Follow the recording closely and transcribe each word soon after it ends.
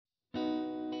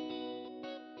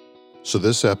So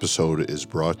this episode is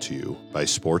brought to you by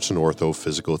Sports and Ortho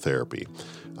Physical Therapy.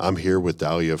 I'm here with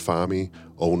Dalia Fahmy,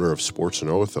 owner of Sports and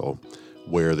Ortho,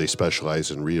 where they specialize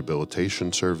in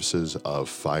rehabilitation services of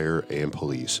fire and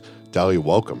police. Dalia,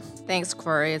 welcome. Thanks,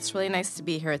 Corey. It's really nice to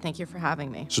be here. Thank you for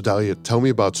having me. So Dalia, tell me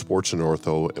about Sports and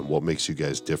Ortho and what makes you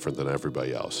guys different than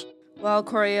everybody else. Well,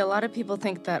 Corey, a lot of people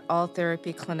think that all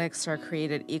therapy clinics are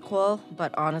created equal,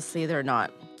 but honestly, they're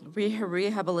not. We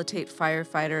rehabilitate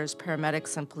firefighters,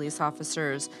 paramedics, and police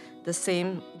officers the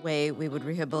same way we would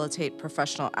rehabilitate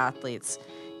professional athletes.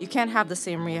 You can't have the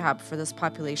same rehab for this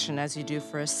population as you do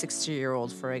for a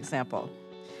 60-year-old, for example.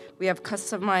 We have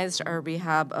customized our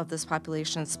rehab of this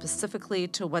population specifically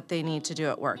to what they need to do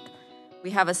at work.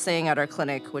 We have a saying at our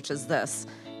clinic, which is this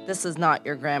is not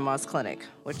your grandma's clinic,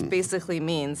 which basically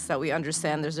means that we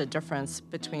understand there's a difference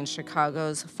between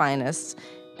Chicago's finest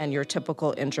and your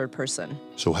typical injured person.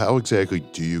 So how exactly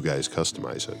do you guys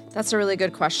customize it? That's a really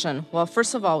good question. Well,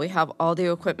 first of all, we have all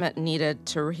the equipment needed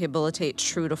to rehabilitate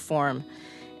true to form.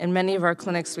 In many of our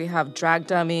clinics, we have drag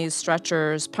dummies,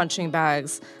 stretchers, punching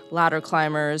bags, ladder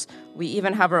climbers. We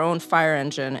even have our own fire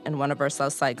engine in one of our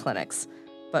Southside clinics.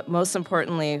 But most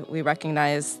importantly, we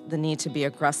recognize the need to be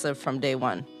aggressive from day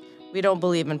one. We don't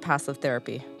believe in passive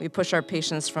therapy. We push our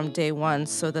patients from day one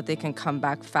so that they can come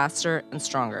back faster and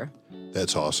stronger.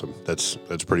 That's awesome. That's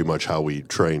pretty much how we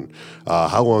train.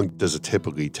 How long does it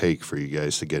typically take for you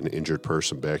guys to get an injured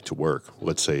person back to work?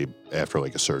 Let's say after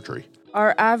like a surgery.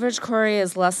 Our average, Corey,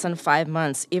 is less than 5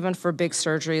 months, even for big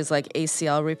surgeries like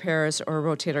ACL repairs or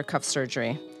rotator cuff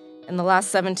surgery. In the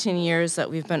last 17 years that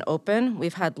we've been open,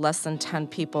 we've had less than 10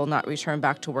 people not return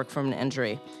back to work from an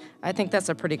injury. I think that's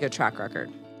a pretty good track record.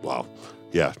 Wow.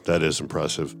 Yeah, that is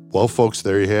impressive. Well, folks,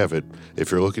 there you have it.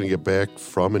 If you're looking to get back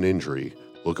from an injury,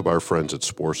 look up our friends at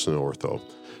Sports and Ortho.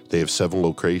 They have 7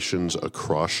 locations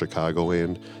across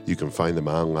Chicagoland. You can find them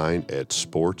online at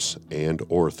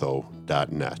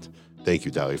sportsandortho.net. Thank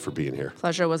you, Dalia, for being here.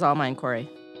 Pleasure was all mine, Corey.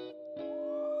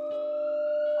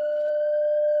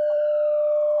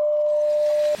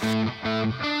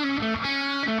 Engine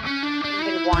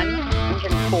 1,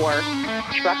 Engine 4,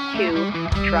 Truck 2,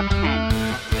 Truck 10,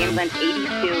 Ambulance 82,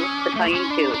 Battalion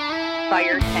 2,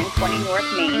 Fire 1020 North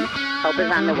Main, help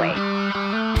is on the way.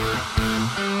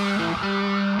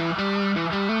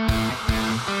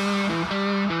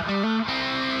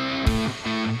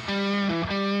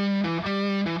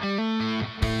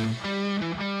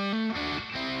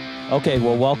 Okay,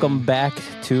 well, welcome back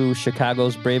to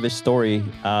Chicago's Bravest Story.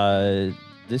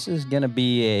 This is going to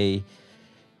be a...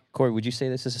 Corey, would you say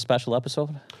this is a special episode?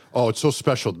 Oh, it's so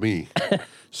special to me.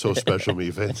 So special to me,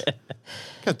 Vince.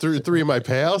 Got three of my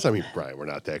pals. I mean, Brian, we're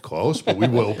not that close, but we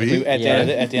will be. At the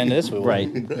end of this, we will. Right.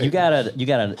 You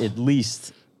gotta at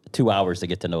least 2 hours to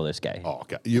get to know this guy. Oh,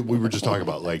 God. We were just talking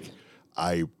about, like,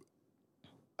 I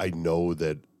know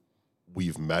that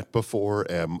we've met before,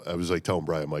 and I was like telling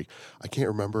Brian, I'm like, I can't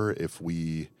remember if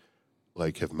we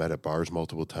like have met at bars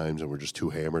multiple times and we're just too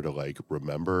hammered to like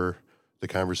remember the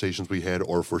conversations we had,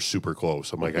 or if we're super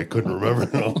close. I'm like, I couldn't remember.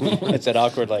 It's that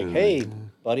awkward, like, hey,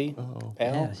 buddy, pal.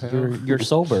 Yeah, you're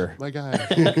sober. My guy.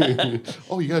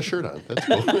 Oh, you got a shirt on. That's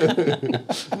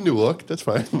cool. New look. That's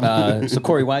fine. So,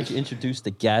 Corey, why don't you introduce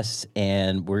the guests,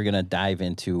 and we're gonna dive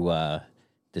into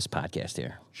this podcast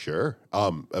here. Sure.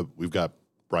 We've got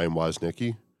Brian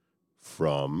Woznicki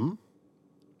from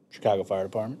Chicago Fire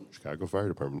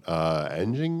Department.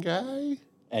 Engine guy?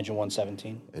 Engine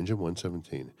 117. Engine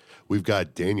 117. We've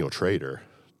got Daniel Trader,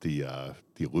 the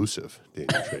elusive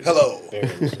Daniel Trader. Hello.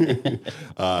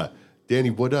 Danny,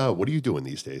 what are you doing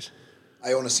these days?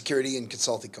 I own a security and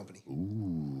consulting company.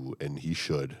 Ooh, and he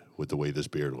should, with the way this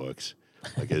beard looks.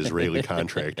 Like an Israeli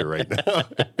contractor right now.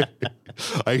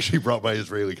 I actually brought my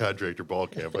Israeli contractor ball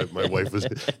cap. My wife was...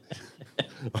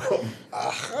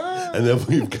 And then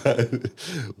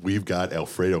we've got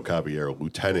Alfredo Caballero,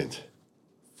 lieutenant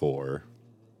for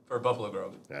Buffalo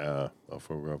Grove.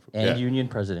 Buffalo Grove. And union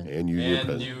president. And union And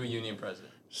president. new union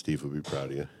president. Steve would be proud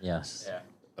of you. Yes.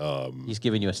 Yeah. He's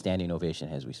giving you a standing ovation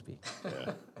as we speak.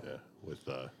 Yeah. With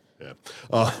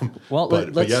Well,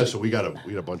 but yeah, so we got a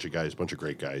bunch of guys, a bunch of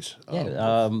great guys.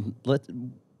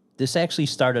 This actually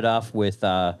started off with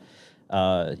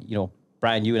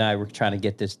Brian, you and I were trying to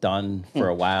get this done for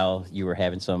a while. You were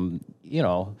having some,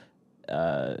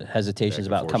 hesitations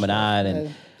about coming on,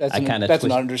 and That's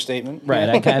an understatement. Right,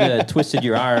 I kind of twisted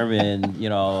your arm, and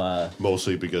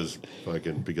mostly because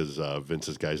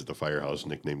Vince's guys at the firehouse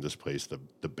nicknamed this place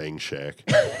the Bang Shack.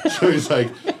 So he's like,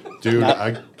 Dude,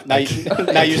 now you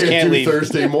just can't do leave.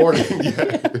 Thursday morning. Yeah.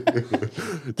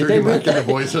 Turkey Mac and the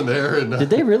boys in there. And, Did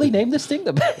they really name this thing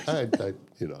the back?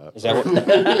 Is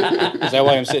that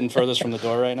why I'm sitting furthest from the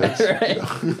door right now?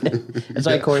 It's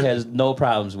like Corey has no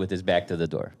problems with his back to the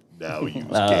door. now you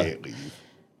can't leave.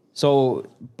 So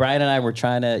Brian and I were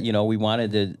trying to, we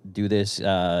wanted to do this,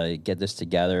 get this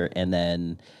together, and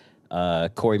then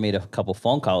Corey made a couple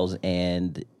phone calls,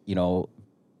 and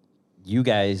you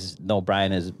guys know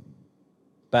Brian is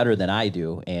better than I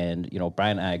do, and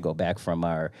Brian and I go back from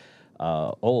our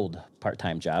old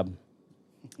part-time job.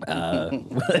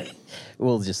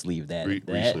 We'll just leave that.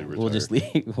 Recently We'll just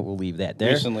we'll leave that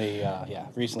there.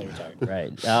 Recently retired.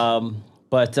 Right.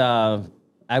 But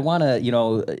I want to,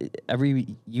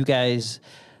 you guys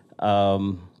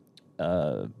all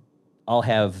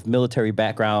have military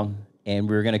background, and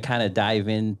we're going to kind of dive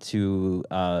into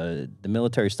the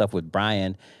military stuff with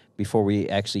Brian before we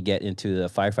actually get into the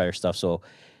firefighter stuff. So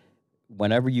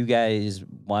whenever you guys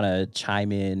want to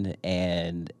chime in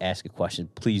and ask a question,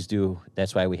 please do.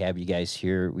 That's why we have you guys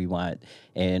here.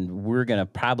 And we're going to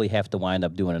probably have to wind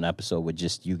up doing an episode with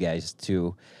just you guys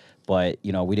too. But,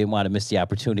 we didn't want to miss the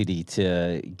opportunity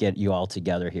to get you all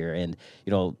together here. And,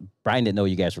 Brian didn't know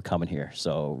you guys were coming here.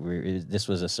 So this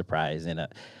was a surprise. And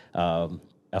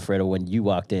Alfredo, when you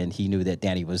walked in, he knew that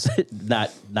Danny was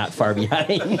not far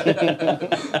behind.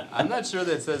 I'm not sure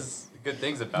that says good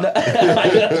things about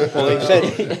it. Well,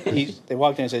 they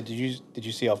walked in and said, "Did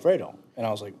you see Alfredo?" And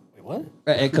I was like, "Wait, what?"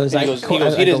 Because he goes,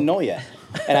 he doesn't know yet.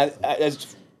 And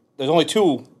there's only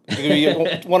two.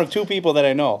 One of two people that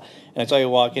I know. And I saw you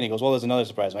walk in. He goes, "Well, there's another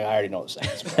surprise." I'm like, I already know the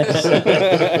second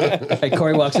surprise. Like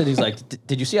Corey walks in. He's like,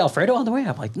 "Did you see Alfredo on the way?"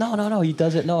 I'm like, "No, he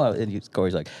doesn't know." And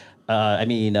Corey's like,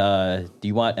 do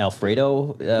you want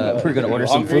Alfredo? We're going to order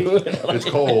some food. It's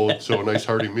cold, so a nice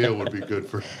hearty meal would be good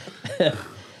for...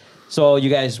 So you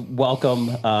guys, welcome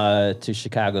to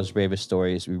Chicago's Bravest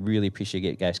Stories. We really appreciate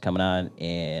you guys coming on,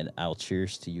 and I'll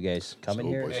cheers to you guys coming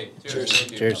here. boys. Hey, cheers.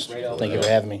 Thank you. Cheers. Thank you for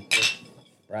having me.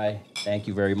 Bri, thank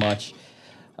you very much.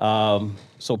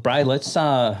 So Bri, let's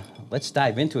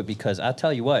dive into it, because I'll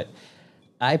tell you what,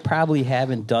 I probably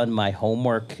haven't done my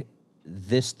homework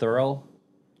this thorough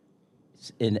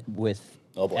with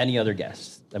any other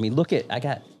guests. I mean, I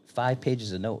got 5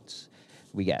 pages of notes.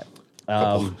 We got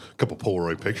A couple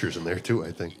Polaroid pictures in there too,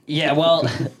 I think. Yeah, well,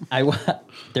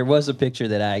 there was a picture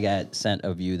that I got sent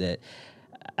of you that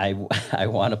I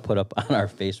want to put up on our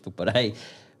Facebook, but I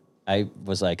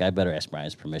was like, I better ask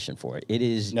Brian's permission for it. It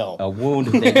is a wound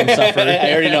that you suffered.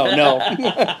 I already know. No.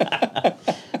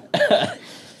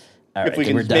 All right,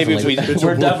 we're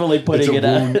definitely putting it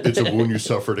on. It's a wound you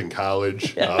suffered in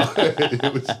college.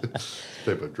 It was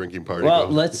type of drinking party. Well,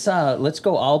 let's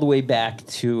go all the way back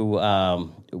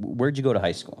to where'd you go to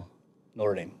high school?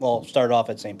 Notre Dame. Well, started off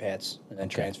at St. Pat's and then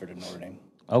transferred to Notre Dame.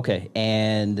 Okay,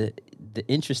 and the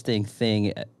interesting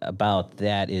thing about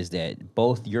that is that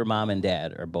both your mom and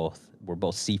dad were both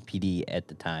CPD at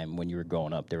the time when you were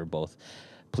growing up. They were both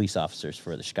police officers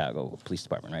for the Chicago Police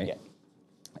Department, right? Yeah.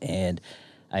 And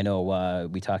I know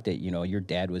we talked that your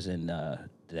dad was in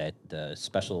the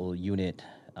special unit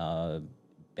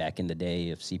back in the day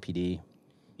of CPD.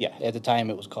 Yeah, at the time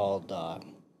it was called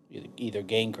either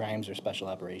gang crimes or special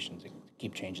operations. They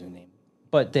keep changing the name.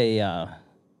 But they,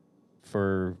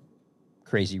 for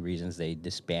crazy reasons, they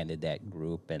disbanded that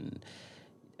group, and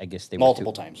I guess they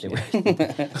multiple times. They were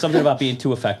something about being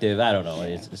too effective. I don't know.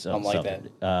 It's something like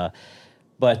that.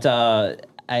 But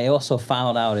I also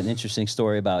found out an interesting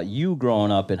story about you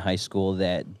growing up in high school,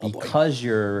 that because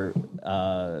your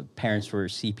parents were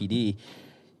CPD,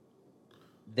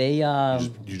 they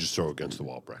you just throw against the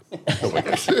wall, Brian.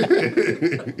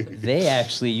 they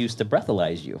actually used to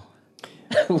breathalyze you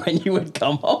when you would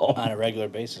come home on a regular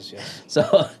basis. Yes.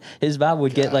 So his mom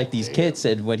would get like these kits,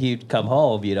 and when he'd come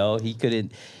home, he'd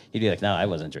be like, "No, I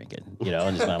wasn't drinking,"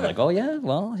 and his mom like, "Oh yeah,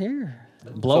 well here,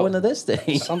 blow into this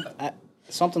thing."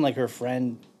 Something like her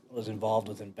friend was involved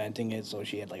with inventing it, so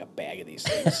she had like a bag of these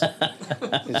things.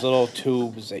 These little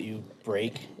tubes that you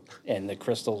break, and the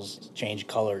crystals change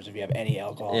colors if you have any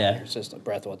alcohol in your system,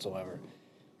 breath whatsoever.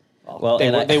 Well,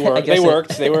 they worked.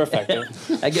 They were effective.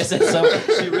 I guess that's something.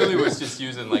 She really was just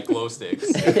using like glow sticks,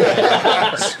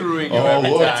 screwing you every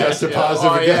look, time. tested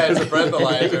positive Oh again. yeah, it's a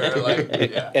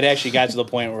breathalyzer. It actually got to the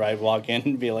point where I'd walk in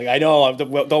and be like, "I know,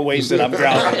 don't waste it. I'm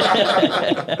drowning."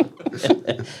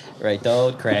 Right,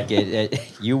 don't crack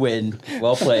it. You win.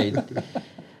 Well played.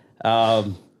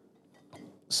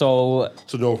 So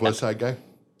Northwest Side guy?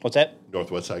 What's that?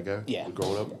 Northwest Side guy? Yeah.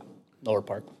 Growing up? Lower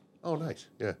Park. Oh, nice.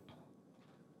 Yeah.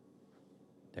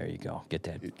 There you go. Get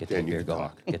that Dan, you beer can going.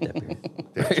 talk. Get that beer.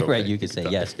 It's okay. Right, you can say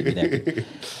yes. Give me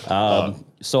that.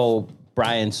 So,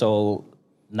 Brian, so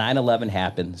 9/11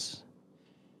 happens,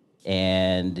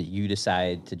 and you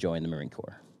decide to join the Marine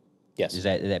Corps. Yes. Is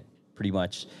that pretty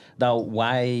much now?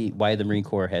 Why the Marine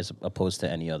Corps as opposed to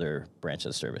any other branch of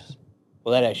the service?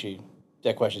 Well,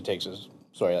 that question takes us,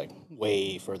 like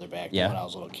way further back than when I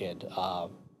was a little kid.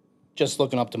 Just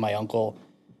looking up to my uncle,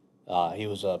 he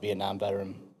was a Vietnam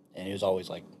veteran, and he was always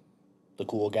like the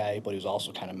cool guy, but he was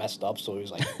also kind of messed up, so he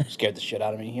was like scared the shit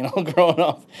out of me, growing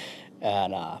up.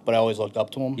 And but I always looked up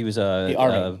to him. He was the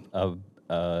Army.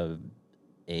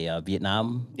 a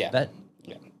Vietnam vet.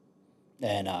 Yeah.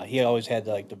 And he always had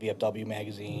like the VFW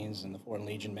magazines and the Foreign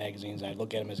Legion magazines, and I'd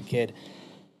look at him as a kid.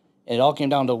 And it all came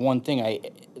down to one thing.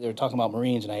 They were talking about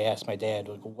Marines, and I asked my dad,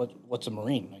 like, what's a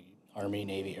Marine? Like, Army,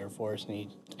 Navy, Air Force,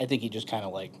 and I think he just kind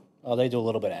of like, oh, they do a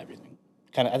little bit of everything.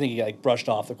 I think he like brushed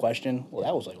off the question. Well,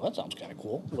 that was like, well, that sounds kind of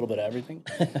cool. A little bit of everything.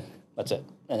 That's it.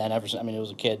 And then it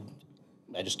was a kid.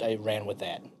 I ran with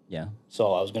that. Yeah.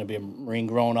 So I was going to be a Marine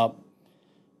growing up,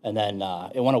 and then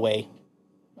it went away.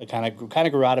 I kind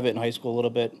of grew out of it in high school a little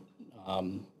bit.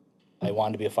 I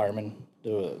wanted to be a fireman.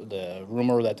 The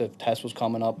rumor that the test was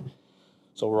coming up,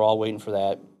 so we're all waiting for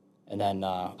that. And then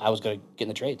I was going to get in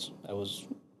the trades. I was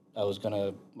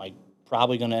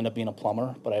probably going to end up being a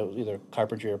plumber, but I was either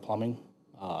carpentry or plumbing.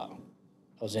 I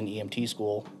was in EMT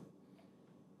school,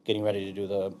 getting ready to do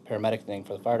the paramedic thing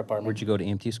for the fire department. Where'd you go to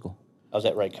EMT school? I was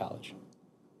at Wright College.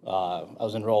 I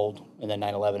was enrolled, and then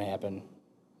 9/11 happened,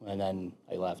 and then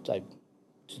I left. 2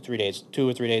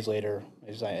 or 3 days later,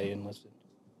 I enlisted.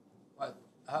 What?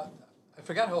 I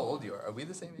forgot how old you are. Are we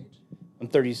the same age? I'm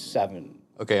 37.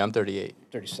 Okay, I'm 38.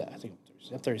 37. I think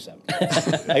I'm 37.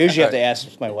 I usually have to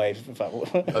ask my wife if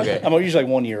Okay. I'm usually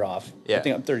like 1 year off. Yeah. I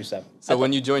think I'm 37. So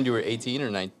when you joined, you were 18 or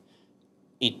 9?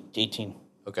 18.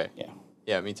 Okay. Yeah.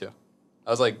 Yeah, me too. I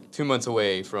was like 2 months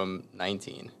away from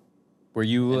 19. Were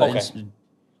you? Okay.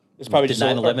 It's probably Did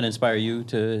just 9/11 inspire you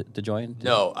to join?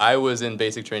 No, I was in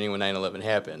basic training when 9/11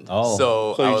 happened. Oh.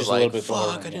 So So I you're was just a little like, bit below fuck,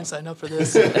 them, I yeah. didn't sign up for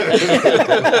this. No.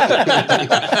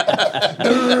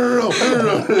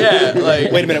 Yeah,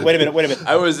 like Wait a minute.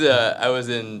 I was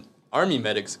in Army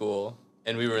medic school,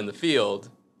 and we were in the field,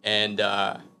 and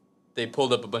they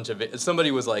pulled up a bunch of somebody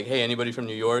was like, hey, anybody from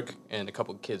New York? And a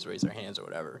couple of kids raised their hands or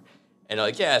whatever. And they're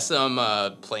like, yeah, some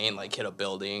plane like hit a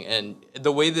building. And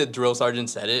the way the drill sergeant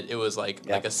said it, it was like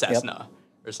a Cessna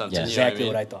or something. Yeah. You know Exactly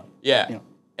what I what mean? I thought. Yeah. Yeah.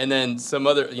 And then some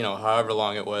other, however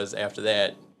long it was after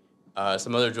that,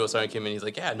 some other drill sergeant came in. He's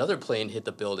like, yeah, another plane hit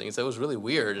the building. So it was really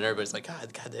weird. And everybody's like, God,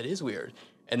 that is weird.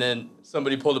 And then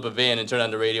somebody pulled up a van and turned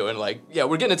on the radio and like, yeah,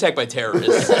 we're getting attacked by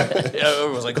terrorists.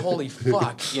 Everyone was like, holy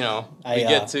fuck. We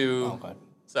get to,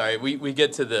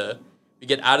 we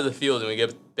get out of the field and we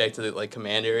get back to the like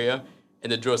command area.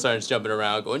 And the drill sergeant's jumping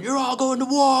around going, you're all going to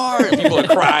war. And people are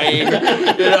crying.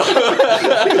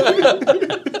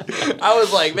 I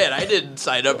was like, man, I didn't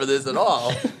sign up for this at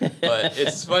all. But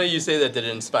it's funny you say that it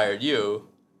inspired you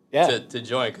to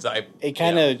join. Because It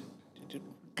kind of...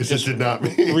 Because it did not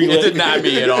mean. It did not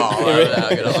me at all. I'm not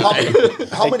gonna lie.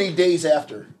 How many days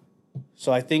after?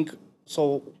 So I think...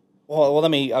 I'll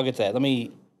get to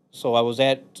that. So I was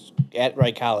at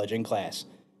Wright College in class,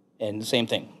 and the same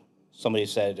thing. Somebody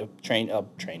said a plane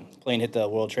hit the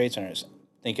World Trade Center,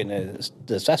 thinking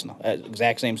the Cessna.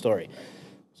 Exact same story.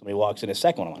 Somebody walks in a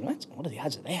second one. I'm like, what are the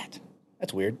odds of that?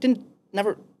 That's weird.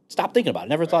 Never stopped thinking about it.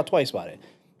 Never thought twice about it.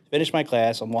 Finished my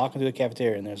class. I'm walking through the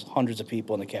cafeteria, and there's hundreds of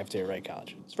people in the cafeteria at Wright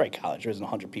College. It's Wright College. There isn't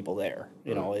 100 people there.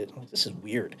 This is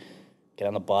weird. Get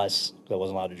on the bus. I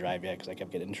wasn't allowed to drive yet because I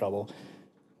kept getting in trouble.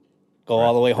 Go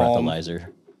all the way home.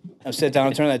 Breathalyzer. I sit down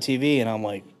and turn on that TV, and I'm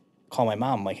like, call my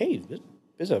mom. I'm like, hey,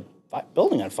 there's a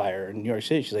building on fire in New York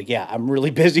City. She's like, yeah, I'm really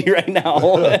busy right now.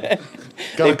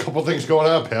 Got a couple things going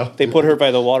on, pal. They put her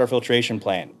by the water filtration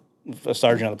plant, a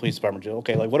sergeant on the police department.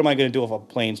 Okay, like, what am I going to do if a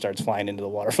plane starts flying into the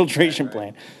water filtration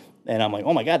plant? And I'm like,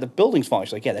 oh my God, the building's falling.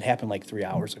 She's like, yeah, that happened like 3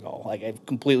 hours ago. Like, I'm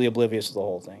completely oblivious to the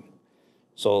whole thing.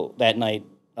 So that night,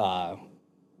 my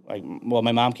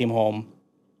mom came home.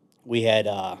 We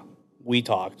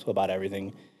talked about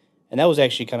everything. And that was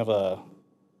actually kind of a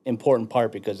important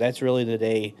part because that's really the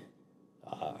day.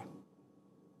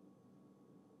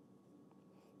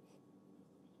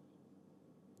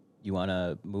 You want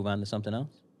to move on to something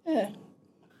else? Yeah.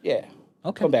 Okay.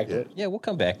 Come back to it. Yeah, we'll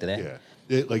come back to that.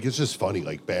 Yeah, it's just funny.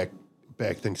 Like back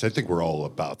things. I think we're all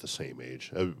about the same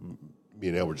age. Me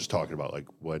and Elle were just talking about like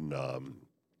when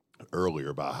earlier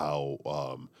about how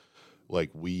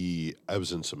I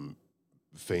was in some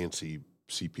fancy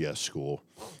CPS school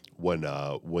when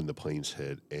the planes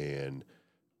hit, and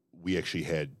we actually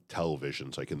had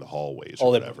televisions like in the hallways Oh,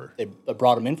 or they whatever. they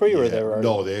brought them in for you, or they were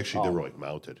No, they were like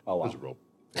mounted. Oh, wow. It was a real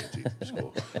fancy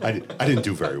school. I didn't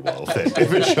do very well at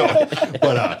that show,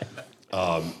 but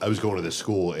I was going to this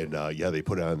school, and they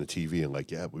put it on the TV, and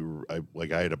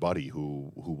I had a buddy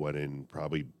who went in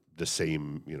probably the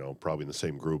same, probably in the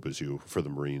same group as you for the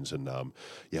Marines, and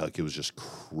it was just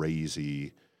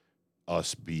crazy.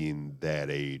 Us being that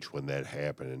age when that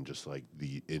happened, and just like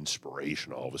the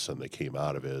inspiration all of a sudden that came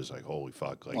out of it is like, holy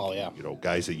fuck, like,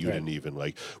 guys that you didn't even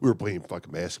like, we were playing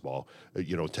fucking basketball,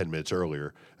 10 minutes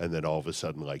earlier, and then all of a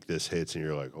sudden like this hits, and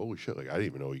you're like, holy shit, like I didn't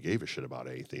even know he gave a shit about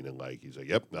anything, and like he's like,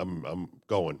 yep, I'm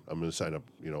going, I'm gonna sign up,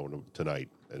 tonight,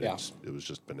 and it was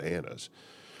just bananas.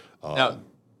 Now,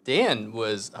 Dan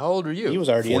was, how old were you? He was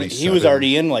already in. 47 He was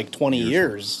already in like 20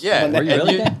 years. Yeah, When and that-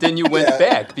 really? then you went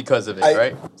back because of it,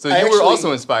 right? So you were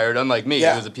also inspired, unlike me.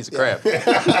 Yeah, It was a piece of crap.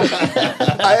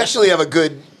 I actually have a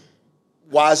good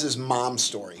Waz's mom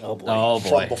story. Oh boy. Oh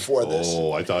From boy. before this.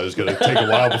 Oh, I thought it was gonna take a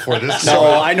while before this.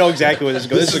 No, I know exactly where this is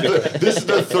going. This is good. This is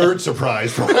the third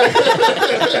surprise.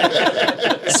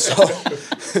 So,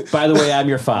 By the way, I'm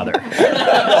your father.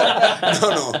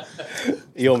 no.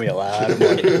 You owe me a lot of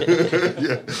money.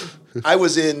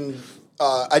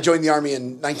 I joined the Army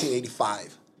in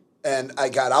 1985, and I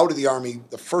got out of the Army,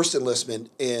 the first enlistment,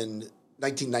 in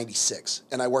 1996,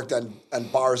 and I worked on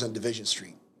bars on Division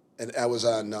Street, and I was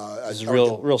on. This is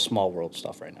real small world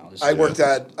stuff right now. This is-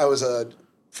 I was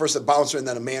first a bouncer and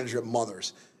then a manager at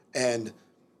Mother's, and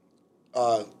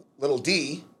little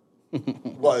D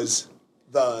was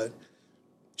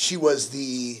she was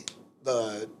the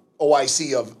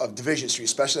OIC of Division Street,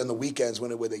 especially on the weekends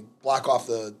when they block off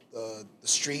the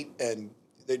street and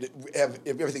they have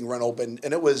everything run open,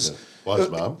 and it was. Well, his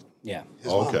mom. Yeah.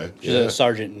 Oh, okay. She's a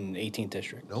sergeant in 18th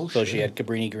District. No so she shit. had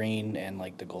Cabrini Green and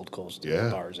like the Gold Coast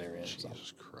bars area. So.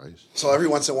 Jesus Christ. So every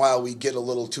once in a while we get a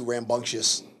little too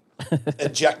rambunctious,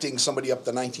 ejecting somebody up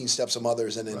the 19 steps of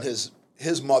Mother's, and then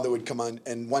his mother would come on,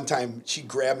 and one time she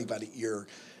grabbed me by the ear.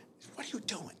 What are you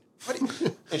doing?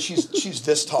 And she's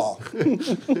this tall.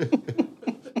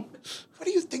 What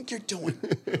do you think you're doing?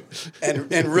 And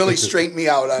really straightened me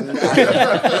out on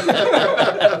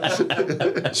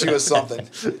she was something.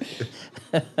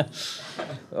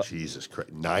 Jesus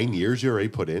Christ. 9 years you already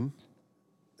put in?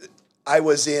 I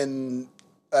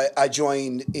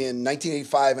joined in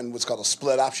 1985 in what's called a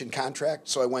split option contract.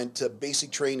 So I went to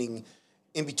basic training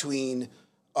in between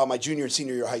my junior and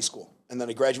senior year of high school. And then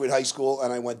I graduated high school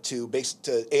and I went to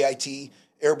AIT,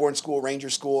 Airborne School, Ranger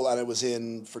School, and I was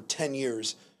in for 10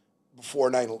 years before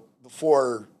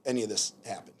any of this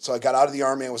happened. So I got out of the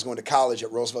Army. I was going to college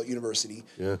at Roosevelt University.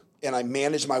 Yeah. And I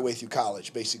managed my way through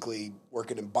college, basically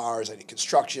working in bars. I did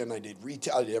construction. I did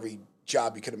retail. I did every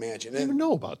job you could imagine. I didn't even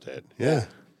know about that. Yeah.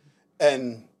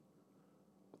 And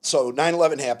so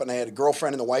 9/11 happened. I had a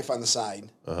girlfriend and a wife on the side.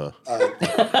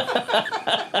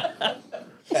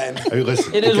 And I mean,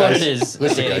 listen, It is what guys, it is.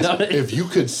 Listen, Danny. guys, if you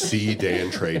could see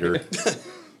Dan Trader,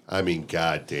 I mean,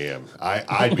 goddamn,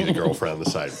 I'd be the girlfriend on the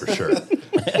side for sure.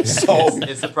 so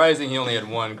It's surprising he only had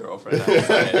one girlfriend.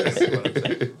 That's what I'm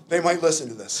saying. they might listen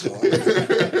to this.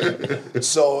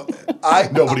 So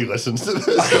Nobody listens to this.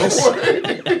 Don't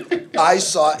worry. I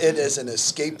saw it as an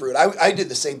escape route. I did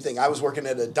the same thing. I was working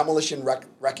at a demolition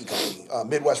wrecking company,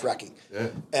 Midwest Wrecking. Yeah.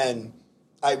 And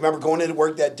I remember going into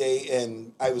work that day,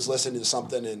 and I was listening to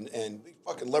something, and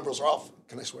fucking liberals are all.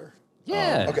 Can I swear?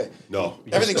 Yeah. Okay. No.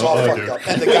 Everything's No, all no, fucked dude. up.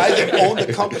 And the guy that owned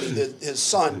the company, his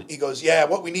son, he goes, yeah,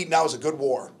 what we need now is a good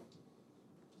war.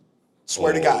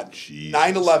 Swear to Oh, God. Jesus.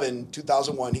 9/11,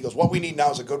 2001, he goes, what we need now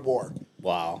is a good war.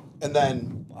 Wow. And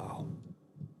then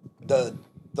the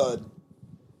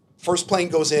first plane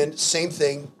goes in, same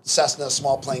thing, Cessna,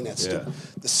 small plane, that's stupid. Yeah.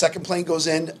 The second plane goes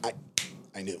in,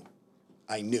 I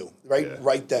knew,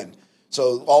 right then.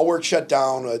 So all work shut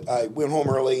down. I went home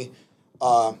early.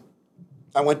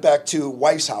 I went back to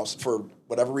wife's house for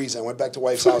whatever reason. I went back to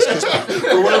wife's house.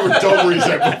 For whatever dumb reason,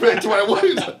 I went back to my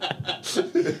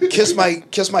wife.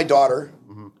 Kiss my daughter,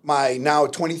 my now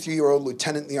 23-year-old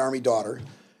lieutenant in the Army daughter,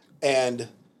 and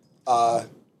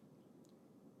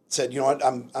said, you know what,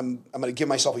 I'm going to give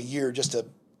myself a year just to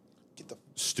get the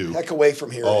heck away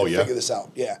from here and figure this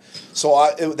out. Yeah. So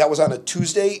that was on a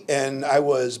Tuesday, and I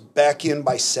was back in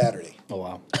by Saturday. Oh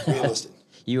wow. Re-enlisted.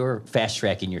 You were fast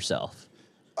tracking yourself.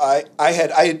 I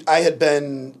had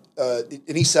been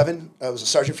in E7. I was a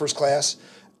sergeant first class,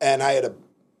 and I don't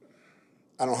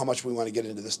know how much we want to get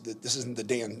into this. This isn't the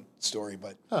Dan story,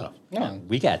 but No,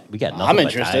 we got nothing. I'm but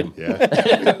interested. time.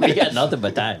 Yeah. We got nothing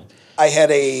but time. I had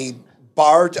a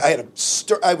bar.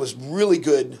 I was really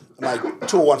good. My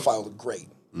 201 file was great.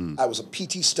 I was a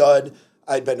PT stud.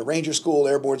 I'd been to Ranger School,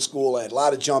 Airborne School. I had a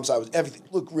lot of jumps. Everything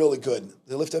looked really good.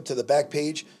 They lift up to the back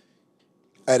page.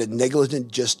 I had a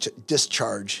negligent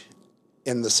discharge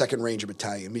in the 2nd Ranger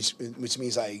Battalion, which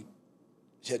means I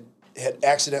had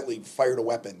accidentally fired a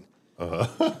weapon,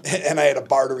 and I had a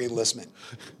barter enlistment.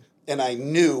 And I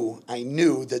knew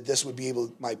that this would be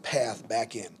my path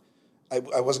back in.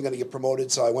 I wasn't going to get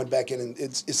promoted, so I went back in, and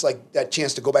it's like that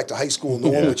chance to go back to high school,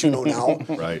 knowing what you know now.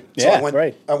 Right.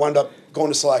 So I wound up going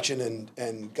to selection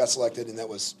and got selected, and it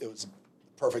was a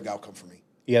perfect outcome for me.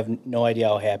 You have no idea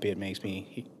how happy it makes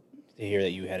me to hear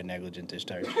that you had a negligent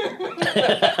discharge.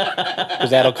 Because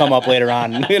that'll come up later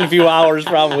on in a few hours,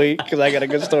 probably, because I got a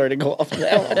good story to go off of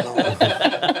that.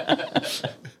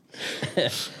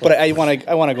 But I want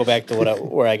to go back to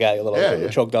where I got a little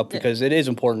choked up, because it is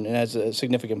important and that's a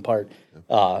significant part,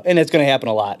 and it's going to happen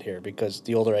a lot here because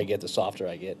the older I get, the softer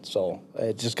I get. So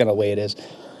it's just kind of the way it is.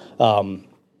 No,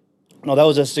 that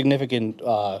was a significant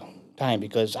time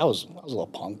because I was a little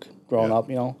punk growing up,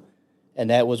 and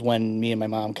that was when me and my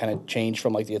mom kind of changed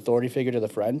from like the authority figure to the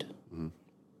friend.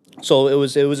 Mm-hmm. So it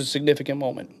was a significant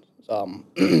moment,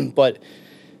 but.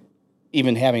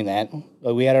 Even having that,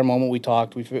 we had our moment. We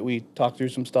talked. We talked through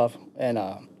some stuff, and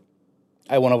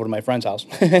I went over to my friend's house,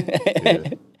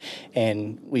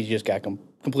 and we just got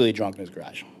completely drunk in his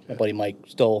garage. My buddy Mike,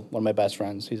 still one of my best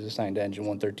friends. He's assigned to Engine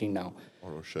 113 now.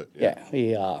 Oh shit! Yeah.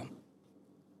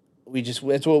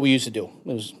 That's what we used to do.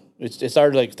 It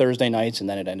started like Thursday nights, and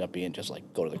then it ended up being just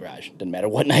like go to the garage. Didn't matter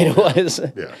what night it was.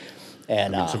 Yeah.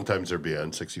 And sometimes there'd be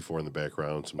N64 in the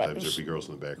background. Sometimes there'd be girls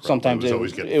in the background. Sometimes it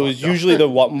was usually the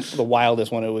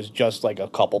wildest one. It was just like a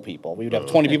couple people. We would have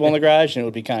 20 people in the garage, and it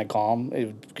would be kind of calm. It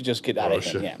would just get out of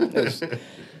hand. Yeah.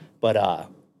 But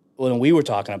when we were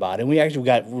talking about it, and we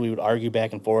would argue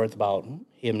back and forth about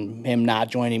him not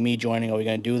joining, me joining. Are we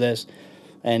going to do this?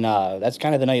 And that's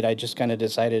kind of the night I just kind of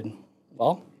decided.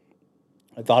 Well,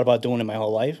 I thought about doing it my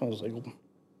whole life. I was like,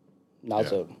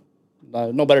 now's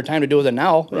no better time to do it than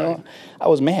now. Right. I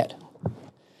was mad.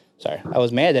 I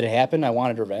was mad that it happened. I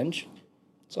wanted revenge.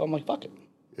 So I'm like, fuck it.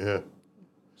 Yeah.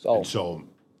 So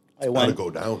I went. How to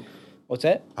go down? What's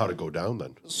that? How to go down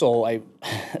then? So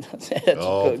that's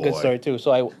a good story too.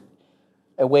 So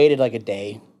I waited like a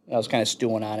day. I was kind of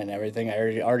stewing on it and everything.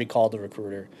 I already called the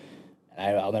recruiter.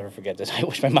 And I'll never forget this. I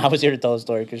wish my mom was here to tell the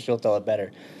story because she'll tell it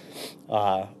better.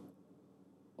 A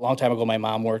long time ago, my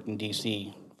mom worked in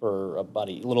D.C. for about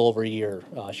a little over a year.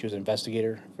 She was an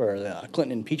investigator for the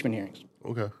Clinton impeachment hearings.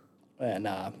 Okay. And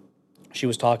she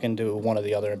was talking to one of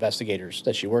the other investigators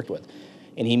that she worked with.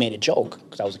 And he made a joke,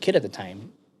 because I was a kid at the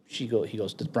time. He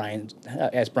goes,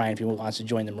 ask Brian if he wants to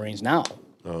join the Marines now.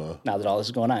 Now that all this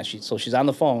is going on. So she's on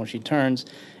the phone. She turns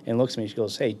and looks at me. She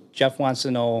goes, hey, Jeff wants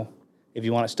to know if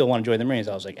you still want to join the Marines.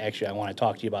 I was like, actually, I want to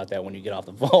talk to you about that when you get off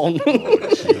the phone. Oh,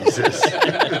 Jesus.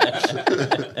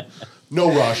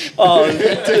 No rush.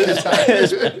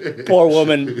 This poor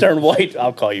woman turned white.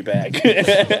 I'll call you back. 3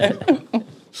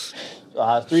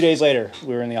 days later,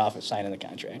 we were in the office signing the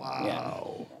contract. Wow. Yeah.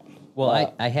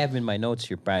 Well, I have in my notes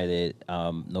here, Brian, that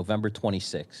November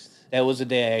 26th. That was the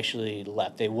day I actually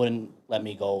left. They wouldn't let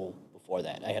me go before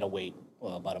that. I had to wait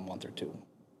about a month or two.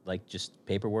 Like just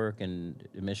paperwork and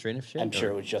administrative shit? I'm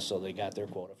sure it was just so they got their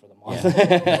quota for the month.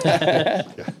 Yeah.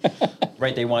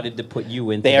 Right, they wanted to put you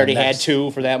in. They already had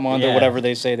 2 for that month or whatever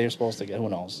they say they're supposed to get. Who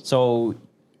knows? So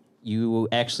you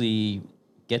actually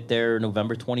get there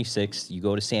November 26th. You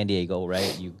go to San Diego,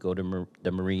 right? You go to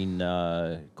the Marine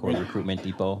Corps Recruitment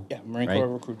Depot. Yeah, Marine Corps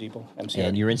Recruit Depot, MCR.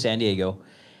 And you're in San Diego.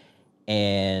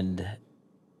 And,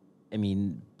 I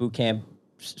mean, boot camp,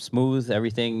 smooth,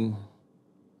 everything.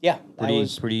 Yeah.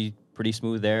 Pretty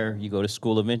smooth there. You go to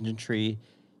School of Infantry.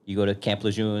 You go to Camp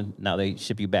Lejeune. Now they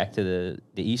ship you back to the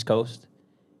East Coast.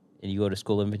 And you go to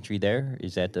School of Infantry there.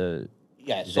 Is that the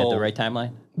right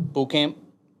timeline? Boot camp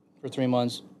for 3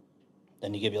 months.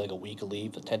 Then you give you like a week of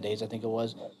leave, 10 days I think it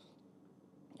was.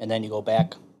 And then you go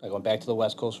back. I went back to the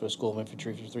West Coast for the School of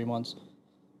Infantry for 3 months.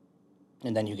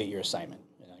 And then you get your assignment.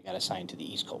 And I got assigned to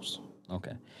the East Coast.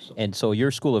 Okay. And so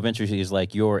your School of Infantry is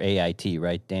like your AIT,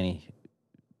 right, Danny?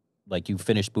 Like you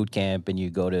finish boot camp and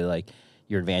you go to like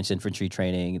your advanced infantry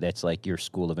training. That's like your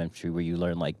School of Infantry where you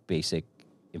learn like basic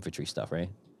infantry stuff, right?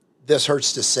 This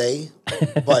hurts to say,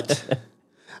 but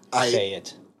Say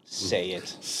it.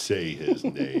 Say his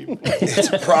name. It's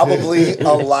probably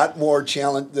a lot more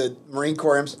challenge. The Marine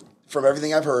Corps, from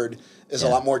everything I've heard, is a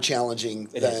lot more challenging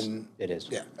than... It is.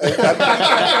 Yeah.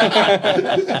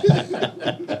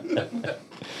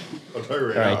 All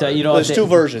right, there's 2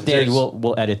 versions. Danny,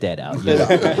 we'll edit that out.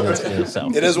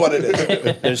 It is what it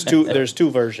is. There's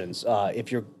 2 versions.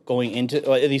 If you're going into,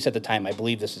 or at least at the time, I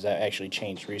believe this has actually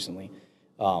changed recently.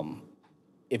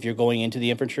 if you're going into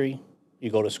the infantry, you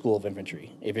go to School of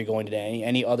Infantry. If you're going to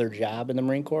any other job in the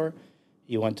Marine Corps,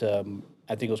 you went to,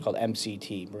 I think it was called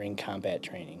MCT, Marine Combat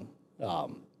Training.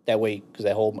 That way, because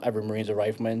every Marine's a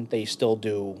rifleman, they still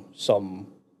do some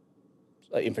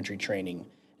infantry training.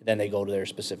 Then they go to their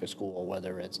specific school,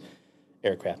 whether it's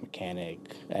aircraft mechanic,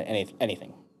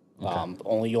 anything.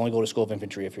 Okay. You only go to School of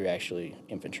Infantry if you're actually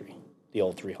infantry, the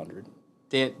old 300.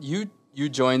 Dan, you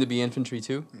joined to be infantry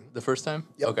too the first time?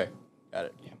 Yep. Okay, got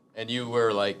it. Yeah. And you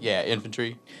were like,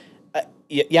 infantry?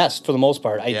 Yes, for the most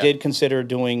part. I did consider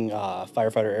doing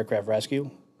firefighter aircraft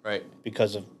rescue. Right.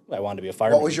 Because I wanted to be a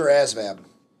fireman. What was your ASVAB?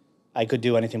 I could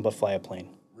do anything but fly a plane.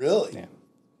 Really? Yeah.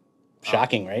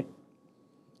 Shocking, right?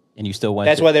 And you still went.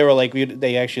 That's why they were like,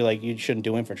 they actually like, you shouldn't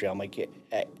do infantry. I'm like,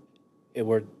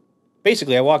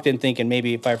 basically, I walked in thinking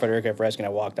maybe firefighter aircraft rescue,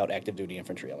 and I walked out active duty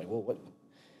infantry. I'm like, well, what?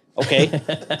 Okay,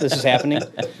 this is happening.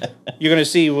 You're going to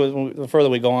see the further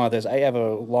we go on with this, I have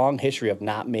a long history of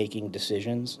not making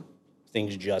decisions,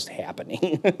 things just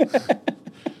happening.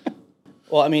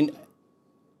 Well, I mean,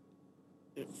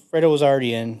 Fredo was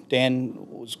already in. Dan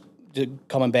was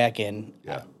coming back in.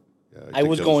 Yeah. I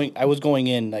was going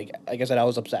in, like I said, I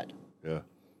was upset. Yeah.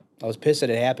 I was pissed that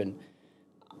it happened.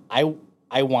 I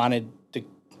wanted to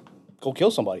go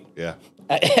kill somebody. Yeah.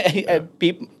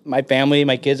 My family,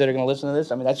 my kids that are going to listen to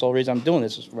this, I mean, that's the whole reason I'm doing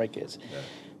this is for my kids. Yeah.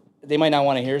 They might not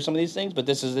want to hear some of these things, but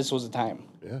this was the time.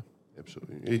 Yeah,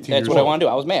 absolutely. That's what I want to do.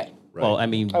 I was mad. Right. Well, I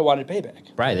mean, I wanted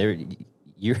payback. Right.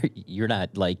 You're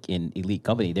not like in elite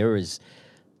company. There was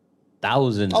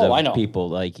thousands of people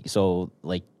like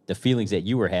the feelings that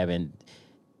you were having,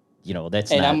 that's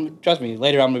trust me,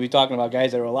 later I'm going to be talking about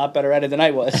guys that are a lot better at it than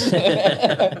I was.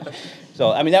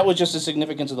 So, I mean, that was just the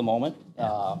significance of the moment.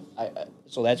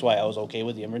 So that's why I was okay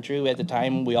with the infantry. At the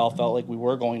time, we all felt like we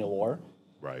were going to war.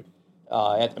 Right.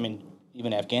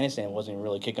 Even Afghanistan wasn't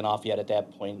really kicking off yet at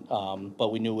that point,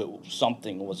 but we knew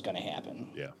something was going to happen.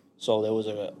 Yeah. So there was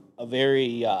a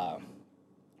very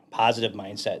positive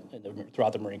mindset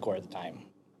throughout the Marine Corps at the time.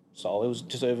 So it was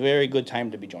just a very good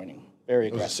time to be joining. Very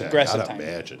aggressive I gotta time.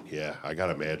 I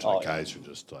gotta imagine the guys were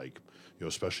just like,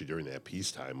 especially during that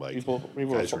peacetime, like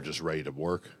guys were just ready to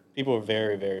work. People were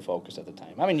very, very focused at the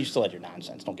time. I mean, you still had your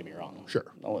nonsense. Don't get me wrong.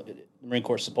 Sure. No, the Marine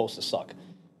Corps is supposed to suck.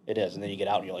 It is, and then you get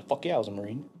out and you're like, "Fuck yeah, I was a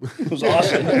Marine. It was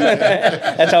awesome."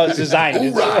 That's how it's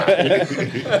designed.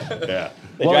 Yeah.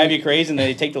 They drive you crazy, and then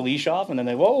they take the leash off, and then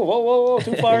they whoa,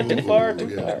 too far.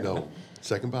 No.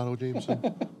 Second bottle,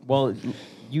 Jameson. Well,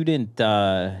 you didn't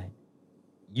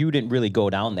really go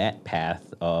down that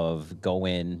path of go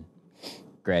in,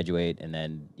 graduate, and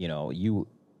then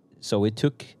so it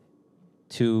took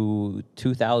to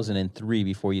 2003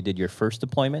 before you did your first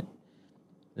deployment.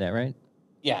 Is that right?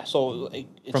 Yeah. So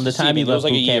from the time you left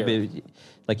boot camp,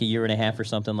 like a year and a half or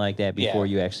something like that before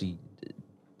you actually.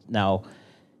 Now,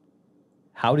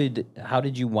 how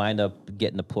did you wind up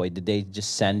getting deployed? Did they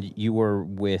just send you were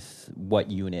with what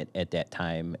unit at that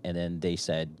time, and then they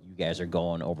said you guys are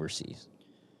going overseas?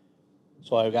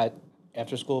 So I got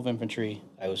after School of Infantry.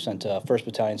 I was sent to 1st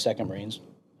Battalion, 2nd Marines,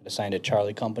 assigned to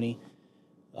Charlie Company.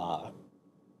 The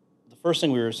first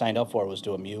thing we were signed up for was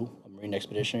do a MU, a Marine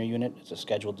Expeditionary Unit. It's a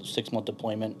scheduled 6-month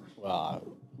deployment.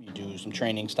 You do some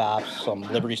training stops, some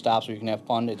liberty stops where you can have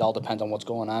fun. It all depends on what's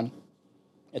going on.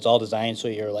 It's all designed so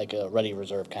you're like a ready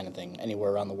reserve kind of thing.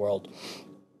 Anywhere around the world,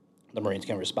 the Marines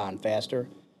can respond faster.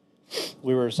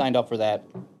 We were signed up for that,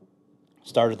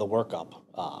 started the workup.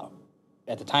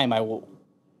 At the time,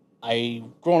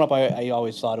 growing up, I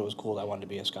always thought it was cool that I wanted to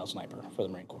be a scout sniper for the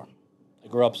Marine Corps. I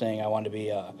grew up saying I wanted to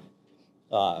be I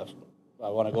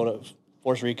want to go to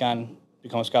Force Recon,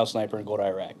 become a scout sniper, and go to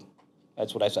Iraq.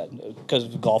 That's what I said because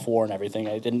of the Gulf War and everything.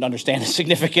 I didn't understand the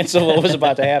significance of what was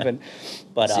about to happen,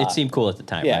 but it seemed cool at the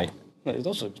time, right? It was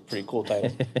also a pretty cool title.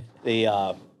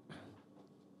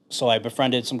 So I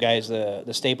befriended some guys.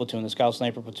 The State Platoon, the Scout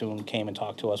Sniper Platoon, came and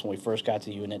talked to us when we first got to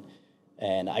the unit,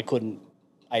 and I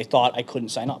thought I couldn't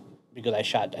sign up because I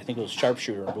think it was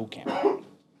sharpshooter in boot camp.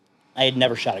 I had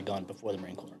never shot a gun before the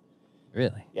Marine Corps.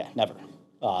 Really? Yeah, never.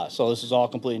 So this is all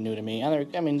completely new to me.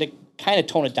 And they kind of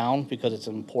tone it down because it's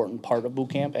an important part of boot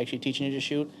camp, actually teaching you to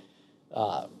shoot.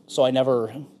 So I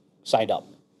never signed up.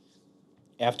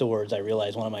 Afterwards, I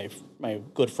realized one of my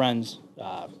good friends,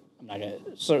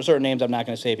 certain names I'm not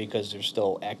gonna say because they're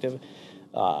still active,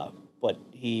 but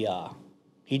he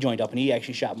joined up and he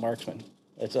actually shot marksman.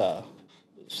 It's a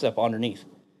step underneath.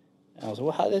 And I was like,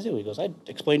 well, how did I do? He goes, I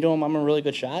explained to him I'm a really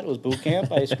good shot. It was boot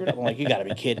camp. I screwed up. I'm like, you got to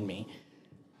be kidding me.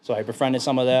 So I befriended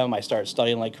some of them. I started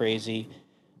studying like crazy.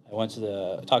 I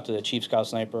talked to the chief scout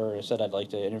sniper. I said I'd like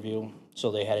to interview.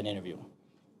 So they had an interview.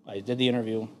 I did the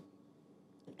interview.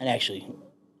 And actually,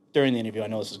 during the interview, I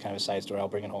know this is kind of a side story. I'll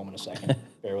bring it home in a second.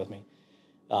 Bear with me.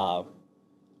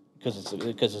 Because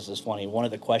this is funny. One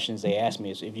of the questions they asked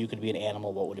me is, if you could be an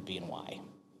animal, what would it be and why?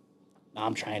 Now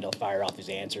I'm trying to fire off these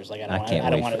answers. Like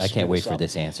I can't wait for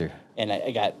this answer. And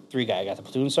I got 3 guys. I got the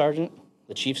platoon sergeant,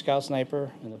 the chief scout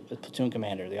sniper, and the platoon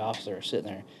commander, the officer, sitting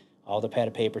there, all the pad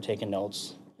of paper taking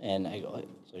notes. And I go,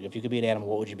 so if you could be an animal,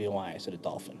 what would you be and why? I said, a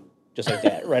dolphin. Just like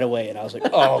that, right away. And I was like,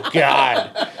 oh,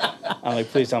 God. I'm like,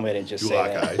 please tell me I didn't just say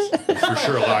that. You lock eyes. For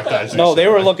sure locked eyes. No, they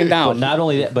were looking But down. not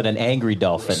only that, but an angry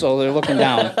dolphin. So they're looking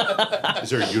down. Is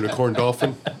there a unicorn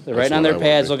dolphin? They're right on their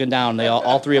pads looking down. They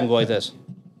all 3 of them go like this.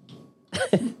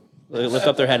 They lift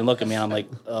up their head and look at me, and I'm like,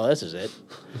 oh, this is it.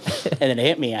 And then it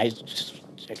hit me. I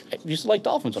used to like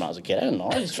dolphins when I was a kid. I don't know.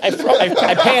 I panicked.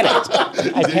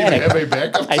 I panicked. Have a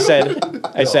backup? I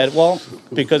said, well,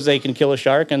 because they can kill a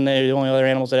shark, and they're the only other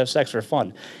animals that have sex for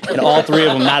fun. And all 3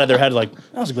 of them nodded their head like,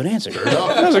 that was a good answer.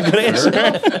 That was a good answer.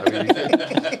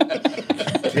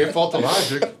 Can't fault the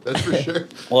logic, that's for sure.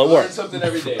 Well, it Learn worked. something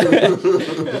every day.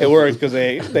 It worked because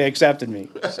they accepted me.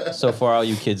 So for all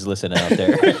you kids listening out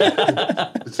there,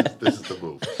 This is the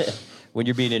move. when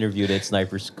you're being interviewed at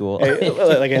sniper school, Like I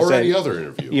Or any said, other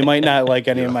interview. you might not like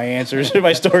any of my answers or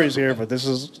my stories here, but this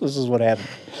is what happened.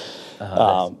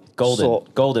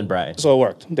 golden Brian. So it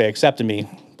worked. They accepted me,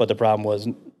 but the problem was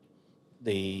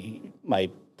my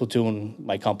platoon,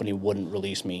 my company wouldn't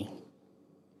release me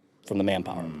from the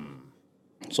manpower.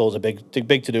 So it was a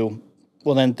big to do.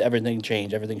 Well, then everything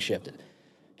changed. Everything shifted.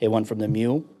 It went from the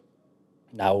MEU.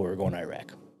 Now we're going to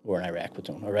Iraq. We're an Iraq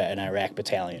platoon, or an Iraq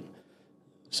battalion.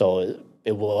 So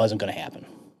it wasn't going to happen.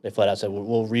 They flat out said,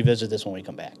 we'll revisit this when we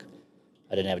come back.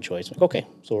 I didn't have a choice. I'm like, okay,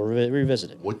 so we'll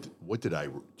revisit it.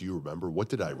 Do you remember, what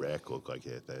did Iraq look like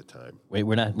at that time? Wait,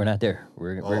 we're not there.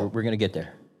 We're gonna get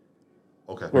there.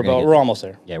 Okay. We're almost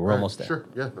there. Yeah, we're almost there. Sure,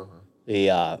 yeah, no.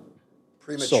 The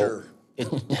Premature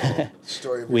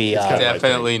story. we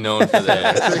Definitely known for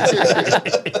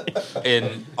that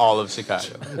in all of Chicago.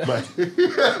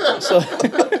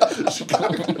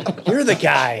 you're the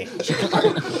guy.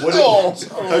 Legend.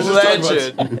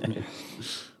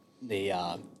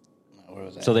 Where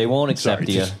was that? So they won't accept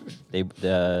you.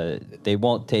 They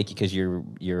won't take you because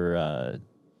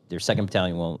their second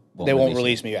battalion won't. They won't you.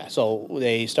 release me. Yeah. So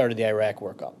they started the Iraq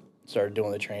workup. Started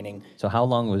doing the training. So how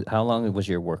long was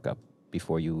your workup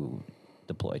before you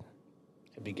deployed?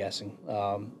 I'd be guessing.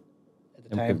 At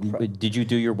the time, Did you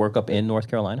do your workup in North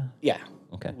Carolina? yeah.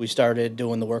 Okay. We started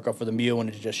doing the workup for the MEU, and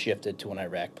it just shifted to an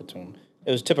Iraq platoon.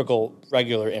 It was typical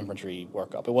regular infantry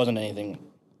workup. It wasn't anything.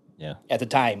 Yeah. At the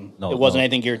time, No, it wasn't no.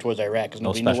 anything geared towards Iraq because No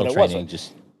nobody knew special what it was. training,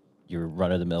 just your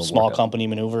run of the mill. Small workup. company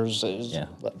maneuvers, it was Yeah.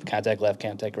 contact left,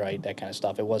 contact right, that kind of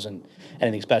stuff. It wasn't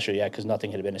anything special yet because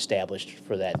nothing had been established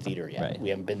for that theater yet. Right. We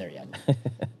haven't been there yet.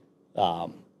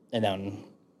 And then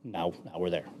now we're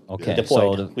there. Okay,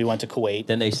 Deployed. so We went to Kuwait.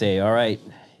 Then they say, all right,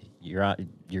 you're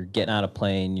getting on a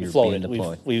plane. You're floated. being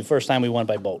deployed. We first time we went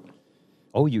by boat.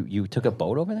 Oh, you took a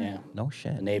boat over there? Yeah. No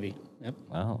shit. The Navy. Yep.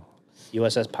 Wow.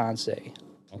 USS Ponce.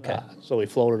 Okay. So we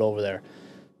floated over there,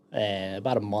 and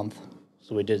about a month.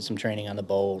 So we did some training on the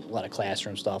boat, a lot of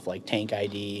classroom stuff like tank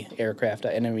ID,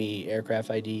 enemy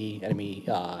aircraft ID, enemy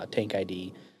tank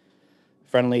ID,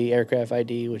 friendly aircraft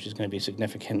ID, which is going to be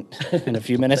significant in a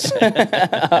few minutes.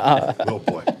 Oh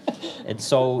boy. And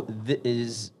so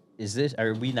is this?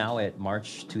 Are we now at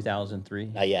March 2003?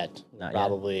 Not yet. Not yet.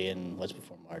 Probably in what's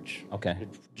before March. Okay.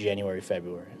 January,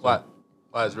 February. What?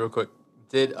 Real quick.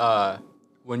 Did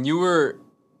when you were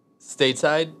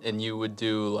stateside and you would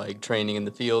do like training in the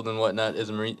field and whatnot as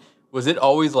a Marine, was it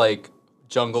always like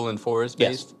jungle and forest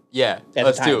based? Yes. Yeah, At the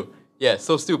us time. too. Yeah,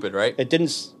 so stupid, right?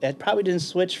 It probably didn't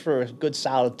switch for a good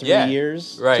solid 3 Yeah,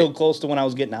 years. right. Till close to when I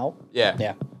was getting out. Yeah.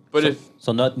 Yeah. But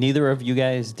So neither of you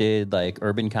guys did like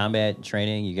urban combat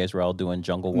training. You guys were all doing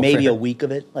jungle warfare. Maybe a week of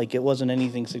it. Like it wasn't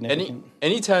anything significant.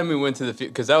 anytime we went to the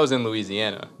field, because I was in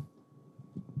Louisiana,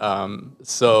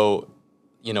 so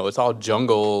you know it's all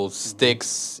jungle,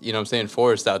 sticks, you know what I'm saying,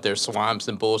 forest out there, swamps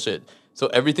and bullshit. So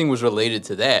everything was related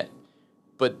to that.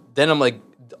 But then I'm like,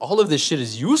 all of this shit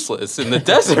is useless in the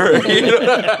desert. You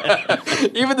know?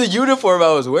 Even the uniform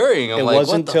I was wearing, I'm It like,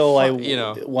 wasn't what the until fuck? I you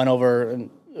know, went over, and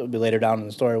it'll be later down in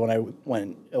the story, when I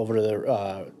went over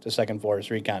to the Second Forest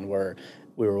Recon, where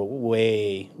we were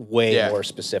way Yeah. more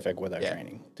specific with our Yeah.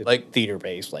 training. Like- theater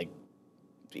based, like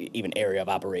even area of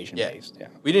operation yeah. based. Yeah.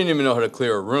 We didn't even know how to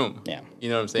clear a room. Yeah. You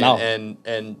know what I'm saying? No.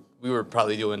 And we were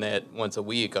probably doing that once a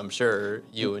week, I'm sure,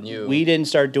 you and you. We didn't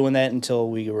start doing that until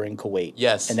we were in Kuwait.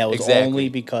 Yes, And that was exactly. only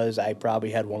because I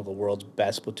probably had one of the world's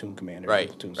best platoon commanders. and Right,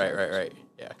 platoon right, sergeants.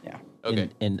 Yeah. Yeah. Okay.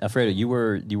 And Alfredo, you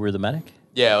were the medic.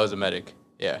 Yeah, I was a medic.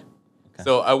 Yeah.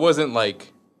 So I wasn't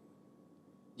like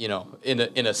you know, in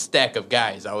a stack of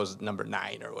guys, I was number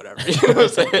 9 or whatever. You know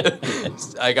what I'm saying?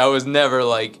 Like I was never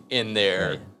like in there,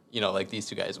 Right. you know, like these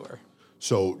two guys were.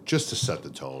 So just to set the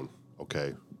tone,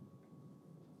 okay.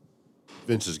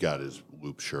 Vince has got his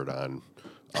loop shirt on.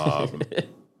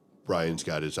 Brian's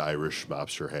got his Irish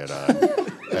mobster hat on,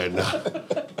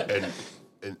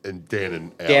 and Dan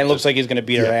and Al Dan looks like he's going to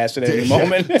beat her ass at any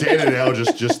moment. Dan and Al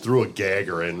just threw a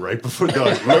gagger in right before they're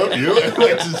like, well, you like,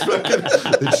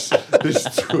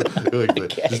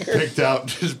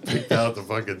 just picked out the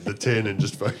fucking the tin and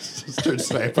just started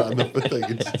slapping on the thing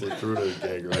and just threw it in a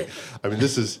gagger. Like, I mean,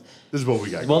 this is what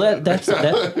we got. Well,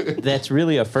 that's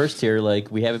really a first here. Like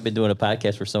we haven't been doing a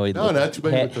podcast where somebody not too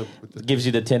bad with the gives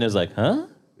you the 10 is like, huh?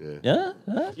 Yeah.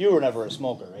 Huh? You were never a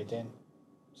smoker, right, Dan?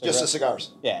 Just the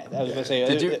cigars. Yeah, I was going to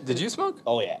say. Did you smoke?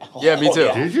 Oh, yeah. Yeah, me too.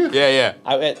 Yeah. Did you? Yeah.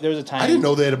 There was a time. I didn't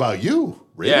know that about you.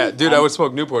 Really? Yeah, dude, I would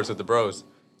smoke Newports with the bros.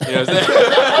 You know what I'm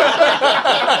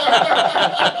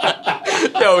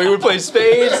saying? Yo, we would play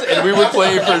spades and we would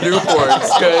play for Newports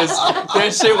because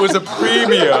that shit was a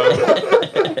premium.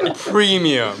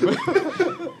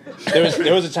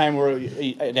 There was a time where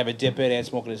I'd have a dip in and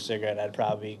smoking a cigarette. I'd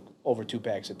probably over 2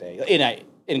 packs a day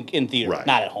in theater, Right.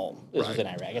 not at home. This was in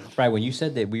Iraq. Right, when you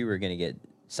said that we were going to get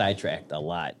sidetracked a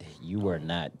lot, you were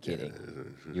not kidding.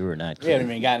 You were not We haven't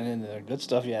kidding. even gotten into the good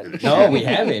stuff yet. No, we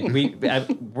haven't.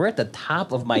 We're at the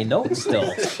top of my notes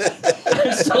still.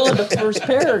 I'm still in the first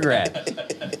paragraph.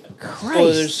 Christ.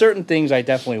 Well, there's certain things I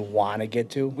definitely want to get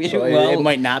to. So it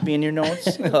might not be in your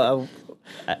notes. I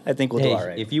think we'll do all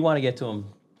right. If you want to get to them,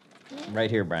 right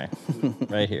here, Brian.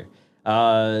 Right here.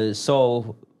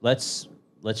 So let's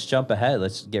jump ahead.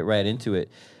 Let's get right into it.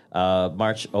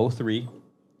 March 03,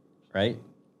 right?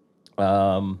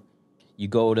 You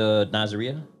go to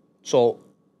Nazaria. So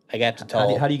I got to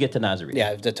tell. How do you get to Nazaria? Yeah,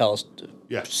 I have to tell us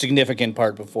Yeah. significant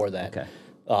part before that. Okay.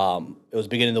 It was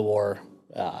beginning of the war,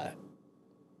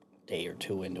 day or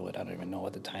two into it. I don't even know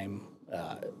at the time.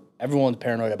 Everyone's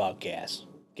paranoid about gas,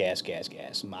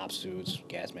 mop suits,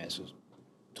 gas masks,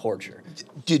 torture.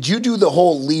 Did you do the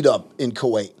whole lead up in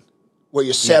Kuwait, where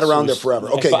you sat Yes, around it there was- forever?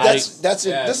 I- Okay, I- that's it.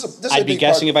 Yes. This is a I'd be big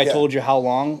guessing part, if I yeah. told you how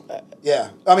long. Yeah,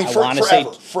 I mean, I want to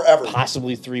forever, say forever.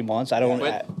 possibly 3 months. I don't.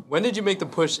 When did you make the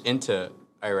push into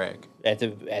Iraq? At the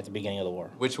beginning of the war.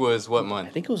 Which was what I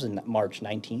month? think it was in March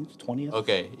 19th, 20th.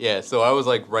 Okay, yeah. So I was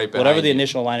like right behind Whatever the you.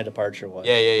 initial line of departure was.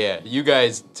 Yeah. You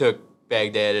guys took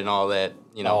Baghdad and all that,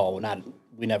 you know. No, not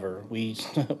we never we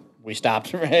we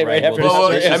stopped right after. well, Well,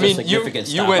 This is I a mean, significant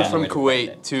you stop went on from the way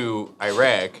to Kuwait Baghdad. to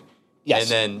Iraq, Yes.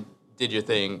 and then did your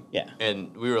thing. Yeah.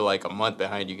 And we were like a month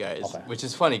behind you guys, Okay. which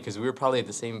is funny because we were probably at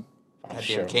the same goddamn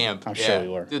sure. camp. I'm yeah. sure we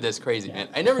were. Dude, that's crazy, man.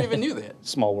 I never even knew that.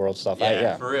 Small world stuff.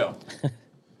 Yeah, for real.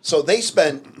 So they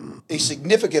spent a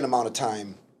significant amount of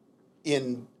time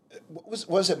in what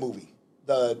was that movie?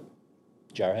 The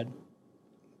Jarhead.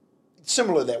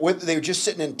 similar to that, where they were just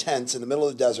sitting in tents in the middle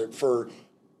of the desert for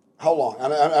how long? I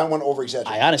don't want to over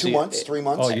exaggerate. I honestly- 2 months, 3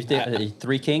 months. Oh, you think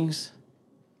Three Kings?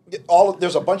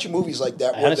 There's a bunch of movies like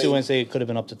that. I Where honestly they, wouldn't say it could have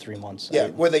been up to 3 months. yeah,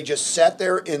 where they just sat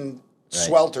there and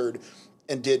sweltered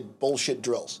and did bullshit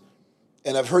drills.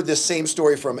 And I've heard this same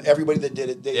story from everybody that did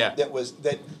it. Yeah.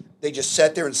 That they just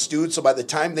sat there and stewed. So by the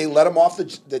time they let them off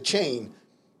the chain,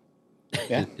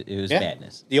 Yeah. It was Yeah.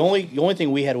 madness. The only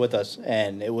thing we had with us,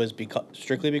 and it was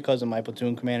strictly because of my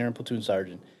platoon commander and platoon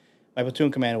sergeant. My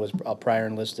platoon commander was a prior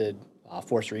enlisted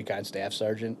Force Recon staff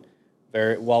sergeant,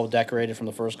 very well decorated from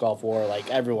the first Gulf War. Like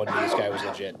everyone knew this guy was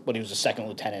legit, but he was a second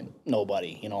lieutenant.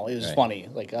 Nobody, it was Right. funny.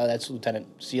 Like that's Lieutenant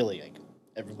Seeley. Like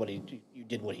everybody, you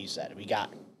did what he said. We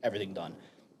got everything done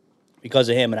because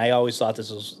of him. And I always thought this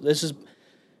is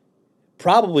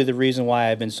probably the reason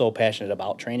why I've been so passionate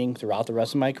about training throughout the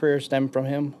rest of my career stemmed from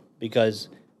him, because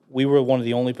we were one of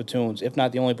the only platoons, if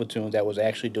not the only platoon, that was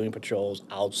actually doing patrols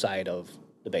outside of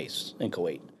the base in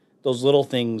Kuwait. Those little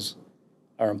things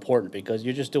are important because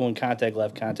you're just doing contact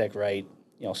left, contact right,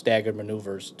 staggered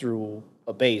maneuvers through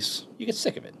a base. You get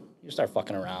sick of it. You start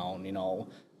fucking around,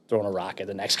 throwing a rock at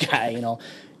the next guy,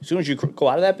 As soon as you go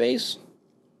out of that base,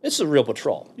 this is a real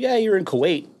patrol. Yeah, you're in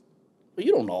Kuwait, but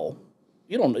you don't know.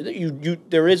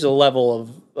 There is a level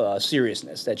of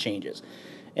seriousness that changes,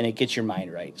 and it gets your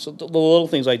mind right. So the little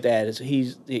things like that is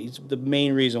he's the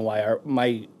main reason why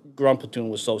my grunt platoon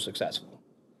was so successful.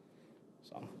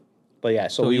 So, but yeah,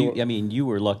 So we you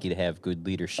were lucky to have good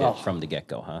leadership Oh. from the get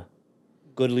go, huh?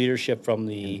 good leadership from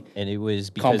the And it was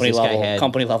because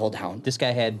company level down. this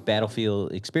guy had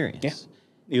battlefield experience. Yeah.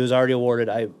 He was already awarded,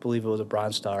 I believe it was a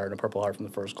Bronze Star and a Purple Heart from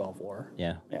the first Gulf War.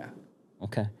 Yeah. Yeah.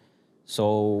 Okay.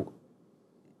 So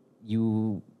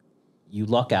you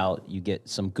luck out, you get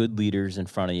some good leaders in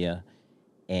front of you,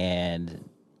 and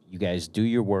you guys do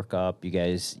your workup, you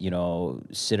guys,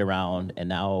 sit around, and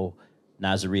now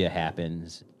Nasiriyah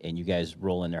happens, and you guys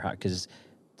roll in their heart. Because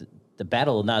the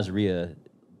Battle of Nasiriyah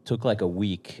took like a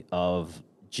week of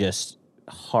just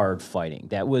hard fighting.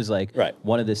 That was like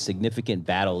one of the significant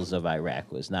battles of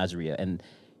Iraq was Nasiriyah. And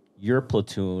your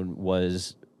platoon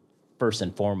was first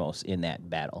and foremost in that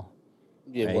battle.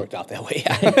 It worked out that way.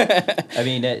 I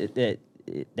mean,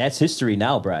 that's history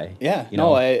now, Bri. Yeah.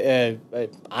 I'm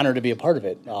honored to be a part of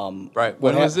it. Right.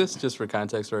 When was this? Just for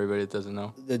context for everybody that doesn't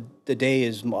know. The day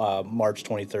is March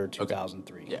 23rd,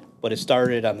 2003. Okay. Yeah. But it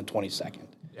started on the 22nd.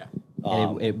 Yeah.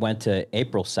 And it went to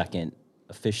April 2nd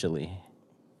officially.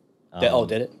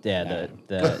 Did it? Yeah.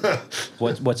 The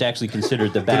what's actually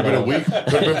considered the Could have battle. been a week.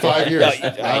 Could have been 5 years.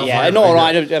 I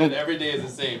don't. Every day is the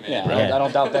same, man. Yeah, I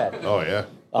don't doubt that. Oh yeah.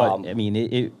 But, I mean,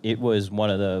 it was one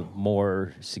of the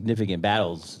more significant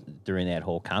battles during that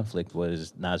whole conflict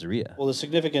was Nasiriyah. Well, the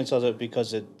significance of it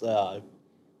because it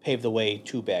paved the way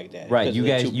to Baghdad. Right,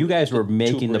 you guys were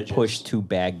making the bridges. push to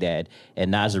Baghdad,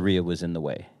 and Nasiriyah was in the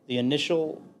way.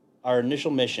 Our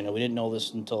initial mission, and we didn't know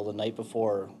this until the night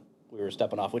before we were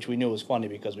stepping off, which we knew was funny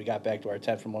because we got back to our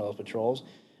tent from one of those patrols,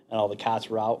 and all the cots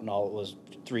were out, and all it was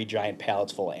 3 giant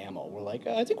pallets full of ammo. We're like,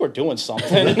 I think we're doing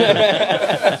something.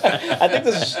 I think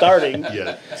this is starting.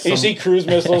 Yeah. And you see cruise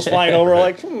missiles flying over,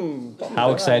 like,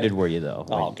 How excited were you, though?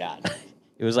 Oh, God.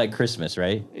 It was like Christmas,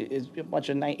 right? It's a bunch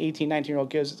of 18, 19-year-old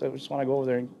kids that just want to go over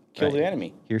there and kill the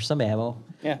enemy. Here's some ammo.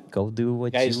 Yeah. Go do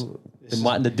what Guys, you've been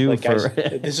wanting to do like, for...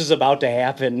 guys, this is about to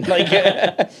happen. Like,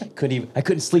 I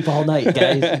couldn't sleep all night,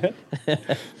 guys.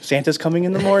 Santa's coming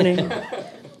in the morning.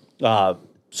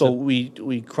 So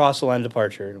we crossed the line of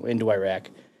departure into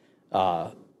Iraq,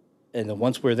 and then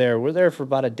once we're there for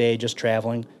about a day just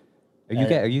traveling.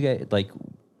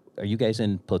 Are you guys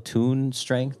in platoon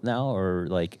strength now, or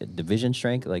like division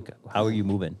strength? Like, how are you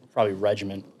moving? Probably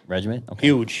regiment. Regiment? Okay.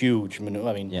 Huge maneuver.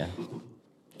 I mean, Yeah.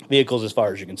 vehicles as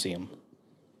far as you can see them.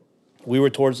 We were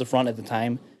towards the front at the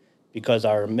time because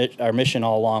our mission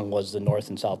all along was the North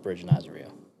and South Bridge in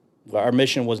Nasiriyah. Our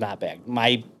mission was not Baghdad.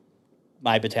 My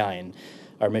battalion,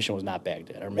 our mission was not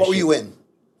Baghdad. Our mission, What were you in?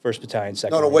 1st Battalion,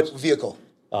 2nd. No, what vehicle?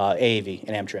 AAV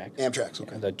and Amtrak. Amtrak's,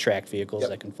 okay. The track vehicles Yep.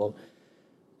 that can float.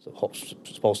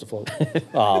 Supposed to float.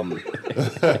 Well,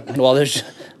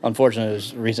 unfortunately,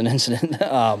 there's a recent incident.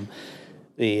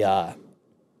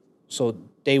 So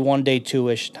day 1, day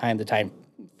 2-ish, the time,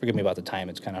 forgive me about the time,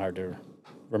 it's kind of hard to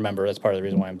remember. That's part of the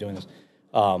reason why I'm doing this.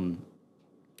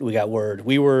 We got word.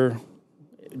 We were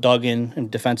dug in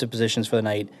defensive positions for the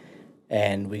night,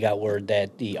 and we got word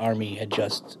that the Army had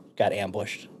just got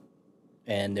ambushed,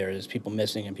 and there's people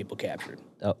missing and people captured.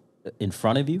 In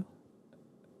front of you?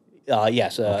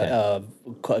 Yes, a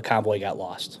convoy got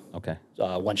lost. Okay.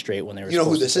 Went straight when they were. You know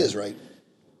who supposed this to. is, right?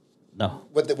 No.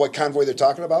 What convoy they're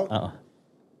talking about?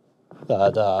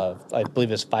 I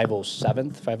believe it's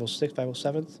 507th,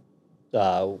 506th,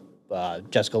 507th.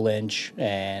 Jessica Lynch,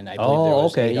 and I believe there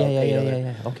was okay. eight other.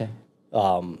 Yeah. Okay.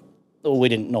 We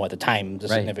didn't know at the time the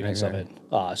significance right. of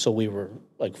it, so we were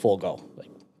like full go, like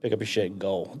pick up your shit and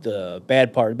go. The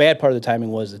bad part of the timing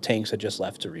was the tanks had just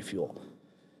left to refuel,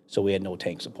 so we had no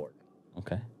tank support.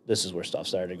 Okay. This is where stuff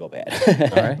started to go bad.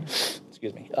 All right.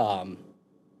 Excuse me.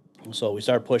 So we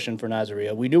started pushing for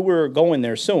Nasiriyah. We knew we were going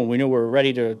there soon. We knew we were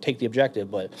ready to take the objective,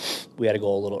 but we had to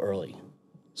go a little early.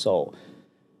 So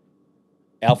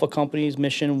Alpha Company's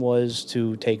mission was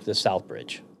to take the South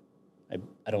Bridge.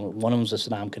 I don't. One of them is the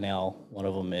Saddam Canal. One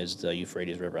of them is the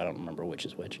Euphrates River. I don't remember which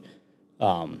is which.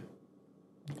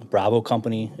 Bravo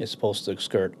Company is supposed to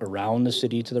skirt around the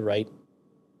city to the right,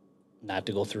 not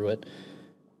to go through it,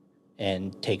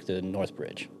 and take the North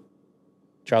Bridge.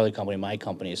 Charlie Company, my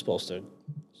company, is supposed to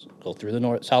go through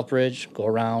the South Bridge, go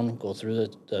around, go through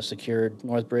the secured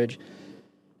North Bridge,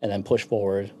 and then push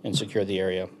forward and secure the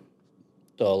area,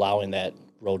 so allowing that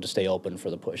road to stay open for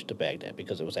the push to Baghdad,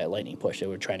 because it was that lightning push. They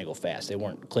were trying to go fast. They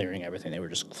weren't clearing everything. They were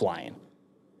just flying.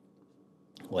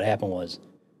 What happened was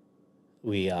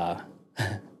we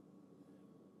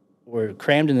were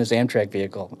crammed in this Amtrak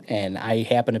vehicle, and I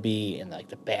happened to be in like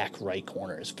the back right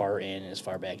corner, as far in, as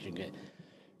far back as you can get,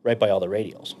 right by all the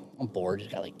radios. I'm bored.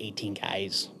 Got like 18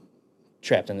 guys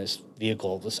trapped in this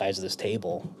vehicle the size of this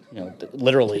table,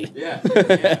 literally. Yeah.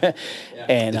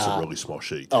 And It's a really small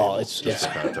shitty oh, table, it's just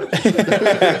for context.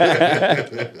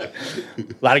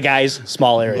 a lot of guys,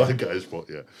 small A area. lot of guys, well,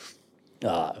 yeah.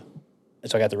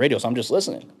 And so I got the radio, so I'm just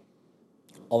listening.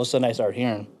 All of a sudden, I start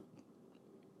hearing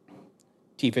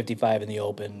T-55 in the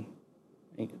open,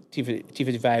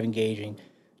 T-55 engaging,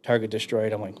 target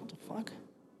destroyed. I'm like, what the fuck?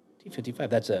 T-55,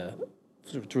 that's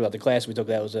throughout the class we took,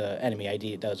 that was an enemy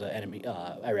ID, that was an enemy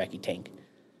Iraqi tank.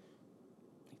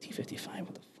 T-55,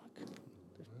 what the fuck?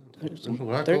 There's a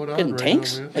lot They're going on getting right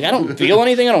tanks? now, man. Like, I don't feel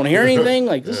anything. I don't hear anything.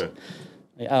 Like, this.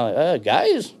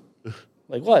 Guys?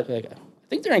 Like, what? Like, I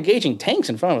think they're engaging tanks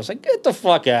in front of us. Like, get the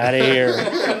fuck out of here.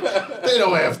 They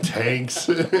don't have tanks.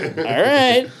 All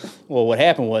right. Well, what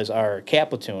happened was our cat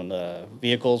platoon, the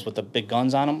vehicles with the big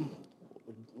guns on them,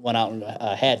 went out and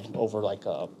head over like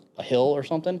a hill or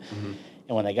something. Mm-hmm.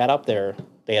 And when they got up there,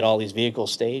 they had all these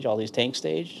vehicles staged, all these tanks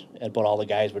staged, but all the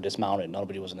guys were dismounted.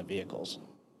 Nobody was in the vehicles.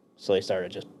 So they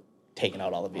started just taking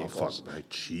out all the vehicles. Fuck, my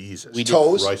Jesus.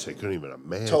 Toes? Christ, I couldn't even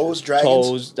imagine. Toes,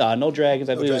 dragons. No dragons.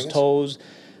 I believe dragons? it was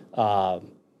toes,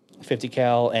 50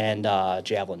 cal, and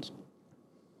javelins.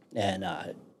 And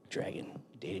dragon. You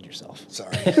dated yourself.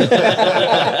 Sorry. You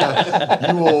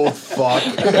old fuck.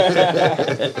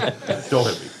 Don't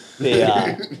hit me.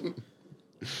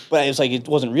 But it was like it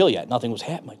wasn't real yet. Nothing was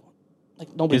happening. Like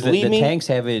nobody Because believed the me. tanks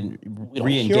haven't We don't hear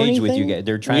re-engaged with you anything. guys.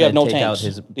 They're We trying have to no take out tanks.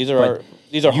 his. These but are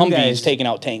you Humvees guys- taking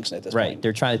out tanks at this Right, point.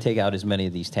 they're trying to take out as many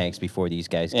of these tanks before these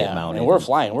guys get mounted. and we're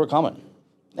flying. We're coming.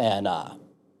 And all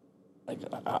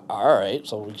right.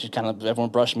 So we just kind of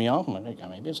everyone brushed me off. I'm like,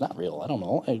 maybe it's not real. I don't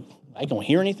know. I don't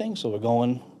hear anything. So we're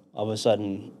going. All of a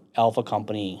sudden, Alpha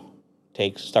Company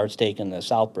starts taking the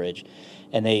South Bridge,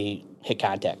 and they hit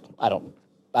contact. I don't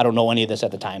know any of this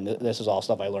at the time. This is all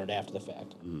stuff I learned after the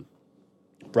fact.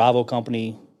 Bravo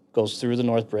Company goes through the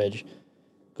North Bridge,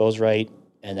 goes right,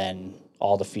 and then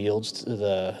all the fields to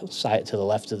the side, to the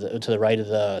left, to the right of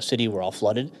the city were all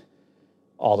flooded.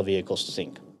 All the vehicles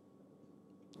sink.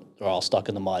 They're all stuck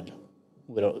in the mud.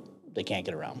 They can't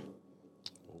get around.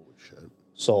 Holy shit.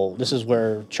 So this is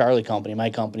where Charlie Company, my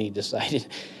company, decided.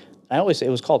 I always say it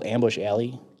was called Ambush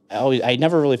Alley. I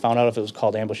never really found out if it was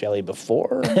called Ambush Alley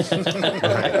before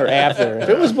or after. If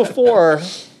it was before,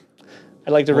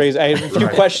 I'd like to raise. I have a few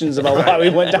questions about why we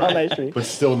went down that street. But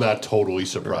still not totally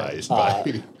surprised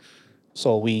by.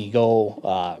 So we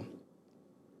go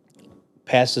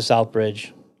past the South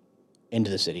Bridge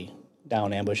into the city,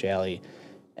 down Ambush Alley,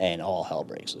 and all hell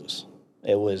breaks loose.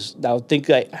 It was, I would think,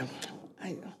 I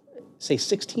say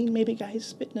 16 maybe guys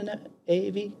spitting in that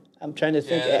AAV. I'm trying to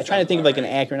think. Of like an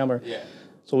accurate number. Yeah.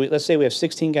 So let's say we have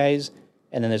 16 guys,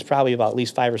 and then there's probably about at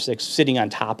least 5 or 6 sitting on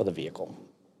top of the vehicle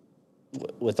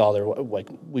with all their, like,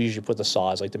 we usually put the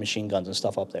saws, like the machine guns and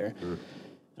stuff up there. And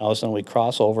all of a sudden we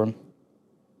cross over,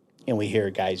 and we hear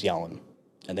guys yelling,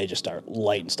 and they just start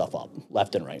lighting stuff up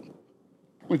left and right.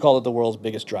 We call it the world's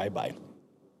biggest drive-by.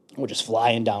 We're just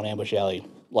flying down Ambush Alley,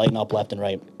 lighting up left and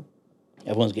right.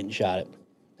 Everyone's getting shot at.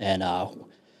 And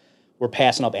we're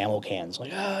passing up ammo cans.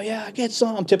 Like, oh, yeah, get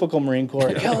some. Typical Marine Corps.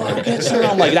 Like, oh, get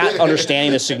some. Like, not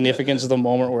understanding the significance of the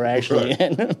moment we're actually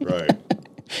in. Right.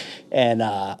 And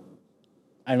I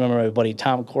remember my buddy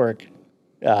Tom Quirk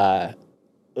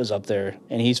was up there,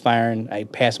 and he's firing. I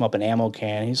pass him up an ammo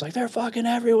can. He's like, they're fucking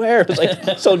everywhere. It was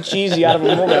like so cheesy out of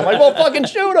a moment. I'm like, well, fucking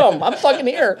shoot them. I'm fucking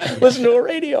here. Listen to a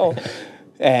radio.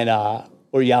 And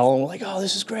we're yelling. We're like, oh,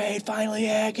 this is great. Finally,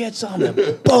 yeah, get some.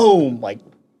 And boom. Like,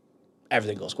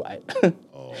 everything goes quiet.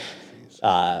 Oh,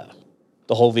 jeez.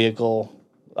 The whole vehicle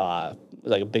was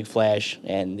like a big flash,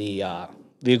 and the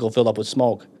vehicle filled up with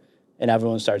smoke. And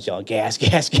everyone starts yelling, gas,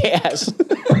 gas, gas.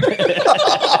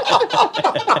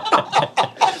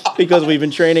 Because we've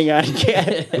been training on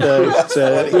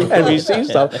NBC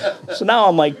stuff. So now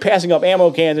I'm like passing up ammo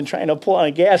cans and trying to pull on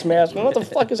a gas mask. What the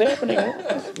fuck is happening?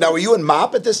 Now, were you in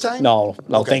MOP at this time? No,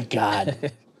 Okay. thank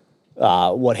God.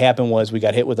 What happened was we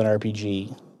got hit with an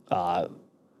RPG at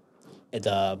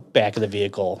the back of the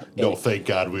vehicle. No, thank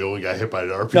God we only got hit by an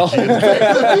RPG. No.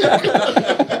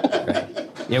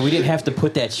 Yeah, we didn't have to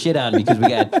put that shit on because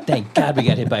thank God we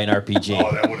got hit by an RPG.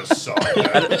 Oh, that would have sucked.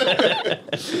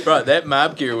 Bro, that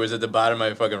mob gear was at the bottom of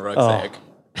my fucking rucksack.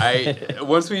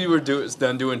 Once we were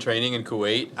done doing training in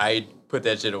Kuwait, I put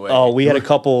that shit away. Oh, we had a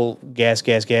couple gas,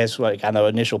 like on the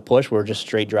initial push. We were just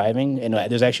straight driving, and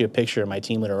there's actually a picture of my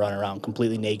team leader running around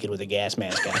completely naked with a gas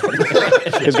mask on.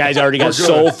 Because guys already got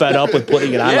so fed up with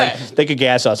putting it on, Yeah. like they could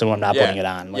gas us and we're not putting it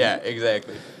on. Like, yeah,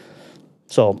 exactly.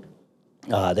 So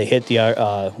they hit the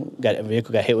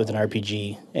vehicle got hit with an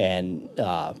RPG, and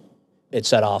it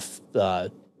set off.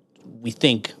 We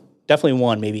think definitely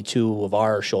 1, maybe 2 of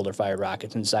our shoulder fired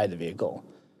rockets inside the vehicle.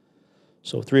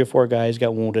 So 3 or 4 guys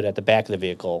got wounded at the back of the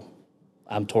vehicle.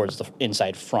 I'm towards the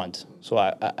inside front, so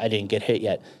I didn't get hit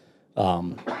yet.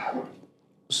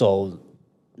 So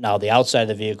now the outside of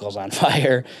the vehicle's on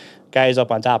fire. Guys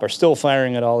up on top are still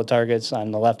firing at all the targets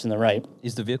on the left and the right.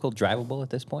 Is the vehicle drivable at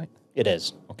this point? It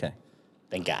is. Okay.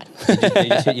 Thank God. They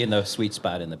just hit you in the sweet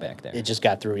spot in the back there. It just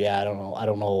got through. Yeah, I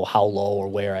don't know how low or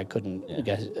where. I couldn't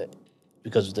guess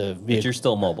because the But vehicle. you're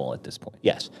still mobile at this point.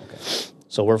 Yes. Okay.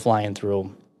 So we're flying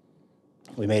through.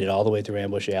 We made it all the way through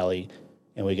Ambush Alley,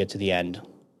 and we get to the end.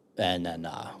 And then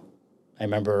I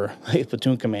remember a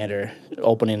platoon commander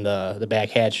opening the back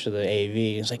hatch to the AV.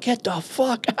 He's like, "Get the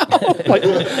fuck out!" Like,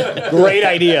 great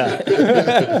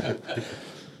idea.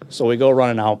 So we go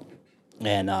running out,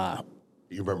 and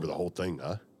You remember the whole thing,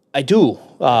 huh? I do.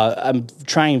 I'm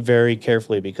trying very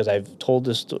carefully because I've told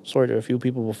this story to a few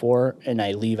people before, and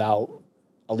I'll leave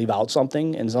out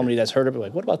something, and somebody that's heard of it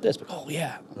like, "What about this?" But, oh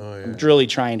yeah, I'm really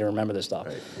trying to remember this stuff.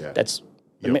 Right, yeah. That's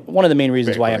one of the main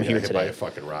reasons why I'm here hit by today. a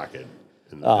fucking rocket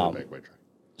in the back of my truck.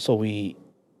 So we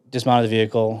dismounted the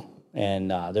vehicle,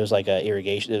 and there's like a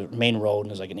irrigation, the main road, and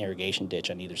there's like an irrigation ditch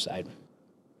on either side.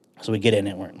 So we get in,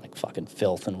 and we're in like fucking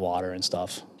filth and water and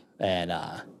stuff. And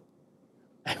I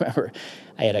remember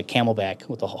I had a Camelback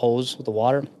with a hose with the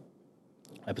water.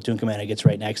 My platoon commander gets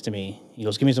right next to me. He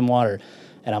goes, "Give me some water,"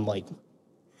 and I'm like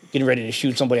getting ready to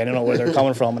shoot somebody. I don't know where they're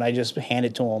coming from, and I just hand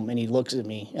it to him, and he looks at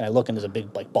me, and I look, and there's a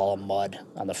big like ball of mud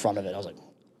on the front of it. I was like.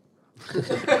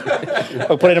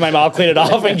 I put it in my mouth, clean it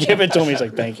off, and give it to him. He's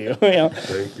like, "Thank you." You know?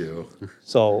 Thank you.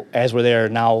 So as we're there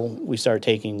now, we start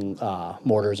taking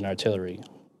mortars and artillery.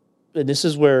 And this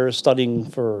is where studying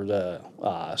for the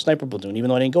sniper platoon, even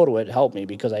though I didn't go to it, helped me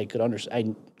because I could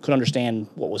understand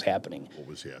what was happening. What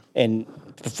was And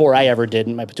before I ever did,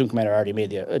 my platoon commander already made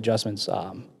the adjustments.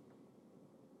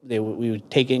 We would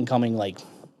take incoming, like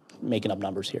making up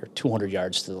numbers here, 200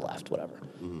 yards to the left, whatever.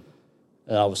 Mm-hmm.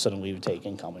 And all of a sudden, we would take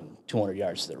incoming 200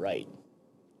 yards to the right.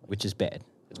 Which is bad.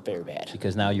 It's very bad.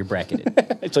 Because now you're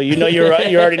bracketed. So you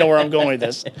already know where I'm going with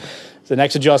this. The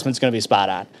next adjustment's going to be spot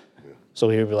on. So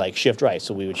we would be like, shift right.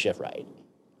 So we would shift right.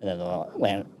 And then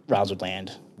the rounds would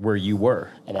land. Where you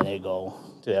were. And then they'd go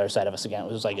to the other side of us again.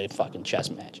 It was like a fucking chess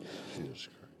match. Jesus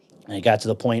Christ. And it got to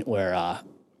the point where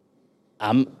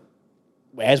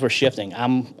as we're shifting,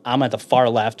 I'm at the far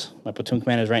left. My platoon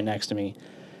commander is right next to me.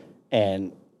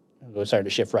 And we started to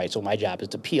shift right. So my job is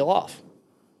to peel off.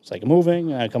 It's like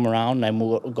moving, and I come around, and I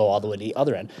go all the way to the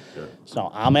other end. Sure.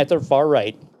 So I'm at the far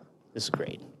right. This is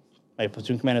great. My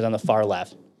platoon commander's on the far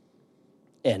left.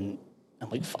 And I'm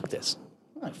like, fuck this.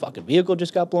 My fucking vehicle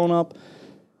just got blown up.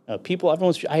 I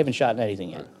haven't shot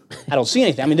anything yet. I don't see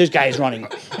anything. I mean, there's guys running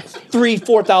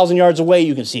 4,000 yards away.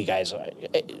 You can see guys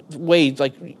way,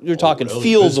 like, you're talking really?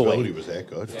 fields away. Visibility was that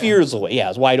good? Fields away. Yeah, it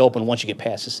was wide open once you get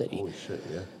past the city. Holy shit,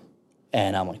 yeah.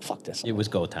 And I'm like, fuck this. It was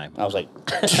go time. I was like,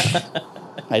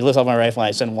 I lift up my rifle and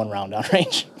I send one round down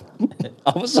range.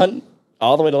 All of a sudden,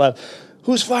 all the way to the left,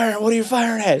 "Who's firing? What are you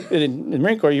firing at?" And in the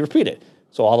Marine Corps, you repeat it.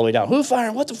 So all the way down, "Who's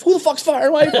firing? Who the fuck's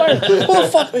firing? Why are you firing? Who the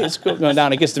fuck?" It's going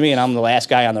down. It gets to me, and I'm the last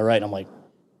guy on the right. And I'm like,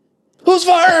 "Who's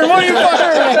firing? What are you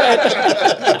firing?"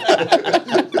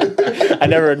 I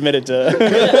never admitted to.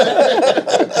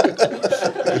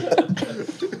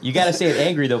 You got to say it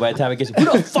angry, though, by the time it gets, "Who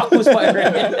the fuck was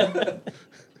firing?"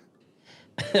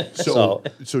 So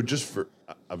just for,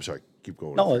 I'm sorry, keep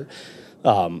going. No.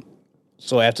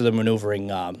 So after the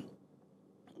maneuvering,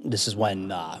 this is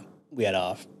when we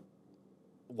had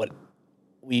what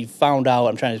we found out.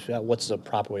 I'm trying to figure out what's the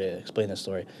proper way to explain this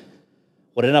story.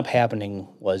 What ended up happening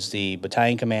was the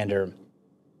battalion commander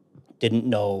didn't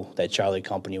know that Charlie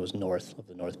Company was north of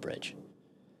the North Bridge,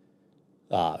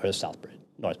 or the South Bridge,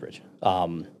 North Bridge.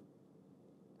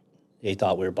 They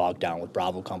thought we were bogged down with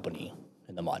Bravo Company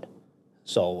in the mud.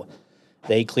 So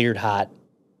they cleared hot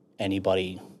any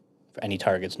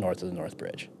targets north of the North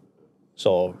Bridge.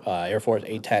 So Air Force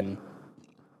 810,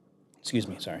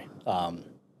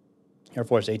 Air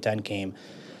Force 810 came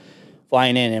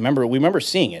flying in. And we remember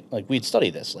seeing it. Like, we'd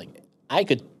studied this. Like,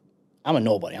 I'm a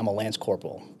nobody. I'm a Lance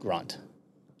Corporal grunt.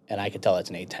 And I could tell it's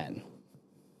an 810.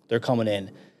 They're coming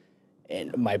in,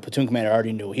 and my platoon commander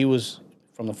already knew. He was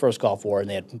from the first Gulf War, and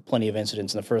they had plenty of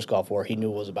incidents in the first Gulf War. He knew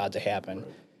what was about to happen.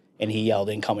 And he yelled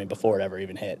incoming before it ever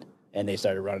even hit. And they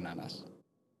started running on us.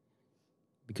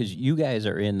 Because you guys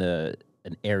are in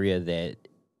an area that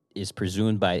is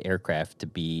presumed by aircraft to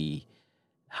be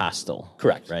hostile.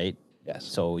 Correct. Right? Yes.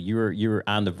 So you're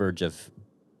on the verge of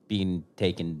being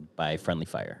taken by friendly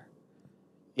fire.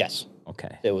 Yes.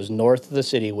 Okay. It was north of the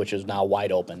city, which is now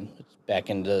wide open. It's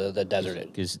back into the desert.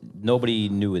 Because nobody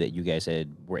knew that you guys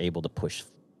were able to push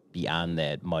beyond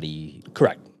that muddy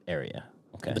Correct. area.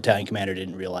 Okay. The battalion commander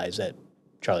didn't realize that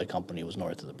Charlie Company was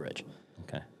north of the bridge.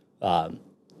 Okay.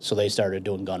 So they started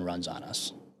doing gun runs on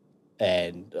us,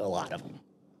 and a lot of them.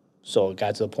 So it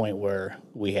got to the point where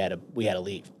we had to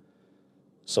leave.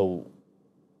 So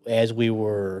as we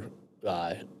were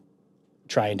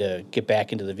trying to get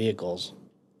back into the vehicles,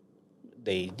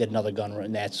 they did another gun run,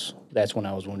 and that's when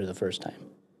I was wounded the first time.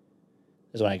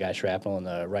 is when I got shrapnel in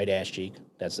the right ass cheek.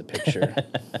 That's the picture.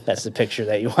 That's the picture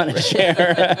that you want to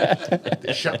share.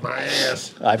 They shut my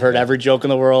ass. I've heard every joke in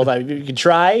the world. You can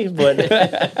try,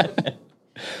 but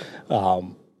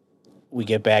we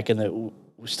get back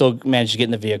we still managed to get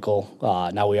in the vehicle.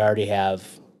 Now we already have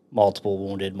multiple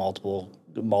wounded, multiple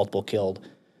killed.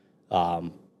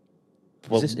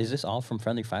 Is this all from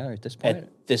Friendly Fire at this point?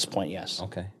 At this point, yes.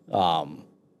 Okay. Now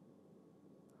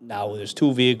there's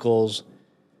 2 vehicles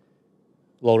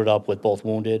loaded up with both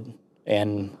wounded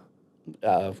and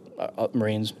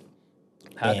Marines.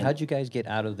 How'd you guys get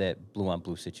out of that blue on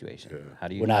blue situation? How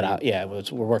do you? We're not out. Yeah, we're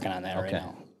working on that right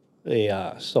now.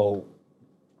 So,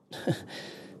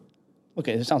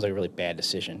 okay, it sounds like a really bad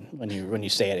decision when you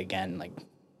say it again, like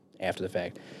after the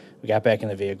fact. We got back in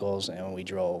the vehicles and we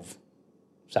drove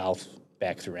south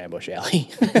back through Ambush Alley.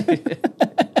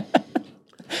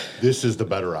 This is the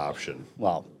better option.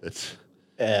 Well, It's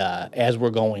as we're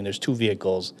going, there's 2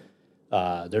 vehicles.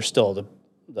 There's still the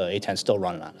A-10's still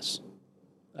running on us,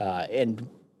 and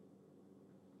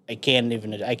I can't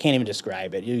even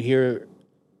describe it. You hear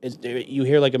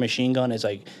like a machine gun. It's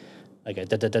like a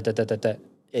da da da da da da da.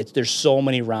 There's so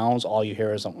many rounds. All you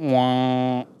hear is a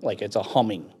wah, like it's a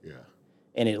humming. yeah.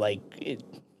 And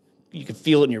you can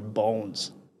feel it in your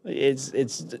bones.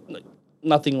 It's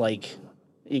nothing like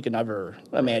you can ever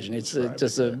imagine. It's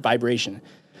just a vibration.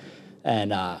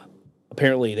 And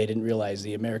apparently they didn't realize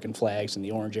the American flags and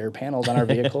the orange air panels on our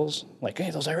vehicles. Like,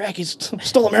 hey, those Iraqis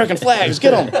stole American flags.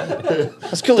 Get them.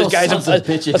 Let's kill these guys.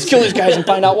 Let's kill these guys and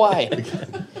find out why. And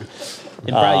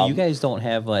Brian, you guys don't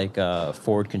have like a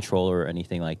forward controller or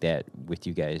anything like that with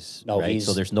you guys, No, right?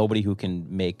 So there's nobody who can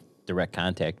make direct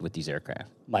contact with these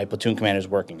aircraft. My platoon commander is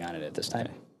working on it at this time.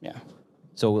 Yeah.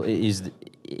 So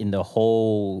in your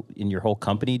whole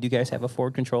company, do you guys have a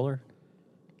forward controller?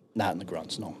 Not in the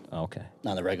grunts, no. Okay.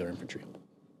 Not in the regular infantry.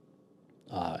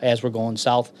 As we're going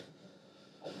south,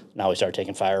 now we start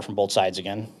taking fire from both sides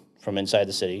again, from inside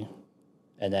the city.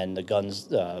 And then the guns,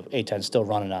 A-10's still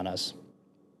running on us.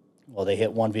 Well, they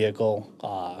hit one vehicle,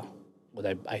 what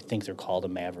I think they're called a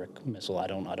Maverick missile. I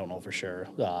don't know for sure.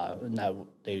 Now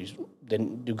they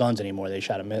didn't do guns anymore. They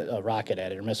shot a rocket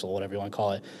at it, or missile, whatever you want to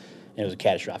call it, and it was a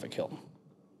catastrophic kill.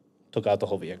 Took out the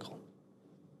whole vehicle.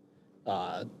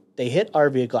 They hit our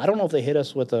vehicle. I don't know if they hit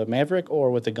us with a Maverick or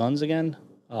with the guns again,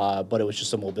 but it was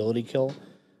just a mobility kill.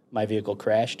 My vehicle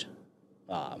crashed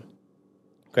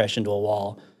into a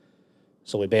wall.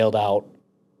 So we bailed out,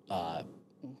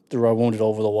 threw our wounded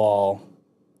over the wall,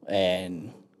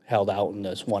 and held out in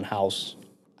this one house.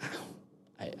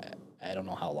 I don't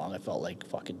know how long. It felt like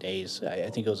fucking days. I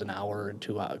think it was an hour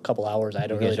to a couple hours. I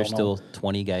don't You really guys are don't know. still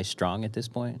 20 guys strong at this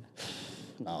point?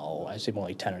 No, I say more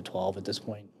like 10 or 12 at this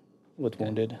point with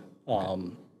wounded.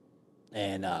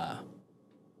 And now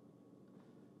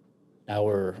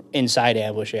we're inside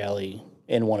Ambush Alley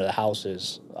in one of the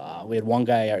houses. We had one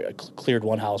guy cleared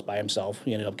one house by himself.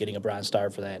 He ended up getting a Bronze Star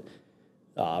for that.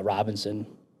 Robinson.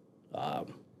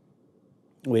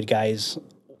 We had guys.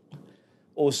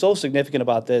 What was so significant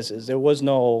about this is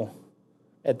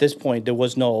at this point, there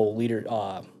was no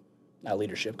not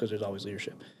leadership, because there's always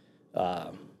leadership.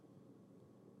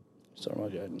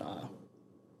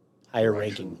 Higher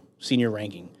ranking, senior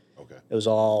ranking. Okay. It was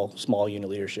all small unit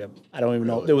leadership. I don't even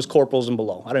know. There was corporals and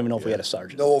below. I don't even know if we had a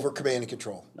sergeant. No over command and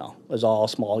control. No, it was all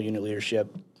small unit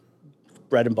leadership,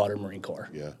 bread and butter Marine Corps.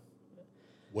 Yeah.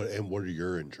 What are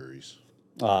your injuries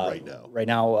right now? Right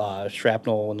now,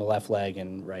 shrapnel in the left leg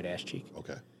and right ass cheek.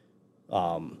 Okay.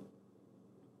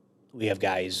 We have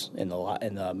guys in the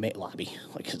lobby,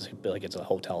 like it's a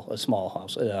hotel, a small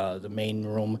house. The main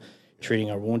room, treating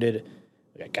our wounded.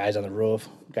 We got guys on the roof,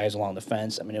 guys along the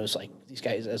fence. I mean, it was like these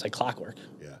guys. It was like clockwork.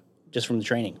 Yeah. Just from the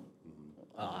training.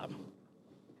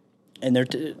 And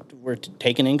we're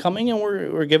taking incoming and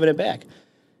we're giving it back.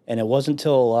 And it wasn't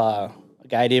until a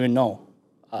guy I didn't even know,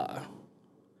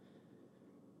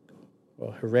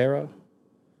 Herrera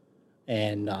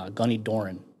and Gunny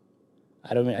Doran.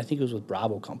 I think it was with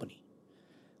Bravo Company.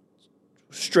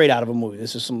 Straight out of a movie.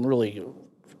 This is some really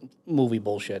movie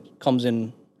bullshit. Comes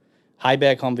in high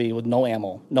back Humvee with no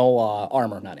ammo, no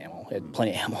armor, not ammo. It had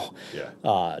plenty of ammo.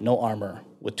 Yeah. No armor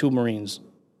with 2 Marines.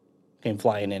 Came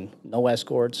flying in. No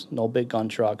escorts, no big gun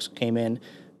trucks. Came in,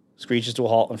 screeches to a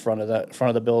halt in front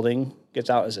of the building. Gets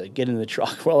out and says, "Get in the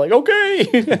truck." We're like,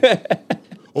 "Okay."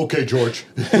 Okay, George.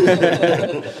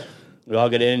 We all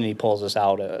get in, and he pulls us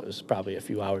out. It was probably a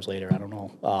few hours later. I don't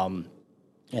know.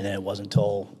 And then it wasn't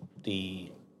until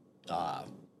the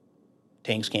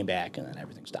tanks came back, and then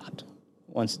everything stopped.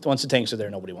 Once the tanks are there,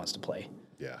 nobody wants to play.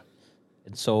 Yeah.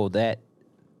 And so that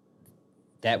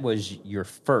was your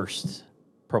first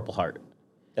Purple Heart.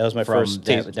 That was my from first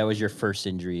taste. that was your first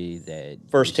injury.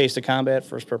 First taste of combat,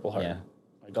 first Purple Heart. Yeah.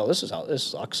 I go, this is how this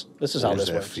sucks. This is how What this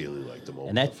does that works. feeling like the moment?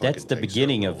 and that's fucking the tanks are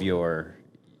beginning of rolling? your.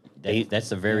 That's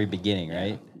the very beginning,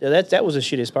 right? Yeah, that was the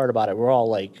shittiest part about it. We're all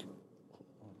like,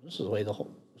 this is the way is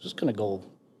this gonna go?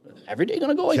 Every day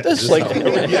gonna go like this? Like,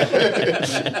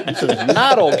 this is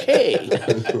not okay.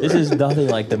 This is nothing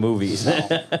like the movies.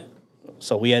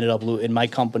 So we ended up in my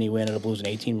company. We ended up losing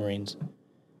 18 Marines.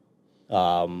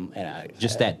 And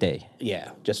Just that day.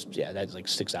 that's like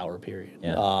 6 hour period.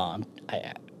 Yeah.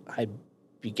 I'd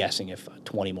be guessing if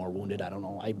 20 more wounded. I don't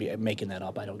know. I'd be making that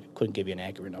up. Couldn't give you an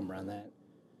accurate number on that.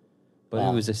 But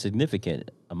it was a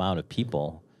significant amount of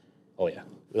people. Oh yeah,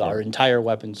 our entire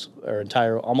weapons,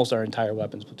 almost our entire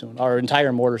weapons platoon, our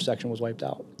entire mortar section was wiped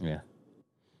out. Yeah.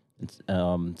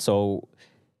 So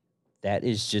that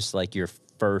is just like your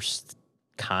first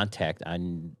contact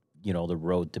on, the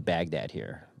road to Baghdad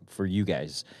here for you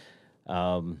guys.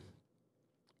 And,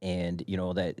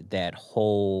 that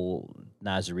whole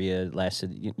Nasiriyah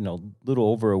lasted, little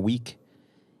over a week.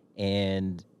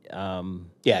 And,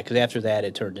 Yeah, because after that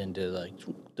it turned into like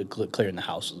the clearing the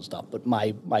houses and stuff. But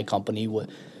my company,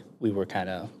 we were kind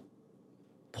of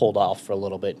pulled off for a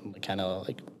little bit and kind of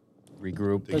like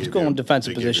regroup. let's gave go you- in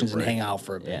defensive they gave you a positions and break. hang out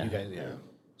for a bit. Yeah. You guys,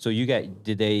 So you guys,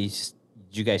 did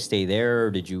you guys stay there,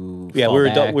 or did you? Yeah, fall we were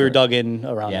back, we were or- dug in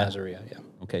around Yeah. Nasiriyah. Yeah,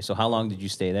 Okay, so how long did you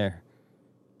stay there?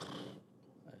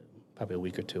 probably a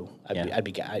week or two. Yeah.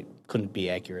 I couldn't be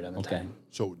accurate on the Okay. time.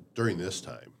 So during this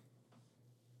time,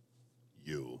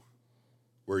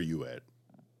 where are you at?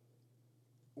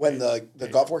 When the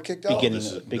Gulf War kicked off,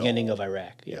 Beginning of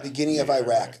Iraq. Yeah, beginning of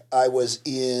Iraq, I was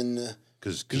in.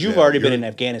 Because you've already been in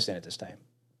Afghanistan at this time.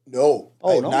 No,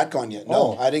 I had no? not gone yet.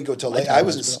 No, Oh. I didn't go till late. time I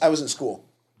was was in school.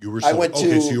 You were. I went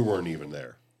okay, to- so you weren't even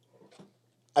there.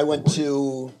 I went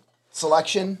to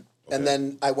selection, and Okay.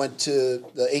 then I went to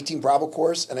the 18 Bravo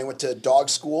course, and I went to dog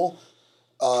school.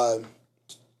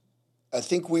 I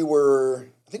think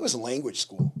it was a language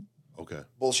school. Okay.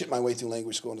 Bullshit my way through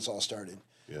language school, and it's all started.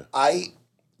 Yeah.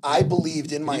 I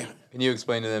believed in my Can you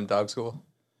explain to them dog school?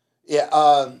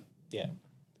 yeah. Yeah,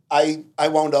 I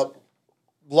wound up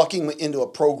lucking into a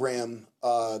program,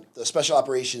 the Special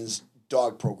Operations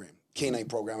Dog Program, Canine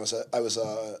Program. I was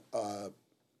a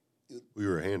We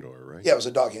were a handler, right? Yeah, I was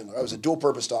a dog handler. I was a dual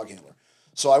purpose dog handler.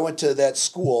 So I went to that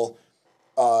school.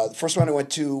 The first one I went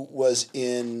to was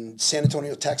in San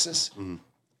Antonio, Texas.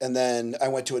 And then I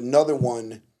went to another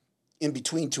one in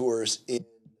between tours in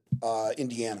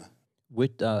Indiana.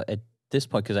 At this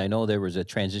point, because I know there was a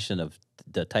transition of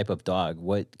the type of dog.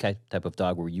 What type of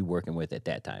dog were you working with at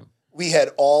that time? We had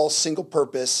all single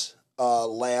purpose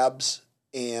labs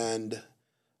and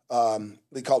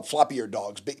they called floppy ear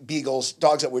dogs, beagles,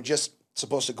 dogs that were just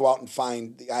supposed to go out and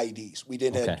find the IEDs. We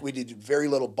did very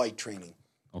little bite training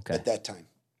Okay. at that time.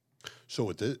 So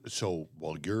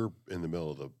while you're in the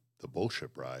middle of the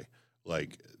bullshit, Bri,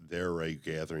 like they're right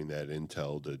gathering that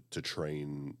intel to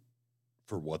train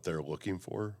for what they're looking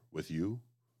for with you,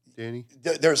 Danny.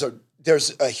 There's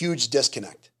a huge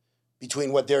disconnect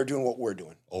between what they're doing and what we're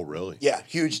doing. Oh, really? Yeah,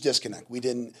 huge disconnect. We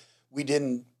didn't.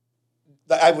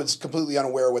 I was completely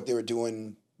unaware of what they were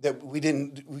doing. That we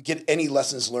didn't get any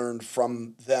lessons learned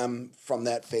from them from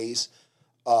that phase.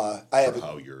 I have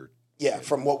How you're.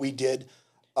 from what we did.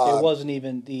 it wasn't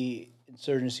even the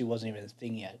insurgency wasn't even a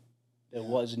thing yet. It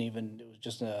wasn't even. It was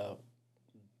just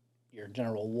your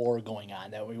general war going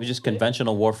on. That It was just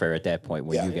conventional warfare at that point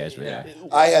when Yeah. you guys were there.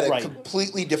 I had a Right.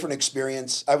 completely different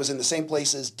experience. I was in the same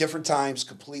places, different times,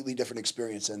 completely different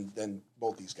experience than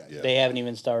both these guys. Yeah. They haven't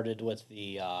even started with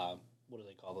the what do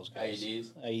they call those guys? IEDs?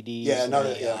 IEDs. Yeah, and no,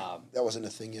 the, that wasn't a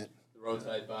thing yet. The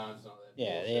roadside bombs and all that.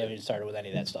 yeah, they haven't even started with any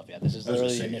of that stuff yet. This is I was gonna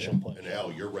literally the say, initial and, push. and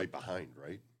Al, you're right behind,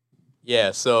 right?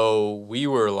 Yeah, so we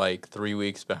were like 3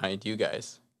 weeks behind you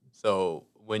guys. So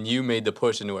when you made the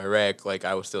push into Iraq, like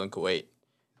I was still in Kuwait.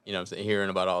 You know what I'm saying? Hearing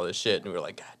about all this shit, and we were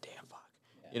like, God damn, fuck.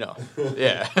 You know?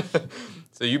 Yeah.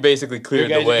 So you basically cleared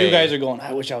the way. You guys are going,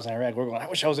 I wish I was in Iraq. We're going, I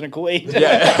wish I was in Kuwait.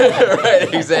 Yeah,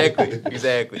 right,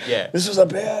 exactly. Yeah. This was a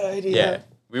bad idea. Yeah.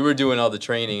 We were doing all the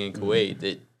training in Kuwait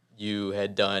that you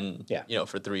had done, Yeah.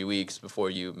 for 3 weeks before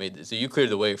you made this. So you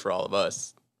cleared the way for all of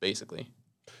us, basically.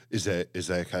 Is that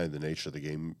kind of the nature of the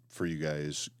game for you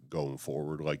guys going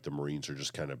forward? Like the Marines are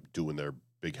just kind of doing their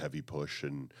big heavy push,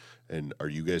 and are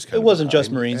you guys kind It of wasn't just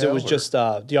behind, Marines. It Al, was or- just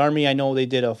the Army. I know they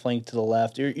did a flank to the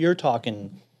left. You're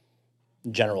talking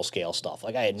general scale stuff.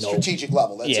 Like I had no Strategic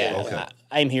level. That's yeah, it. Okay.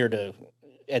 I'm here to.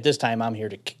 At this time, I'm here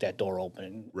to kick that door open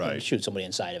and Right. shoot somebody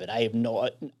inside of it. I have no.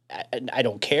 I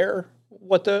don't care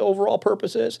what the overall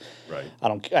purpose is. Right.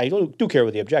 I do care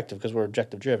with the objective because we're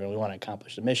objective driven. We want to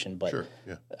accomplish the mission, but Sure.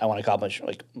 Yeah. I want to accomplish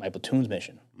like my platoon's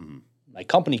mission. My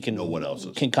company can No one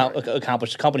else's.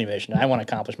 Accomplish the company mission. I want to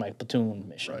accomplish my platoon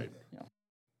mission. Right. You know.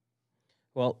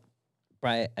 Well,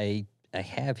 Brian, I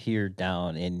have here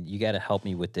down, and you got to help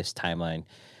me with this timeline.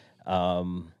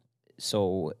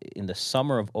 So in the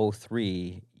summer of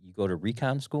 03, you go to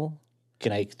recon school?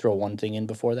 Can I throw one thing in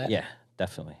before that? Yeah,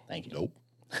 definitely. Thank you. Nope.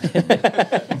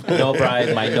 No,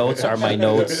 Brian, my notes are my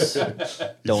notes.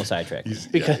 Don't sidetrack.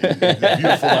 Beautiful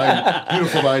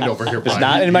mind over here. Brian.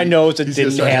 Not in my notes. It He's gonna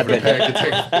didn't start having a happen.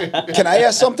 panic attack. Can I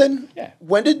ask something? Yeah.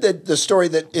 When did the story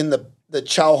that in the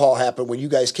chow hall happen when you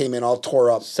guys came in all tore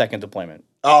up? Second deployment.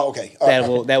 Oh, okay. All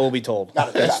right. That will be told.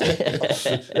 Got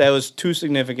it. That was too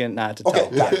significant not to Okay, tell.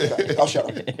 got it. I'll shut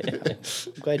up.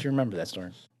 I'm glad you remember that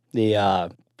story. The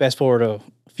fast forward a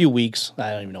few weeks,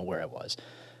 I don't even know where I was.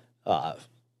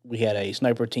 We had a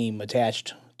sniper team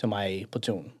attached to my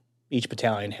platoon. Each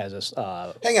battalion has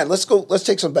a Hang on. Let's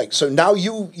take some back. So now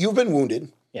you've been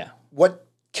wounded. yeah What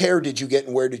care did you get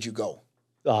and where did you go?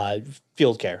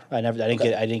 field care. I didn't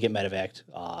get medevac.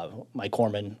 My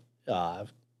corpsman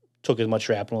took as much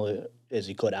shrapnel as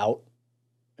he could out,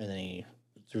 and then he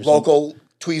threw Local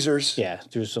tweezers.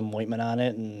 threw some ointment on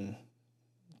it and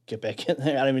get back in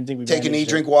there. I don't even think we Take a knee, managed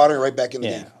it. drink water, right back in the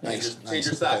Yeah. game. Nice. Change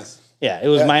your socks. Yeah, it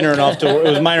was minor enough to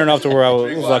where I was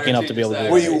Drink lucky water, enough to be able to do change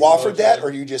it. Were you offered that,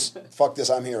 or you just fuck this?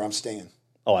 I'm here. I'm staying.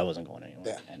 Oh, I wasn't going anywhere.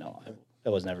 Yeah. I know.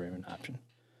 That was never even an option.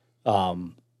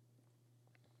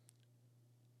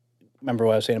 Remember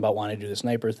what I was saying about wanting to do the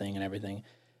sniper thing and everything?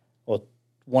 Well,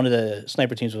 one of the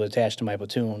sniper teams was attached to my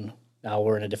platoon. Now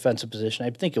we're in a defensive position. I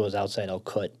think it was outside El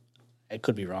Kut. I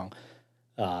could be wrong.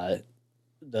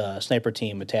 The sniper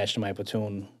team attached to my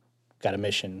platoon got a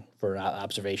mission for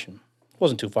observation. It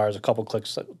wasn't too far. It was a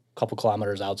couple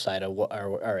kilometers outside of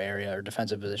our area, our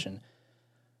defensive position.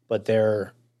 But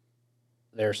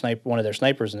one of their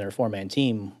snipers in their 4-man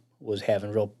team was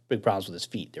having real big problems with his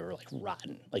feet. They were like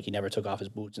rotten. Like he never took off his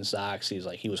boots and socks.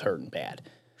 He was hurting bad.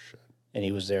 Shit. And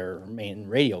he was their main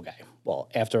radio guy. Well,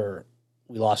 after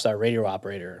we lost our radio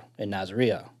operator in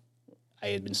Nasiriyah, I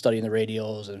had been studying the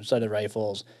radios and studying the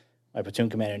rifles. My platoon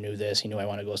commander knew this. He knew I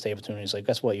wanted to go stay platoon. He's like,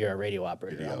 guess what? You're a radio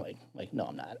operator. Yeah. I'm like, no,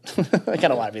 I'm not. I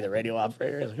kind of want to be the radio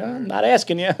operator. He's like, I'm not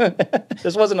asking you.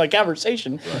 This wasn't a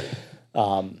conversation.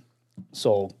 Right.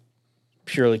 So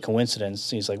purely coincidence.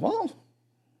 He's like, well,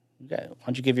 why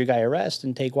don't you give your guy a rest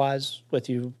and take Waz with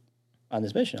you on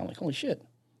this mission? I'm like, holy shit.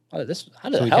 How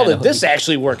the hell did this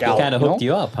actually work out? Kind of hooked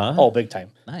you up, huh? Oh, big time.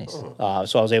 Nice. So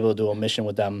I was able to do a mission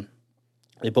with them.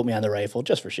 They put me on the rifle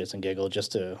just for shits and giggles,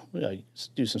 just to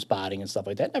do some spotting and stuff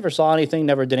like that. Never saw anything,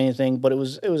 never did anything, but it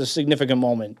was a significant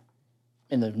moment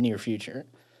in the near future.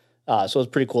 So it was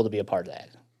pretty cool to be a part of that.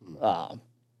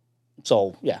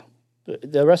 So yeah,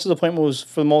 the rest of the deployment was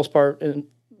for the most part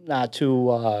not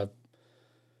too.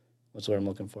 What's the word I'm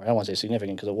looking for? I don't want to say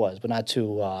significant because it was, but not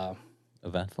too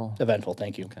Eventful? eventful.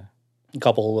 Thank you. Okay. A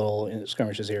couple of little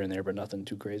skirmishes here and there, but nothing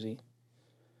too crazy.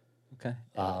 Okay.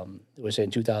 Was it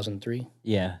in 2003?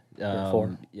 Yeah.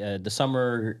 four? Yeah. The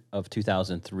summer of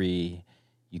 2003,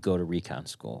 you go to recon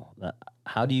school.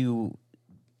 How do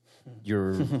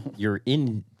you're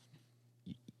in,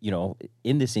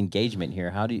 in this engagement here?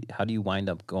 How do you wind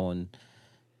up going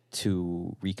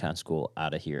to recon school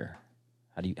out of here?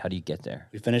 How do you get there?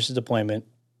 We finished the deployment.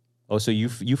 Oh, so you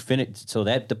finished. So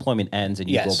that deployment ends and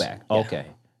you Yes. go back. Yeah. Okay.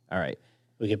 All right.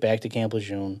 We get back to Camp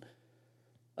Lejeune,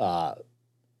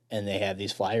 and they have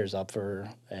these flyers up for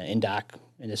INDOC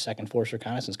in the 2nd Force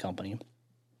Reconnaissance Company,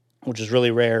 which is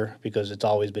really rare because it's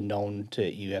always been known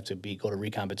you have to go to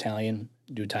Recon Battalion,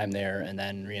 do time there, and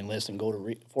then re-enlist and go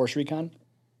to Force Recon.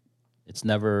 It's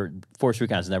never Force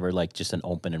Recon's never like just an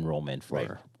open enrollment for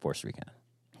Right. Force Recon.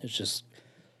 It's just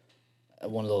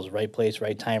one of those right place,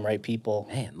 right time, right people.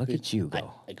 Man, look at you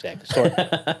go. Exactly.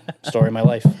 Story of my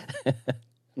life.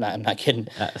 I'm not kidding.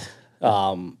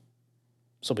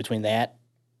 So between that,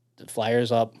 the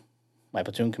flyers up, my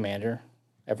platoon commander,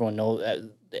 everyone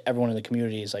in the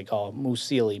community is like, oh, Moose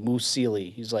Sealy.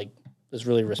 He's like this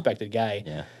really respected guy.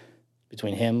 Yeah.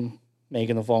 Between him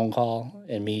making the phone call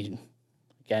and me,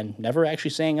 again, never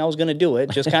actually saying I was going to do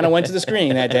it, just kind of went to the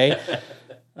screening that day.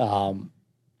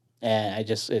 And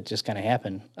it just kind of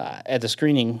happened. At the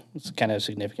screening, it's kind of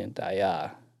significant.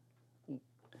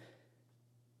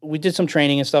 We did some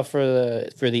training and stuff for the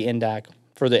INDOC,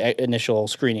 for the initial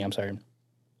screening, I'm sorry.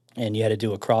 And you had to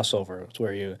do a crossover. It's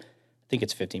where I think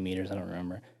it's 50 meters, I don't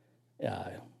remember.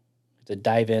 To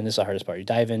dive in, this is the hardest part. You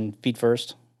dive in feet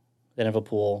first, then have a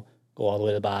pool, go all the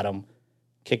way to the bottom,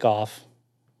 kick off,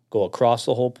 go across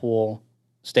the whole pool,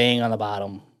 staying on the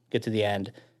bottom, get to the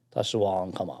end, touch the wall,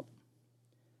 and come up.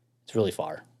 It's really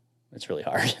far. It's really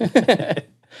hard.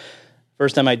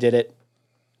 First time I did it,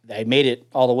 I made it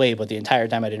all the way, but the entire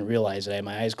time I didn't realize it. I had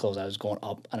my eyes closed. I was going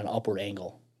up on an upward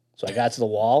angle. So I got to the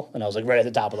wall, and I was like right at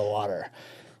the top of the water.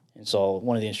 And so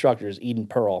one of the instructors, Eden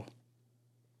Pearl,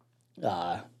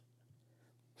 well,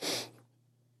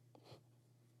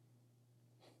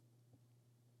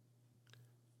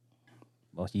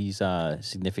 he's a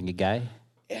significant guy.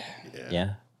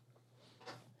 Yeah.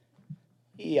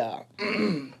 He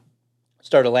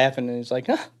started laughing, and he's like,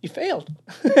 you failed.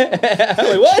 I'm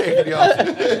like, what?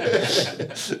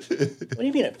 What do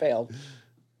you mean it failed?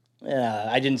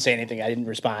 I didn't say anything. I didn't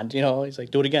respond. He's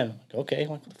like, do it again. I'm like, okay.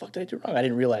 I'm like, what the fuck did I do wrong? I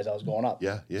didn't realize I was going up.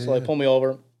 Yeah. So he pulled me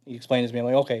over. He explained it to me. I'm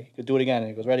like, okay, you could do it again. And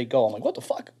he goes, ready, go. I'm like, what the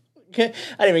fuck? I didn't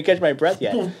even catch my breath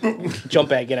yet. Jump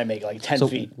back in. I make like 10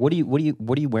 feet. What are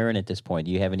you wearing at this point?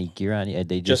 Do you have any gear on?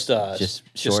 They just shorts?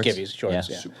 skivvies, shorts.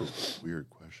 Yeah. Super weird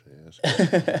question to ask.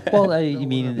 Well, I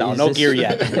mean, no gear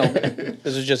yet. No,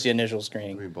 this is just the initial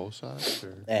screening. I mean, both sides.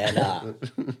 Or? And I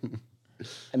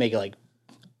make it like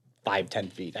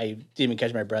 5-10 feet. I didn't even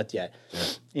catch my breath yet. Yeah.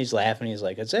 He's laughing. He's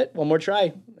like, "That's it. One more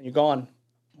try. You're gone."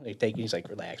 He's like,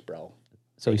 "Relax, bro."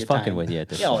 So he's fucking with you at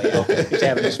this point. Oh, yeah. He's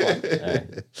having his fun.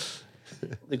 Right.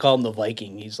 They call him the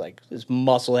Viking. He's like this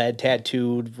musclehead,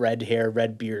 tattooed, red hair,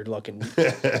 red beard looking,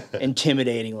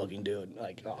 intimidating looking dude.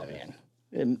 Like, oh, man.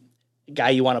 And guy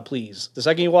you want to please. The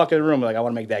second you walk in the room, like, I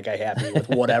want to make that guy happy with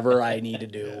whatever I need to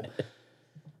do.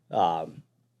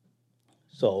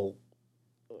 So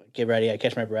get ready. I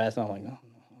catch my breath, and I'm like, no,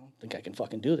 I don't think I can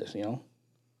fucking do this,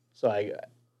 So I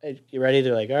get ready.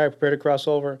 They're like, all right, prepare to cross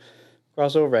over.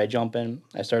 Cross over, I jump in,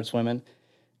 I start swimming,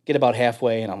 get about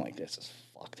halfway, and I'm like, this is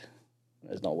fucked.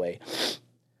 There's no way.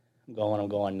 I'm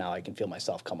going, now I can feel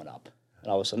myself coming up.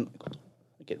 And all of a sudden,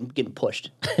 I'm getting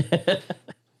pushed.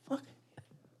 Fuck.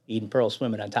 Eden Pearl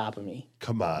swimming on top of me.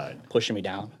 Come on. Pushing me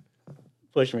down.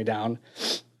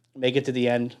 Make it to the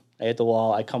end. I hit the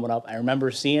wall, I coming up. I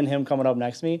remember seeing him coming up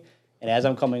next to me, and as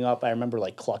I'm coming up, I remember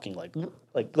like clucking, like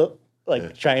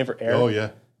trying for air. Oh, yeah.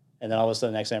 And then all of a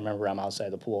sudden, next thing I remember, I'm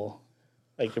outside the pool.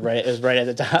 Like it was right at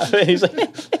the top. And he's like,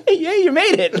 "Yeah, you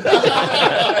made it."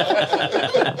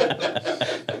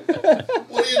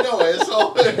 What do you know,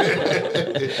 asshole?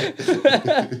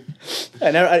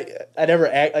 I never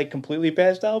act like completely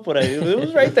passed out, but it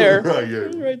was right there. It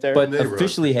was right there. But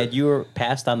officially, had you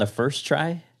passed on the first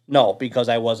try? No, because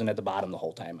I wasn't at the bottom the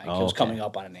whole time. I was coming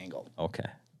up on an angle. Okay.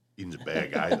 Eden's a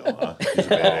bad guy, though, huh? He's a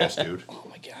badass dude. Oh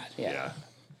my god. Yeah.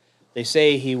 They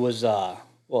say he was.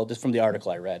 Well, this from the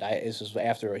article I read. This was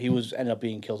after he ended up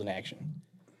being killed in action.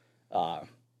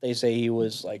 They say he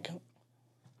was like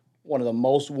one of the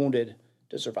most wounded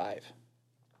to survive.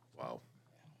 Wow.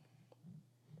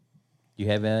 You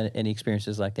have any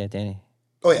experiences like that, Danny?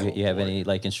 Oh yeah. You have any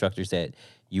like instructors that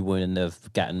you wouldn't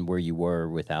have gotten where you were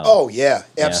without? Oh yeah,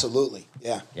 absolutely.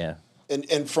 Yeah. Yeah.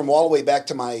 And from all the way back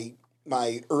to my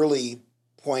early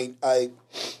point,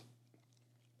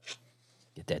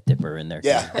 Get that dipper in there.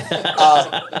 Yeah.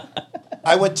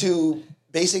 I went to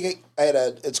basic.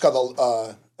 It's called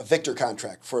a Victor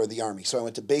contract for the Army. So I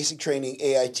went to basic training,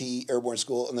 AIT, Airborne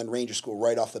School, and then Ranger School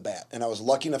right off the bat. And I was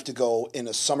lucky enough to go in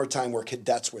a summertime where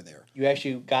cadets were there. You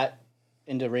actually got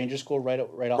into Ranger School right off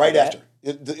right the bat? After.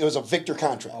 It was a Victor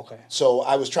contract. Okay. So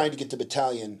I was trying to get to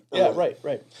battalion. Early. Yeah,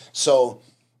 right. So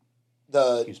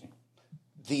Excuse me.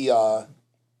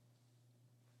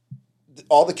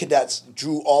 All the cadets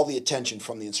drew all the attention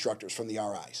from the instructors, from the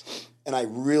RIs. And I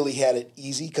really had it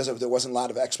easy because there wasn't a lot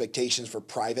of expectations for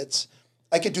privates.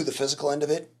 I could do the physical end of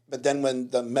it, but then when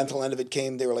the mental end of it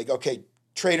came, they were like, okay,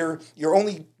 traitor, you're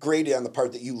only graded on the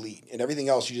part that you lead. And everything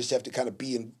else, you just have to kind of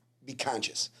be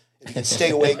conscious. If you can stay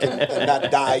awake and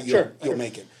not die, you'll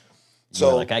make it. So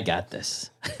you're like, I got this.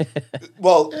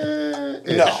 Well,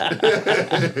 no.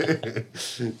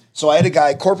 So I had a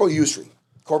guy, Corporal Usry.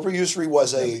 Corporal Usry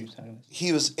was he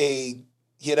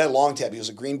had a long tab. He was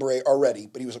a Green Beret already,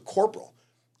 but he was a corporal.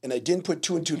 And I didn't put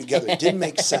two and two together. It didn't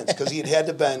make sense because he had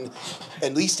to been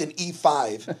at least an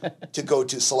E5 to go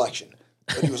to selection.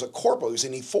 But he was a corporal. He was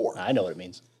an E4. I know what it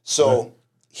means. So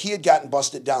he had gotten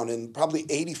busted down. In probably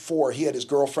 84, he had his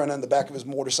girlfriend on the back of his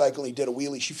motorcycle. He did a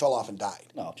wheelie. She fell off and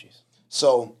died. Oh, jeez.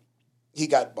 So he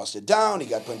got busted down. He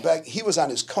got put back. He was on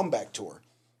his comeback tour.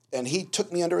 And he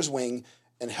took me under his wing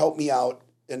and helped me out.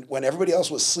 And when everybody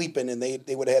else was sleeping and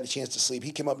they would have had a chance to sleep,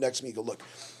 he came up next to me and go, look,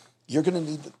 you're going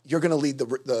to lead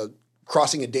the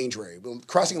crossing a danger area. Well,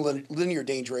 crossing a linear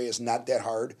danger area is not that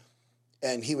hard.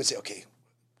 And he would say, okay,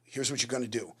 here's what you're going to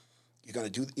do. You're going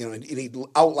to do, and he'd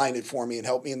outline it for me and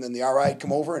help me. And then the RI would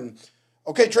come over and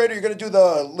Okay, Trader, you're going to do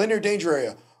the linear danger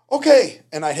area. Okay.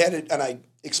 And I had it, and I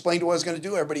explained what I was going to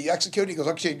do. Everybody executed. He goes,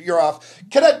 okay, you're off.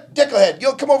 Cadet Dicklehead,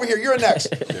 you'll come over here. You're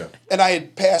next. Yeah. And I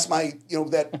had passed my,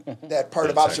 that part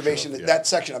of observation, section of- that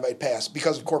section I had passed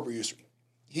because of Corporal Usry.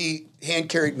 He hand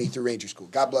carried me through Ranger School.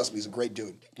 God bless him. He's a great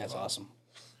dude. That's awesome.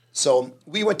 So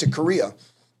we went to Korea,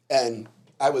 and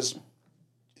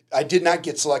I did not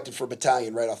get selected for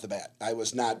battalion right off the bat. I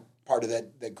was not part of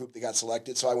that group that got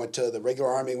selected. So I went to the regular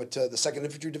Army, went to the 2nd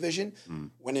Infantry Division,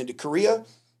 went into Korea,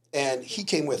 and he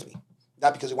came with me.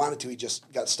 Not because he wanted to, he just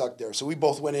got stuck there. So we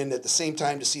both went in at the same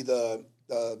time to see the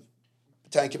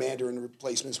battalion commander and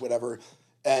replacements, whatever.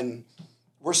 And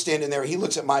we're standing there. He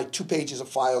looks at my 2 pages of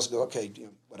files and goes, okay,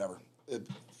 whatever. 1st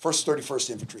 31st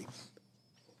Infantry.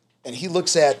 And he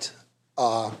looks at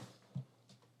Corporal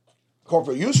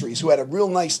Usries, who had a real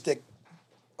nice thick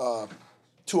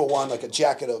 201, like a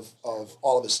jacket of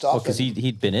all of his stuff. Because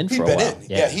he'd been in for He'd a been while. in.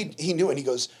 Yeah, he knew it. And he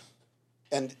goes,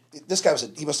 and this guy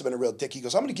he must have been a real dick. He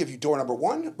goes, I'm going to give you door number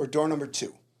 1 or door number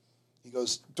 2. He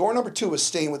goes, door number 2 is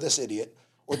staying with this idiot.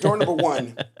 Or door number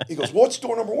 1, he goes, what's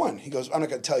door number 1? He goes, I'm not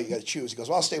going to tell you. You got to choose. He goes,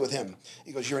 well, I'll stay with him.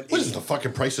 He goes, you're an What idiot. is the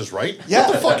fucking Price is Right? Yeah,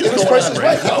 What the fuck it was is Price going is on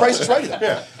Right. now? Price is Right. to them.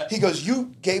 Yeah. He goes,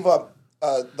 you gave up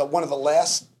one of the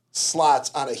last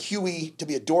slots on a Huey to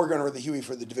be a door gunner of the Huey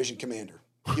for the division commander.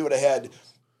 You would have had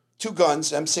 2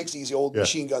 guns, M60s, the old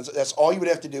machine guns. That's all you would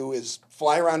have to do is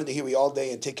fly around in the Huey all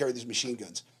day and take care of these machine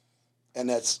guns. And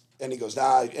he goes,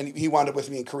 nah. And he wound up with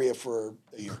me in Korea for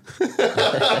a year.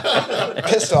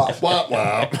 Pissed off. Wah,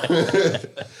 wah.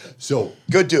 So,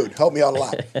 Good dude. Helped me out a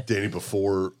lot. Danny,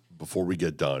 before we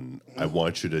get done, I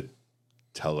want you to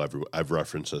tell everyone. I've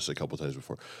referenced this a couple times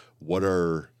before. What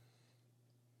are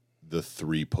the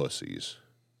 3 pussies?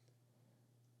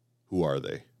 Who are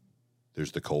they?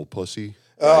 There's the cold pussy.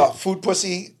 Food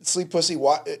pussy, sleep pussy,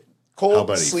 cold, How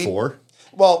many? sleep. 4?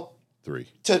 Well, 3.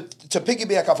 to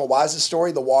piggyback off of Waz's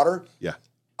story, the water, Yeah.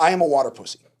 I am a water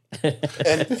pussy. And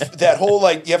that whole,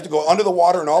 you have to go under the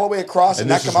water and all the way across and, And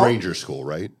not this is come out. Ranger School,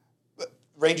 right?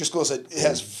 Ranger School it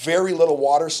has very little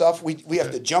water stuff. We have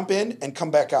to jump in and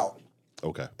come back out.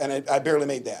 Okay. And I barely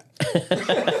made that.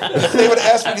 If they would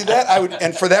have asked me to do that, I would.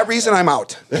 And for that reason, I'm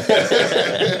out.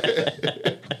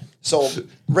 So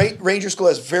Ranger School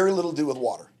has very little to do with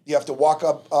water. You have to walk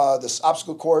up this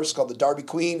obstacle course called the Darby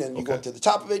Queen, and you go to the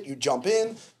top of it, you jump in,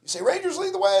 you say, Rangers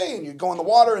lead the way, and you go in the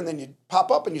water, and then you pop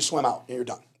up and you swim out, and you're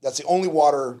done. That's the only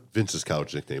water. Vince's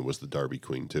college nickname was the Darby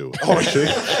Queen, too.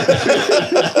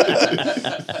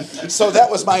 So that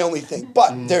was my only thing.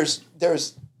 But there's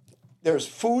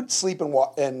food, sleep, and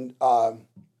cold.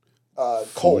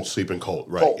 Food, sleep, and cold.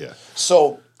 Right, Cold. yeah.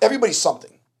 So everybody's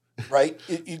something, right?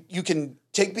 You can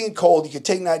take being cold, you can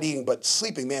take not eating, but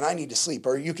sleeping, man, I need to sleep.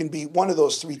 Or you can be one of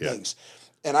those 3 things.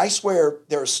 And I swear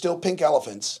there are still pink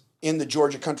elephants in the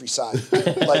Georgia countryside.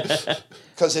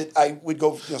 Because I would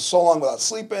go so long without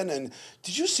sleeping, and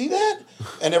did you see that?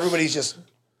 And everybody's just,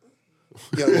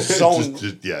 zone,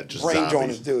 just brain zombies.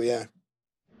 zoning too, yeah.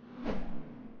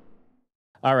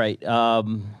 All right.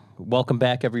 Welcome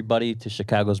back, everybody, to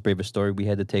Chicago's Bravest Story. We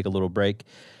had to take a little break.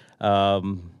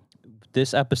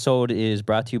 This episode is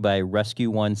brought to you by Rescue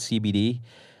One CBD.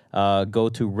 Go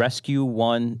to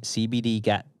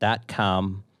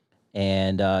rescue1cbd.com,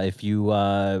 and if you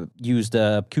use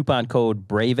the coupon code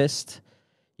BRAVEST,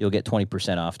 you'll get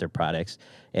 20% off their products.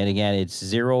 And again, it's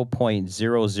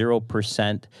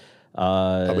 0.00%.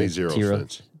 How many zeros,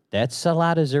 Vince? That's a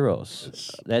lot of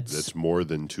zeros. That's more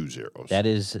than 2 zeros. That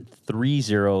is 3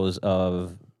 zeros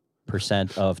of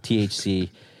percent of THC.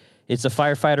 It's a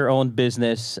firefighter-owned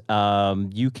business.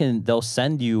 They'll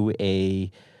send you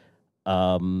a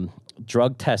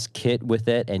drug test kit with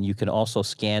it, and you can also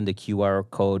scan the QR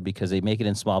code because they make it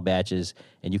in small batches,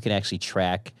 and you can actually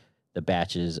track the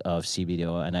batches of CBD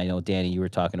oil. And I know, Danny, you were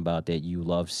talking about that. You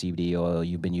love CBD oil.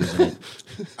 You've been using it.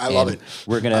 I love it.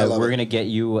 We're gonna get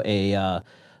you a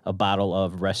bottle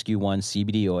of Rescue One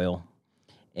CBD oil.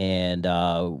 And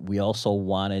we also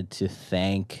wanted to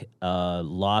thank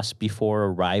Lost Before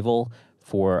Arrival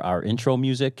for our intro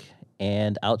music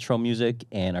and outro music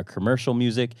and our commercial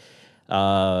music.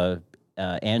 Andrew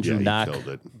Knock killed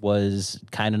it. was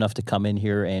kind enough to come in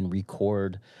here and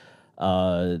record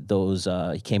those.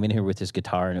 He came in here with his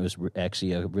guitar, and it was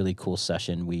actually a really cool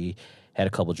session. We had a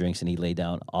couple drinks, and he laid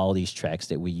down all these tracks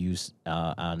that we use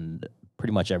on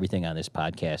pretty much everything on this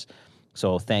podcast.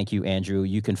 So thank you, Andrew.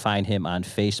 You can find him on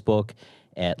Facebook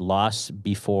at Lost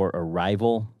Before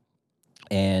Arrival.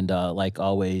 And like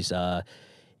always,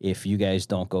 if you guys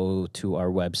don't go to our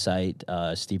website,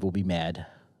 Steve will be mad.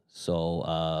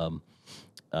 So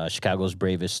Chicago's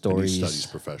Bravest And he Stories. studies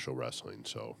professional wrestling,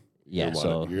 so Yeah,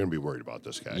 so you're gonna be worried about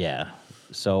this guy. yeah.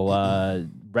 So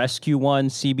Rescue One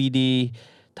CBD.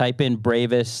 Type in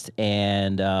Bravest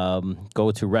and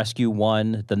go to Rescue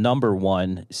One, the number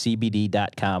one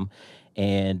CBD.com.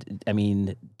 And I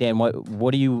mean, Dan,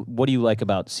 what do you like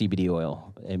about CBD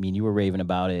oil? I mean, you were raving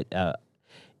about it.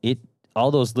 All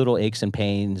those little aches and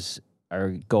pains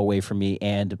go away from me,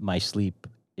 and my sleep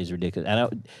is ridiculous.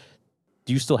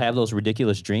 Do you still have those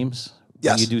ridiculous dreams?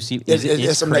 Yes. When you do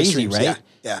It's some nice crazy, dreams, right?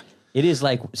 Yeah. It is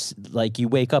like you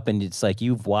wake up and it's like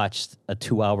you've watched a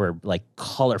 2-hour, like,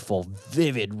 colorful,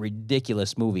 vivid,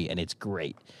 ridiculous movie, and it's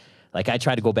great. Like, I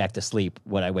try to go back to sleep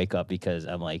when I wake up because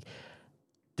I'm like,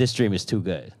 this dream is too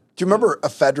good. Do you remember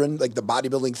ephedrine, like the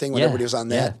bodybuilding thing when Yeah, everybody was on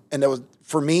that? yeah. And that was,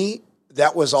 for me,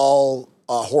 that was all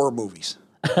horror movies.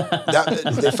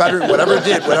 The ephedrine, whatever it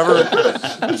did, whatever.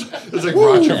 It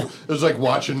was like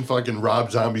watching fucking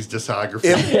Rob Zombie's discography.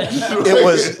 It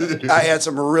was. I had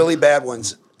some really bad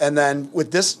ones, and then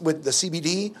with the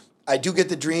CBD, I do get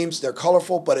the dreams. They're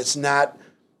colorful, but it's not.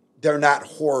 They're not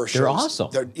horror shows. They're awesome.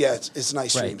 It's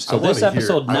nice Right. dreams. So this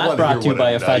episode not brought to you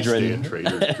by ephedrine.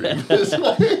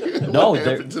 No,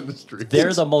 they're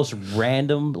the most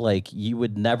random. Like, you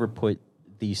would never put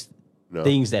these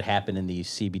things that happen in these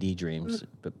CBD dreams,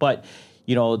 but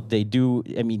you know they do.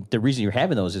 I mean, the reason you're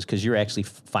having those is because you're actually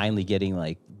finally getting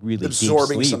like really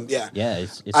absorbing deep sleep. some. Yeah, yeah.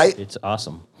 It's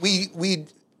awesome.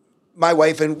 My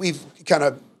wife and we've kind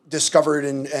of discovered,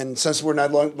 and since we're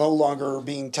no longer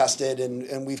being tested,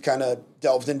 and we've kind of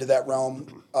delved into that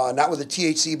realm, not with the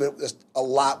THC, but a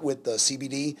lot with the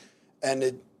CBD,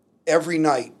 and every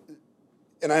night,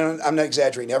 and I'm not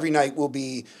exaggerating, every night will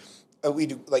be. We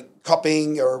do like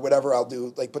cupping or whatever. I'll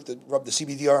do like rub the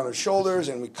CBD on our shoulders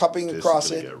and we cupping across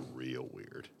it. Get real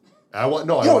weird. You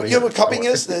know what cupping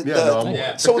is? So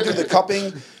we'll do the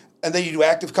cupping, and then you do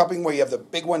active cupping where you have the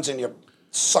big ones and you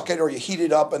suck it or you heat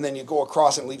it up and then you go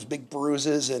across and it leaves big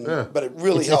bruises but it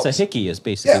really helps. It's a hickey is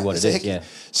basically what it is. Yeah.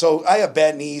 So I have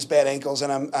bad knees, bad ankles,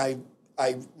 and I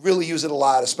really use it a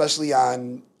lot, especially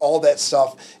on all that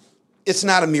stuff. It's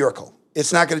not a miracle.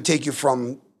 It's not going to take you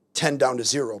from 10 down to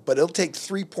 0, but it'll take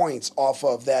 3 points off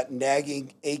of that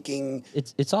nagging, aching.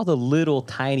 It's all the little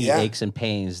tiny aches and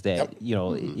pains that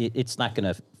it's not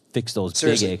going to fix those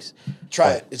big aches.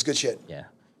 Try it. It's good shit. Yeah.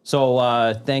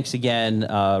 So thanks again,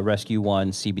 Rescue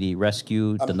One CBD.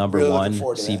 Rescue the number really one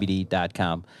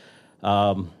CBD.com.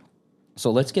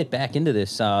 So let's get back into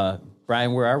this.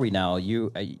 Brian, where are we now? You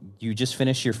just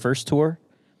finished your first tour,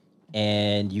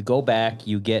 and you go back.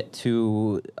 You get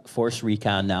to Force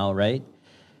Recon now, right?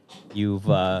 You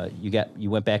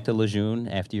went back to Lejeune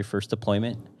after your first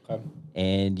deployment,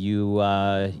 and you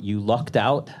lucked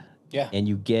out. Yeah. And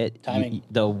you get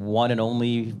the one and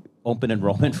only open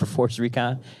enrollment for Force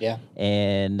Recon. Yeah.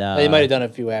 And they might have done a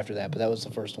few after that, but that was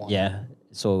the first one. Yeah.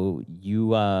 So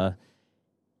you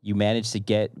managed to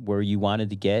get where you wanted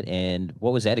to get, and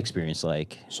what was that experience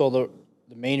like? So the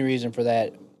main reason for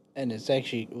that, and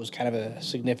it was kind of a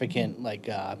significant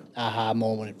aha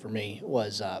moment for me,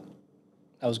 was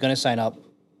I was going to sign up.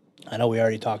 I know we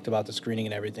already talked about the screening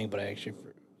and everything, but I actually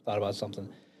thought about something.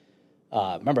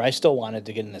 Remember, I still wanted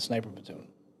to get in the sniper platoon.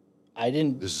 I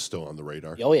didn't. This is still on the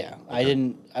radar. Oh yeah,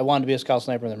 okay. I wanted to be a scout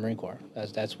sniper in the Marine Corps.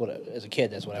 That's what as a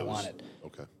kid. That's what I wanted.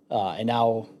 Okay. And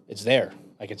now it's there.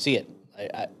 I can see it.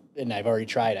 And I've already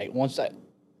tried. Once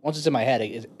it's in my head,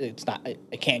 it's not.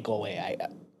 It can't go away.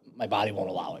 My body won't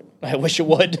allow it. I wish it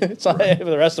would. It's not for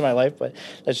the rest of my life, but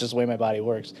that's just the way my body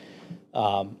works.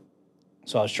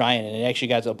 So I was trying, and it actually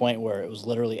got to a point where it was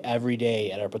literally every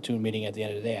day at our platoon meeting at the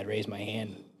end of the day, I'd raise my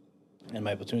hand, and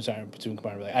my platoon sergeant, platoon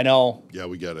commander would be like, I know. Yeah,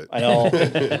 we get it. I know.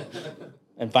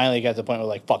 And finally it got to the point where,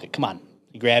 like, fuck it, come on.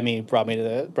 He grabbed me, brought me to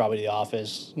the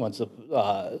office. Once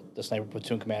the sniper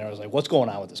platoon commander was like, what's going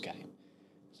on with this guy?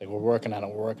 He's like, we're working on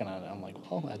it. I'm like,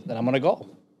 well, then I'm going to go.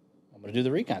 I'm going to do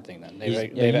the recon thing then.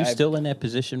 Are you still in that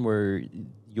position where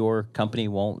your company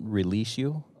won't release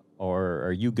you? Or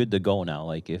are you good to go now?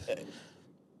 Like if...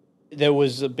 There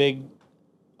was a big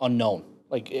unknown.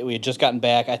 Like, we had just gotten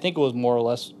back. I think it was more or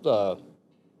less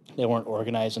they weren't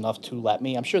organized enough to let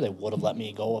me. I'm sure they would have let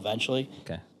me go eventually.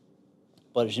 Okay.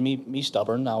 But it's me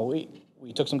stubborn. Now, we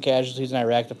took some casualties in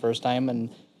Iraq the first time,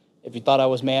 and if you thought I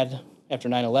was mad after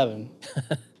 9/11,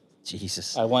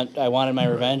 Jesus. I wanted my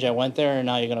revenge. I went there, and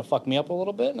now you're going to fuck me up a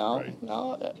little bit? Now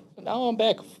I'm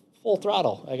back full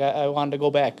throttle. Like, I wanted to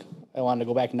go back. I wanted to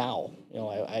go back now. You know,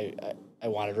 I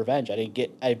wanted revenge.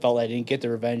 I felt I didn't get the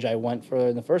revenge I went for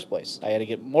in the first place. I had to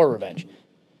get more revenge.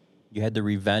 You had to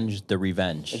revenge the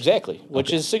revenge. Exactly,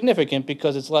 which is significant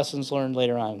because it's lessons learned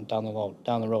later on down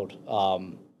the road.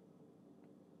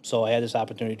 So I had this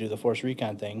opportunity to do the Force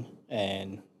Recon thing,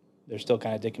 and they're still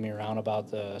kind of dicking me around about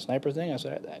the sniper thing. I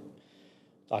said, I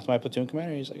talked to my platoon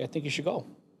commander. He's like, I think you should go.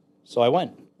 So I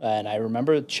went. And I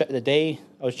remember the day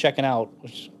I was checking out,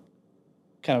 which is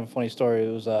kind of a funny story.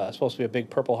 It was supposed to be a big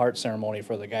Purple Heart ceremony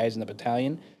for the guys in the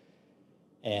battalion.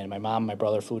 And my mom and my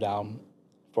brother flew down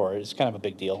for it. It's kind of a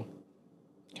big deal.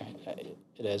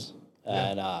 It is.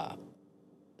 And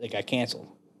they got canceled.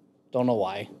 Don't know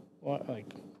why. Well,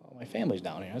 my family's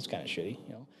down here. That's kind of shitty,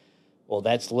 you know. Well,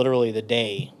 that's literally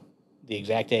the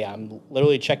exact day. I'm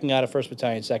literally checking out of 1st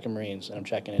Battalion, 2nd Marines, and I'm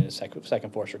checking in at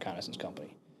 2nd Force Reconnaissance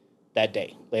Company. That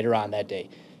day, later on that day.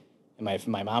 And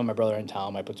my mom and my brother are in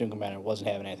town. My platoon commander wasn't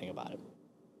having anything about it.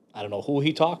 I don't know who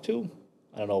he talked to.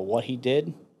 I don't know what he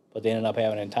did, but they ended up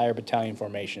having an entire battalion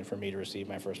formation for me to receive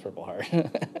my first Purple Heart.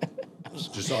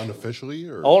 Just unofficially?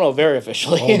 Or? Oh, no, very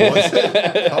officially. Oh, was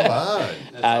it? Come on.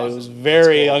 I was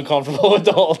very uncomfortable with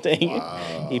the whole thing.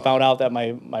 Wow. He found out that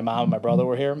my mom and my brother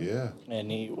were here. Yeah. And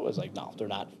he was like, no, they're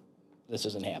not. This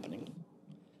isn't happening.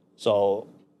 So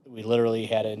we literally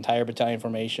had an entire battalion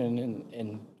formation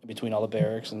in between all the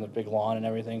barracks and the big lawn and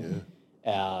everything.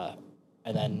 Yeah.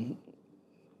 And then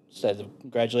said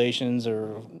congratulations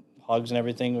or hugs and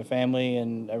everything with family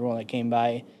and everyone that came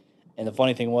by. And the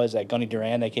funny thing was that Gunny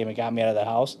Duran that came and got me out of the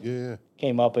house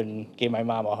came up and gave my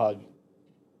mom a hug.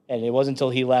 And it wasn't until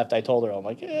he left I told her, I'm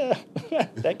like, yeah,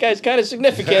 that guy's kind of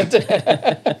significant.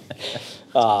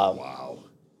 Wow.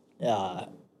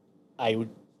 I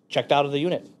checked out of the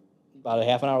unit about a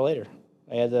half an hour later.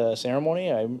 I had the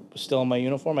ceremony. I was still in my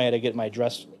uniform. I had to get one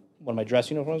of my dress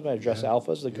uniforms, my dress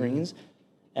alphas, the greens.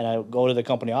 And I go to the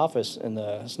company office, and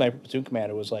the sniper platoon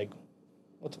commander was like,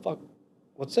 what the fuck?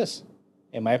 What's this?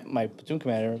 And my platoon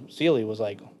commander, Seeley, was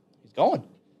like, he's going.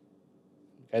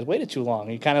 You guys waited too long.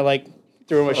 He kind of like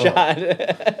threw him a shot.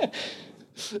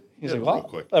 He's like, well,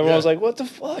 everyone was like, what the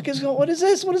fuck is going? What is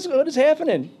this? What is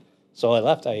happening? So I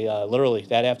left. I literally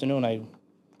that afternoon I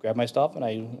grabbed my stuff and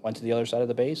I went to the other side of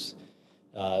the base.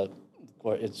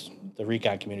 It's the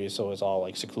recon community, so it's all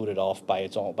like secluded off by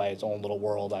its own little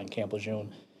world on Camp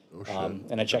Lejeune. Oh, shit.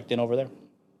 And I checked in over there.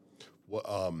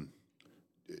 Well,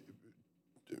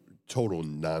 total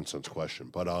nonsense question,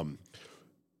 but do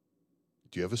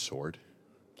you have a sword?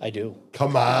 I do.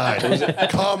 Come on,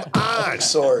 come on,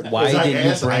 sword. Why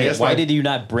did you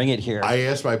not bring it here? I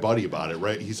asked my buddy about it.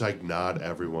 Right, he's like, not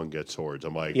everyone gets swords.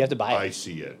 I'm like, you have to buy it. I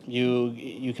see it.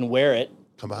 You can wear it.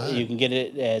 Come on. You can get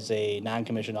it as a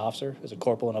non-commissioned officer, as a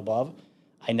corporal and above.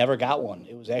 I never got one.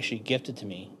 It was actually gifted to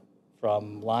me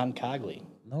from Lon Cogley.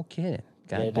 No kidding.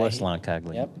 God bless Lon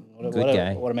Cogley. Yep. Good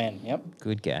guy. What a man. Yep.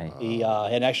 Good guy. He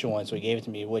had an extra one, so he gave it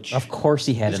to me, which... Of course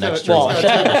he had an extra one. one.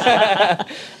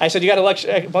 I said, you got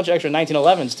a bunch of extra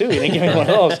 1911s, too. You didn't give me one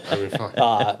of those. I mean,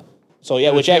 fuck. So,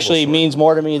 yeah, which actually means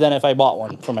more to me than if I bought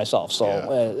one for myself.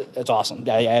 So, it's awesome.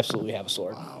 I absolutely have a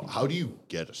sword. Wow. How do you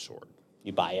get a sword?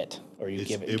 You buy it, or you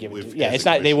give it. Yeah, it's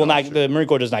not. They will not. The Marine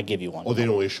Corps does not give you one. Oh, they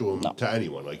don't issue them to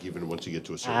anyone. Like even once you get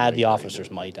to a certain. The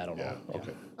officers might. I don't know. Yeah.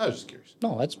 Okay. I was just curious.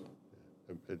 No, that's.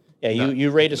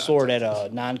 You rate a sword at a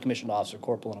non-commissioned officer,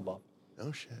 corporal and above.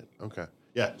 Oh shit. Okay.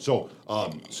 Yeah. So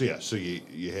So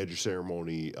you had your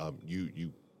ceremony.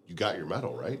 You got your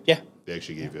medal, right? Yeah. They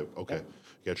actually gave you. Okay.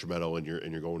 You got your medal, and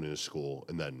you're going into school,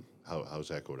 and then how's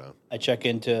that go down? I check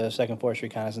into 2nd Force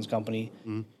Reconnaissance Company.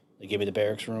 Mm-hmm. They give me the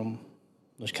barracks room.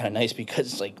 It was kind of nice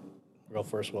because it's like real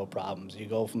first world problems. You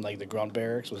go from like the grunt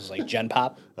barracks, which is like Gen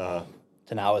Pop, to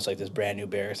now it's like this brand new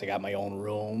barracks. I got my own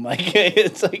room. Like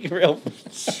it's like real.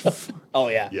 Oh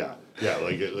yeah. Yeah.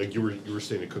 Like you were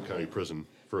staying at Cook County Prison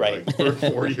for for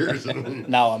 4 years. And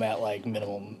now I'm at like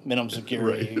minimum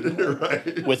security,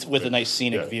 right. with a nice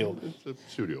scenic view. It's a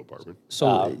studio apartment.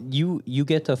 So you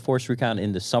get to Force Recon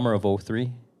in the summer of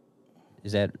 03?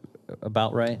 Is that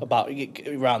about right? About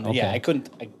around okay. Yeah.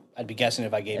 I'd be guessing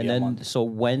if I gave you a month. So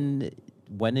when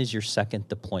is your second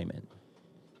deployment?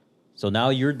 So now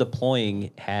you're deploying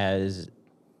it's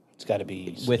got to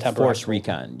be with Force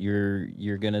Recon.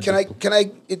 You're gonna Can I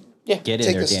get in take there,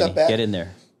 a Danny. step back? Get in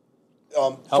there.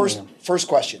 First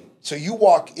question. So you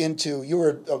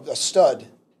were a stud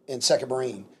in 2nd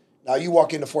Marine. Now you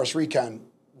walk into Force Recon.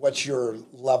 What's your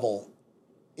level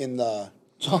in the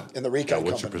recon?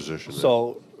 What's your position?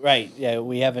 So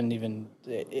we haven't even.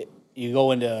 You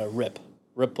go into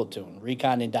RIP platoon,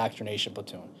 Recon Indoctrination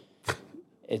Platoon.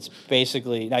 It's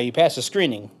basically now you pass the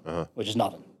screening, which is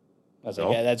nothing. I was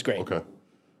like, yeah, that's great. Okay,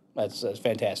 that's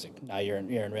fantastic. Now you're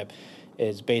in RIP.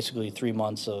 It's basically 3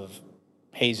 months of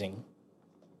hazing.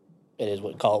 It is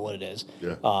call it what it is.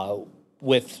 Yeah.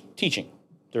 With teaching,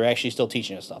 they're actually still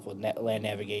teaching us stuff with land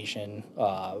navigation,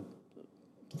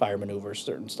 fire maneuvers,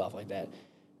 certain stuff like that.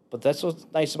 But that's what's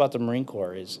nice about the Marine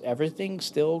Corps is everything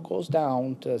still goes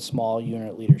down to small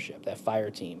unit leadership, that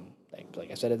fire team. Like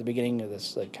I said at the beginning of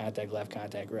this, like contact left,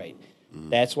 contact right.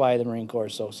 That's why the Marine Corps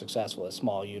is so successful at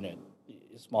small unit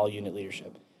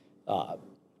leadership.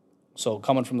 So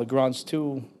coming from the grunts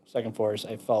to Second Force,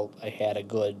 I felt I had a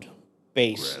good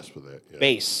base. Grasp of that. Yeah.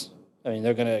 Base. I mean,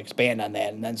 they're going to expand on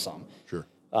that and then some. Sure.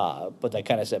 But that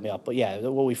kind of set me up. But yeah,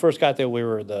 when we first got there, we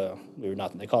were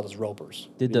nothing. They called us ropers.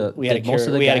 We had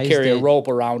to carry a rope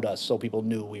around us so people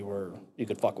knew you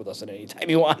could fuck with us at any time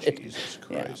you wanted. Jesus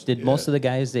Christ. Did most of the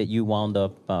guys that you wound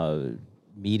up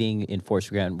meeting in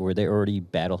Force Recon, were they already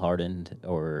battle hardened,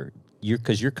 or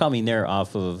because you're coming there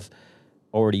off of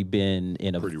already been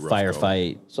in a Pretty rough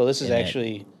firefight? So this is in that-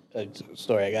 actually a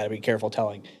story I got to be careful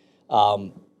telling.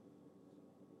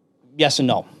 Yes and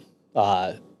no.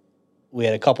 We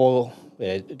had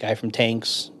a guy from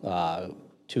tanks, a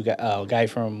guy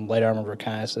from light armored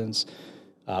reconnaissance,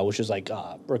 which is like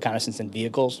reconnaissance in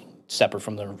vehicles, separate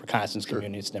from the reconnaissance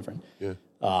community. It's different. Yeah.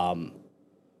 A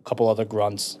couple other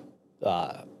grunts.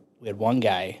 We had one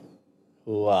guy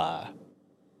who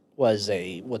was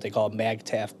what they call a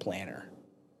MAGTF planner,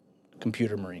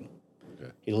 computer marine.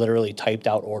 Okay. He literally typed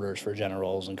out orders for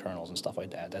generals and colonels and stuff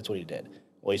like that. That's what he did.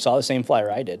 Well, he saw the same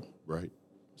flyer I did. Right.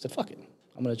 I said, fuck it.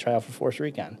 I'm going to try out for Force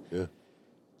Recon. Yeah.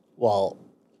 Well,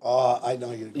 I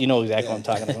know you know exactly what I'm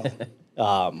talking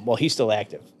about. Well, he's still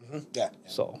active. Yeah.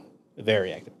 So,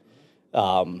 very active.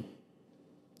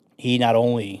 He not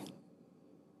only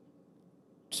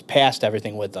passed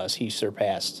everything with us, he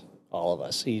surpassed all of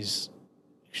us. He's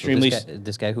extremely...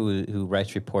 This guy who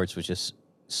writes reports was just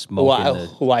smoking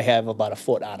who I have about a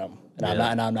foot on him.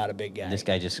 And I'm not a big guy. This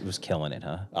guy just was killing it,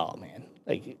 huh? Oh, man.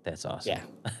 That's awesome.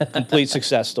 Yeah, complete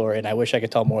success story, and I wish I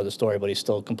could tell more of the story, but he's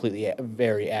still completely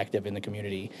very active in the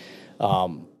community.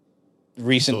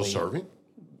 Recently, Still serving?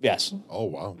 Yes. Oh,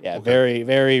 wow. Yeah, Okay. very,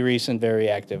 very recent, very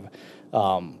active.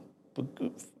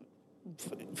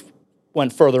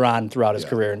 Went further on throughout his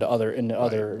career into other And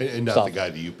not stuff. the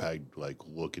guy that you pegged, like,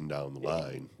 looking down the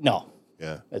line. No,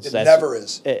 Yeah. It never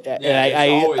is. And it's I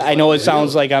always I know like it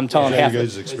sounds like I'm telling Is that half. your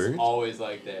guys' It's experience? always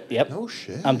like that. Yep. No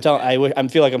shit. I'm telling. I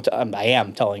feel like I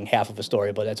am telling half of a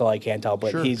story, but that's all I can tell.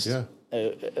 But Sure, he's yeah.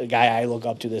 a guy I look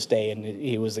up to this day, and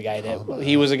he was the guy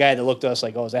that looked at us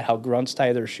like, oh, is that how grunts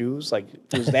tie their shoes? Like,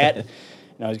 who's that? You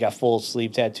know, he's got full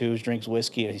sleeve tattoos, drinks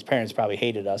whiskey, and his parents probably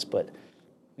hated us, but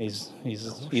he's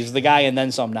the guy and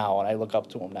then some now, and I look up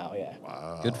to him now. Yeah.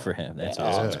 Wow. Good for him. That's Yeah,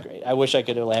 awesome. That's great. I wish I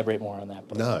could elaborate more on that,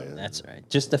 but No, yeah. That's all right.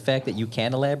 Just the fact that you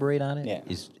can elaborate on it Yeah.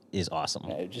 is awesome.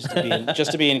 just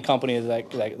to be in company of that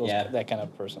kind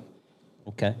of person.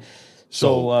 Okay.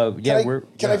 So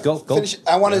Can I go finish?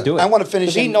 I want do it. to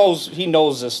finish. Because he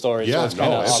knows this story. Yeah, so it's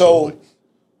kind of So,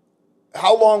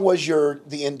 how long was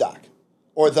the in-doc?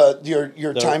 Or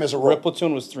your time as a RIP rope?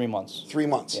 platoon was 3 months. 3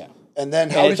 months. Yeah. And then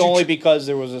how And did it's you... only because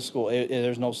there was a school.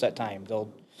 There's no set time. They'll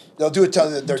do it till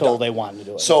they're Until done. they want to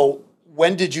do it. So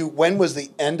when was the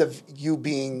end of you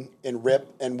being in RIP,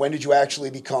 and when did you actually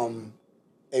become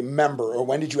a member, or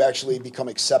when did you actually become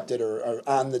accepted or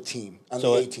on the team,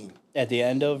 the A team? At the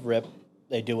end of RIP,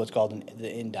 they do what's called the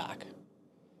INDOC.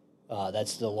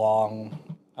 That's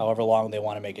however long they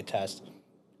want to make a test.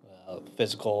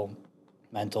 Physical,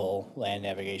 mental, land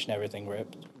navigation, everything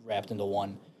wrapped into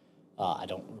one. I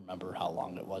don't remember how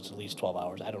long it was, at least 12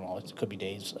 hours. I don't know. It could be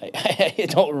days. I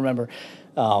don't remember.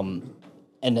 And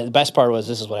the best part was,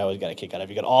 this is what I always got a kick out of.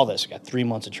 You got all this. You got 3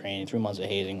 months of training, 3 months of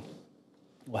hazing.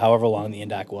 However long the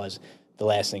INDOC was, the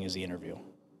last thing is the interview.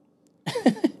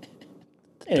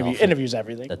 Interviews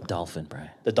everything. The dolphin,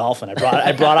 Brian. The dolphin. I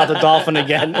brought out the dolphin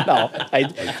again. No, I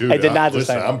did not this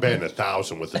Listen, time. I'm betting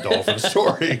 1,000 with the dolphin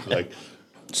story. Like,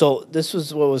 So this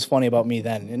was what was funny about me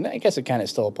then, and I guess it kind of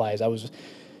still applies. I was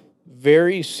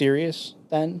very serious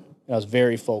then, and I was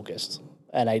very focused,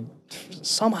 and I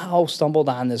somehow stumbled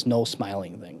on this no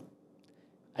smiling thing.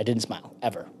 I didn't smile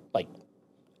ever,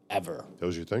 ever. that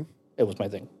was your thing? It was my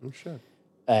thing, Oh, shit.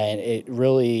 and it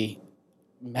really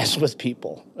messed with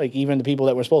people. Like, even the people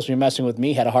that were supposed to be messing with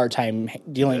me had a hard time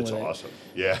dealing That's with awesome.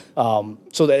 Yeah.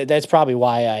 So that's probably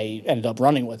why I ended up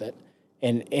running with it.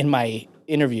 And in my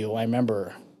interview, I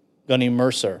remember Gunny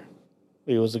Mercer.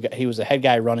 He was the head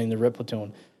guy running the RIP platoon.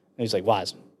 And he's like,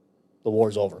 "Waz, the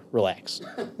war's over. Relax."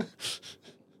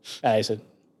 And I said,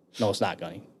 "No, it's not,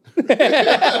 Gunny."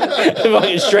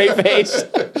 Fucking straight face.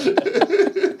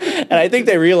 And I think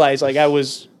they realized, like, I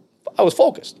was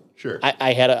focused. Sure.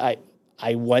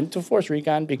 I went to Force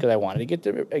Recon because I wanted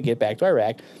to get back to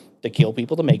Iraq to kill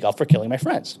people to make up for killing my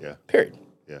friends. Yeah. Period.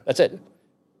 Yeah. That's it.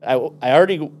 I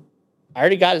already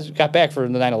got back for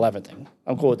the 9/11 thing.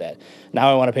 I'm cool with that. Now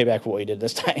I want to pay back for what he did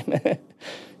this time.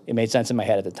 It made sense in my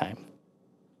head at the time.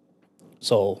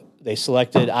 So they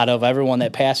selected, out of everyone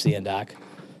that passed the NDOC,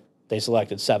 they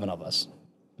selected 7 of us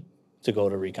to go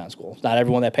to recon school. Not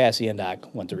everyone that passed the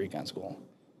NDOC went to recon school.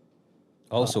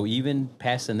 Oh, so even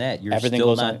passing that, you're Everything still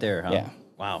goes not on- there, huh? yeah.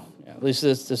 Wow. Yeah, at least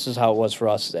this is how it was for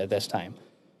us at this time.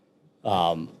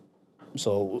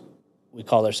 So we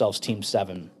called ourselves Team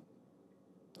 7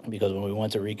 because when we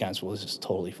went to recon school, this is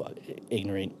totally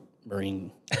ignorant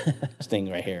Marine thing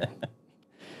right here.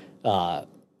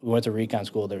 We went to recon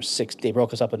school. There's 6. They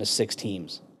broke us up into 6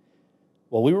 teams.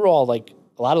 Well, we were all like,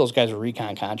 a lot of those guys were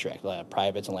recon contract,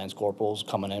 privates and lance corporals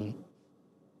coming in.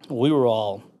 We were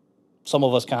all, some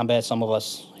of us combat, some of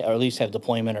us, or at least have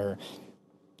deployment or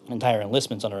entire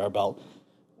enlistments under our belt.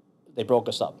 They broke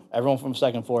us up. Everyone from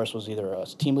 2nd Force was either a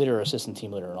team leader or assistant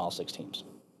team leader in all 6 teams.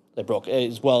 They broke,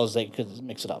 as well as they could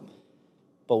mix it up.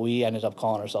 But we ended up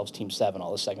calling ourselves Team 7,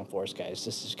 all the 2nd Force guys,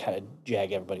 just to kind of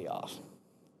jag everybody off.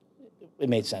 It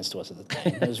made sense to us at the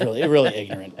time. It was really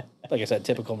ignorant. Like I said,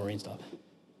 typical Marine stuff.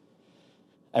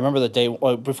 I remember the day,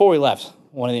 before we left,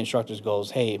 one of the instructors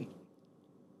goes, "Hey,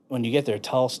 when you get there,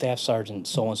 tell Staff Sergeant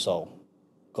so-and-so,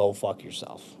 go fuck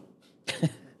yourself."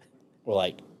 We're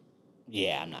like,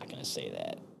 yeah, I'm not going to say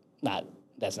that.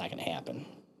 That's not going to happen.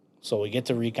 So we get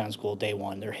to recon school day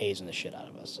 1. They're hazing the shit out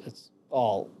of us. It's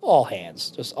all hands,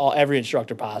 just every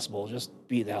instructor possible, just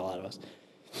beat the hell out of us.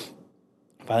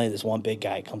 Finally, this one big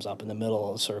guy comes up in the middle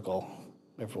of the circle.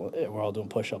 We're all doing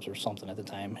push-ups or something at the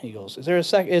time. He goes, "Is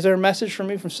there a message for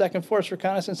me from 2nd Force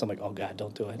Reconnaissance?" I'm like, "Oh God,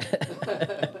 don't do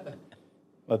it."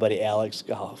 My buddy Alex,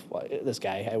 this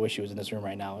guy, I wish he was in this room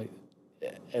right now.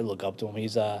 I look up to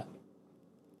him.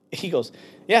 He goes,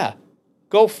 "Yeah,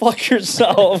 go fuck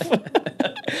yourself."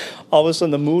 All of a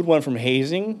sudden, the mood went from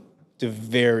hazing to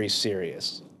very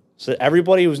serious. So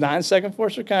everybody who's not in 2nd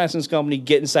Force Reconnaissance Company,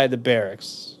 get inside the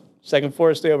barracks. 2nd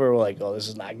Force stay over. We're like, "Oh, this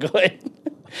is not good."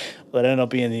 But it ended up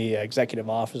being the executive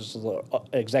officer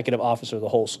of the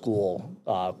whole school.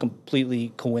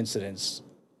 Completely coincidence.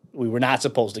 We were not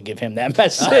supposed to give him that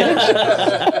message.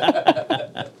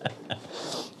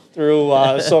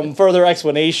 Through some further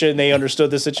explanation, they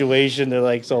understood the situation. They're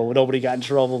like, so nobody got in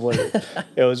trouble, but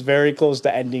it was very close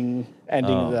to ending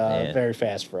very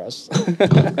fast for us.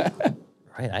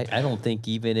 Right. I don't think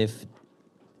even if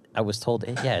I was told,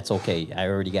 "Hey, yeah, it's okay, I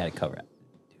already got it covered."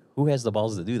 Who has the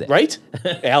balls to do that? Right?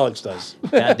 Alex does.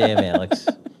 Goddamn, Alex.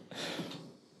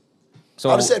 So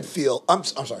How does that feel? I'm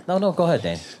sorry. No, go ahead,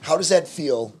 Dan. How does that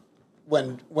feel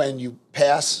when you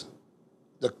pass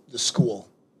the school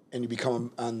and you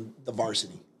become on the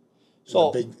varsity?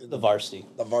 So the varsity.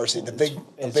 The varsity,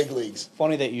 the big leagues.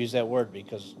 Funny that you use that word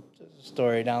because the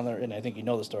story down there, and I think you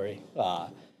know the story.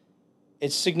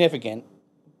 It's significant,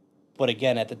 but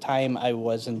again, at the time, I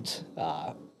wasn't.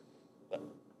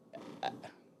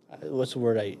 What's the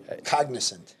word?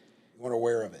 Cognizant. You weren't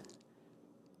aware of it.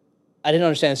 I didn't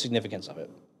understand the significance of it.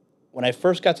 When I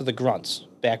first got to the Grunts,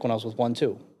 back when I was with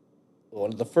 1-2,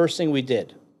 one of the first thing we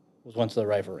did was went to the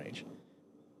rifle range.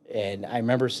 And I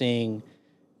remember seeing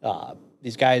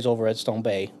these guys over at Stone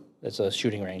Bay. That's a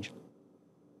shooting range.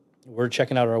 We're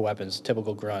checking out our weapons,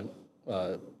 typical Grunt.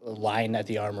 A line at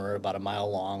the armor about a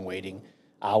mile long, waiting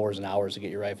hours and hours to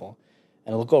get your rifle.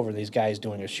 And I look over, these guys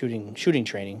doing a shooting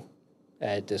training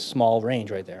at this small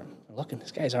range right there. I'm looking,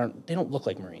 these guys they don't look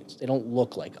like Marines. They don't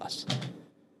look like us.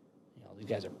 These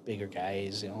guys are bigger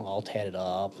guys, all tatted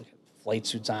up, flight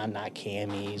suits on, not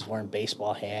camis, wearing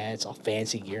baseball hats, all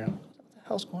fancy gear. I'm like, what the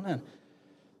hell's going on?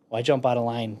 Well, I jump out of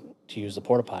line to use the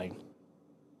porta potty.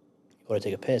 Go to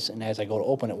take a piss, and as I go to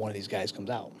open it, one of these guys comes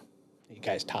out. The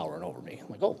guy's towering over me. I'm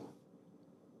like, oh.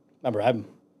 Remember, I'm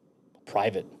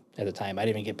private at the time. I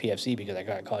didn't even get PFC because I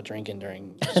got caught drinking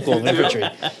during School of Infantry. You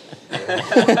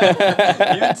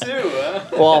too, huh?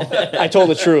 Well, I told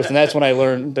the truth, and that's when I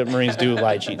learned that Marines do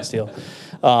lie, cheat, and steal.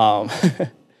 I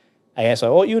asked,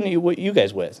 what you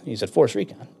guys with? He said, Force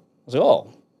Recon. I was like, oh.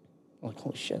 I'm like,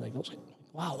 holy shit. Like,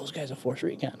 those guys are Force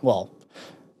Recon. Well,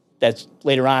 that's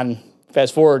later on.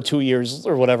 Fast forward 2 years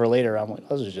or whatever later, I'm like,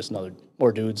 those are just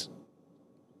more dudes.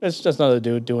 It's just another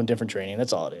dude doing different training.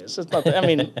 That's all it is. It's nothing. I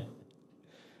mean,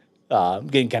 I'm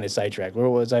getting kind of sidetracked. Where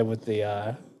was I with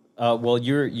the? Well,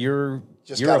 you're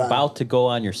about to go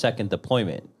on your second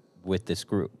deployment with this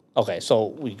group. Okay, so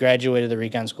we graduated the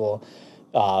recon school.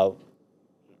 Dan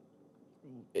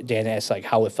asked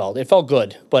how it felt. It felt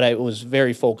good, but I was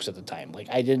very focused at the time.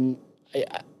 I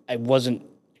wasn't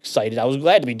excited. I was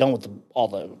glad to be done with all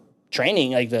the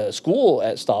training, like the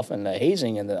school stuff and the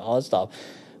hazing and all that stuff.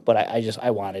 But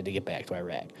I wanted to get back to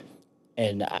Iraq.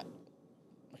 And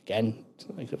again,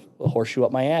 like a horseshoe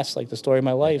up my ass, like the story of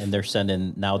my life. And they're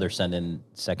sending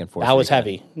second force. Now it's recon.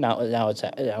 heavy. Now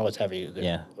it's heavy.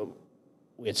 Yeah.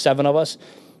 We had 7 of us.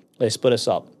 They split us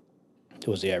up.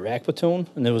 There was the Iraq platoon,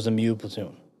 and there was the MEU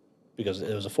platoon, because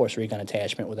it was a force recon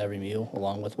attachment with every MEU,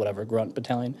 along with whatever grunt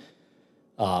battalion.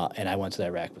 And I went to the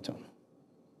Iraq platoon.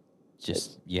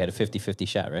 Just you had a 50-50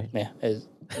 shot, right? Yeah.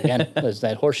 Again, there's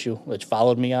that horseshoe which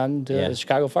followed me on to the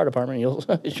Chicago Fire Department.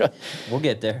 We'll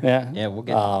get there. Yeah. We'll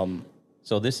get there.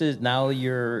 So this is now are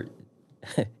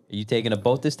you taking a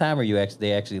boat this time, or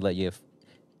they actually let you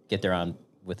get there on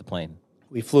with the plane?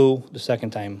 We flew the second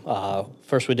time.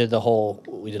 First we did a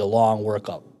long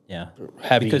workup. Yeah.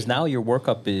 Heavy. Because now your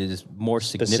workup is more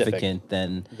significant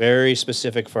than very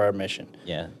specific for our mission.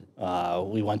 Yeah.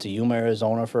 We went to Yuma,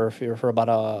 Arizona for about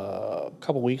a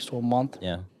couple weeks to a month.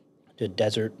 Yeah. Did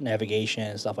desert navigation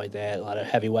and stuff like that. A lot of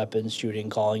heavy weapons shooting,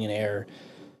 calling in air.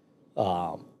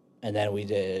 And then we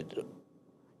did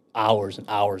hours and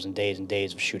hours and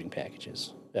days of shooting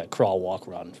packages. Crawl, walk,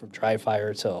 run, from dry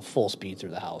fire to full speed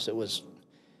through the house. It's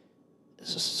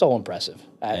so impressive.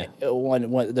 Yeah. When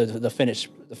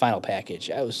the final package,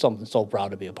 I was something so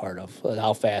proud to be a part of.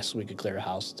 How fast we could clear a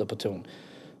house, the platoon,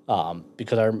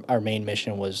 because our main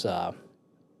mission was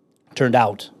turned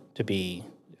out to be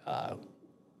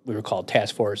we were called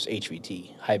Task Force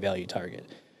HVT, High Value Target.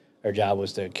 Our job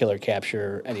was to kill or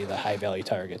capture any of the high value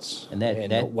targets and that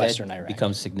in Western Iraq.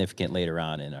 becomes significant later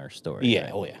on in our story. Yeah.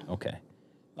 Right? Oh yeah. Okay.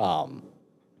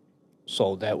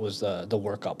 So that was the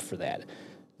workup for that.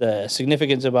 The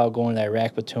significance about going to the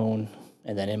Iraq platoon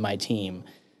and then in my team,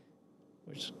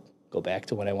 which go back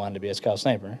to when I wanted to be a scout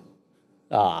sniper.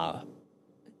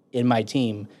 In my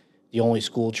team, the only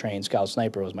school trained scout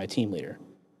sniper was my team leader.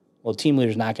 Well, the team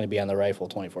leader's not going to be on the rifle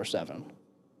 24/7.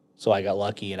 So I got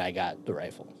lucky and I got the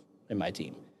rifle in my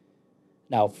team.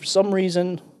 Now, for some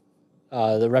reason,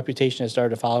 the reputation has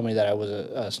started to follow me that I was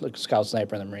a scout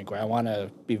sniper in the Marine Corps. I want to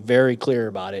be very clear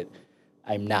about it.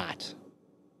 I'm not.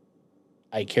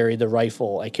 I carried the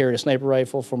rifle. I carried a sniper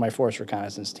rifle for my force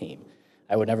reconnaissance team.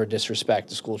 I would never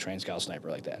disrespect a school-trained scout sniper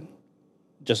like that.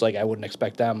 Just like I wouldn't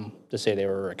expect them to say they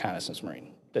were a reconnaissance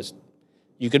Marine.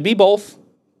 You could be both,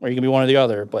 or you can be one or the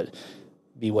other, but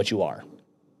be what you are.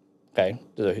 Okay?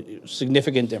 There's a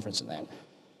significant difference in that.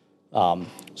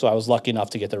 So I was lucky enough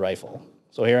to get the rifle.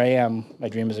 So here I am, my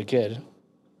dream as a kid,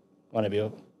 want to be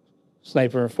a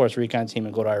sniper, force recon team,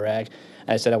 and go to Iraq. And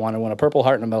I said I want to win a Purple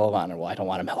Heart and a Medal of Honor. Well, I don't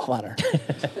want a Medal of Honor.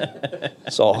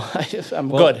 So I'm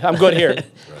good. I'm good here.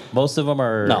 Most of them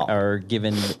are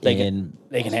given they can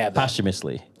have that.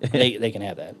 posthumously. they can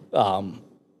have that.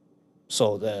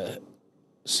 So the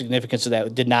significance of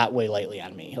that did not weigh lightly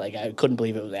on me. Like, I couldn't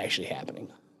believe it was actually happening.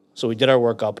 So we did our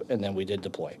workup, and then we did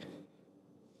deploy.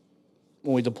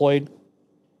 When we deployed,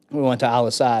 we went to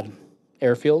Al-Assad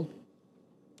Airfield,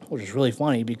 which is really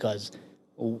funny because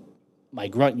my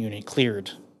grunt unit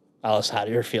cleared Al-Assad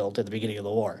Airfield at the beginning of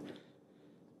the war.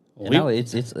 And now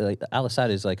it's like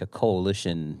Al-Assad is like a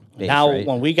coalition base, now, right?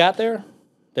 when we got there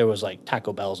was like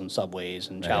Taco Bells and Subways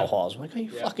and chow halls. We're like, are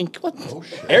you fucking what?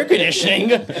 Air conditioning?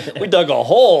 We dug a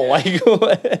hole. Like,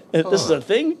 this is a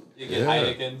thing? You get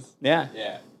Heinekens. Yeah.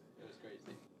 Yeah. It was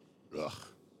crazy. Ugh.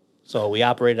 So we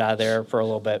operated out of there for a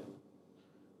little bit.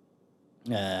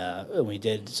 We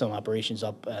did some operations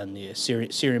up on the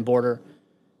Syrian border,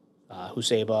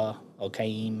 Husayba,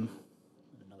 Al-Qaim,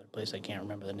 another place I can't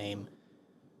remember the name.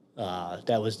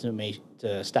 That was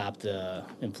to stop the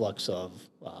influx of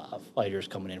fighters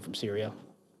coming in from Syria,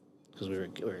 because we were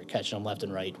catching them left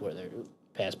and right, where their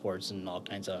passports and all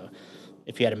kinds of.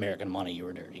 If you had American money, you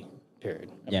were dirty. Period.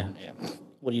 I mean,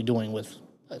 what are you doing with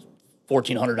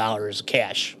 $1,400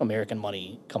 cash American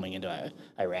money coming into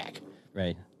Iraq?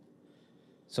 Right.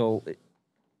 So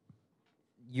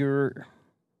you're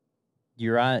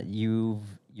on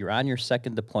your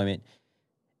second deployment.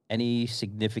 Any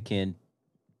significant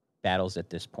battles at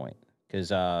this point?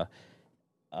 Because well,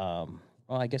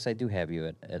 I guess I do have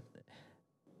you at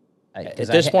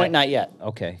this point, not yet.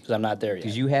 Okay, Because I'm not there yet.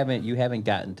 because you haven't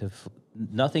gotten to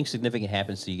nothing significant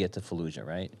happens till you get to Fallujah,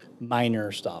 right?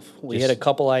 Minor stuff. We had a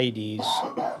couple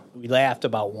IEDs. We laughed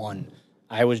about one.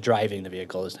 I was driving the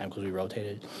vehicle this time because we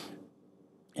rotated,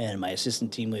 and my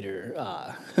assistant team leader,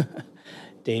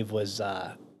 Dave, was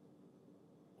the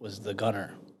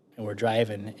gunner, and we're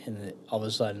driving, and all of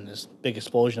a sudden this big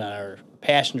explosion on our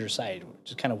passenger side, which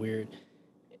is kind of weird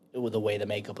with the way the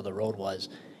makeup of the road was,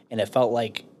 and it felt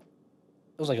like it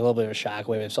was like a little bit of a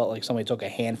shockwave. It felt like somebody took a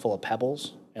handful of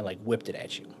pebbles and like whipped it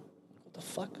at you. What the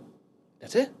fuck?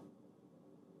 That's it?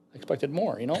 I expected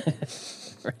more, you know?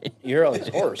 Right. You hear all these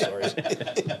horror stories.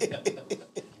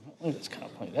 That's kind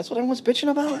of funny. That's what everyone's bitching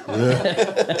about?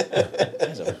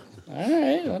 All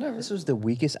right, whatever. This was the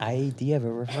weakest IED I've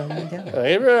ever heard. All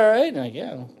right. Like,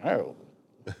 yeah. All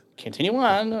right. Continue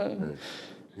on.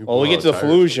 Well, we get to the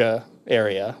Fallujah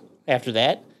area after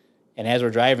that. And as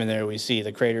we're driving there, we see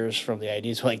the craters from the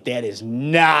IEDs. We're like, that is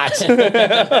not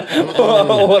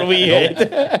what we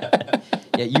hit.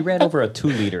 Yeah, you ran over a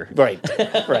 2-liter. Right.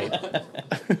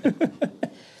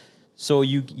 So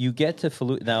you get to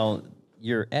Fallujah. Now,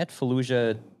 you're at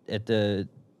Fallujah at the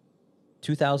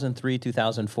 2003,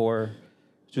 2004,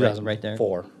 2004. right there?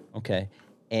 Okay.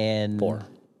 And 4.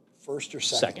 First or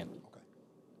second?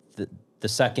 Second. the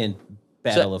second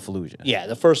Battle of Fallujah. Yeah,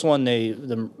 the first one,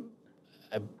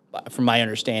 from my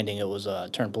understanding, it was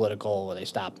turned political. Where they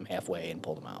stopped them halfway and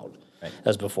pulled them out. Right. That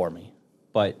was before me.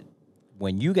 But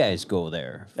when you guys go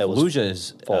there, It was Fallujah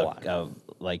is full on.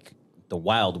 like the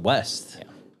Wild West. Yeah.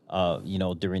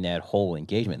 During that whole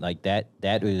engagement, like that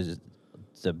is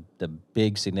the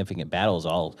big significant battles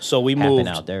all So we happen moved-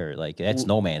 out there. Like that's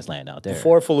no man's land out there.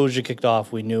 Before Fallujah kicked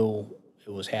off, we knew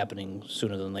it was happening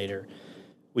sooner than later.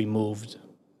 We moved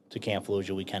to Camp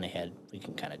Fallujah. We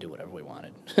can kind of do whatever we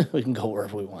wanted. We can go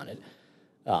wherever we wanted.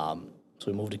 So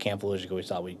we moved to Camp Fallujah because we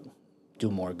thought we'd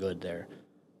do more good there.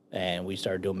 And we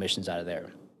started doing missions out of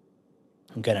there.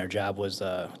 And kind of our job was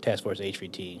Task Force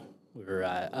HVT. We were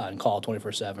on call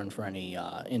 24/7 for any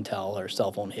intel or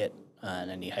cell phone hit on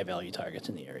any high value targets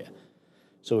in the area.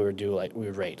 So we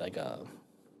would rate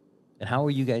And how are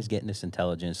you guys getting this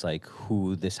intelligence? Like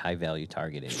who this high value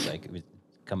target is? Like it was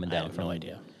coming I down have from. no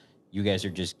idea. You guys are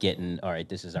just getting. All right,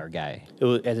 this is our guy. It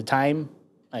was, at the time,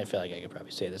 I feel like I could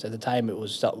probably say this. At the time, it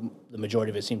was the majority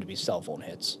of it seemed to be cell phone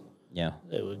hits. Yeah.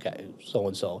 It was so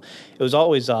and so. It was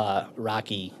always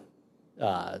Rocky.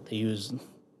 They used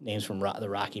names from the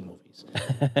Rocky movies.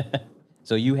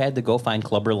 So you had to go find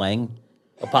Clubber Lang.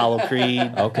 Apollo Creed.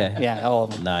 Okay. Yeah, all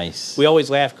of them. Nice. We always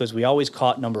laugh because we always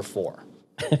caught number 4.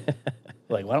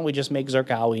 Like, why don't we just make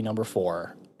Zarqawi number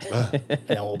 4? And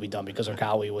then we'll be done because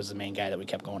Zarqawi was the main guy that we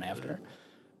kept going after.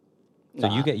 So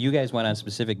you guys went on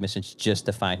specific missions just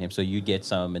to find him. So you get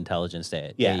some intelligence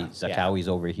that Yeah, hey, Zarqawi's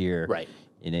over here, Right.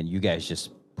 And then you guys just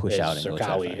push out and go try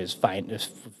to Zarqawi, find him. his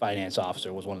finance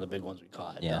officer, was one of the big ones we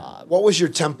caught. Yeah. What was your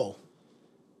tempo?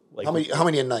 Like, How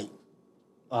many a night?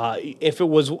 If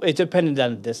it depended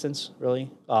on the distance,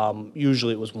 really.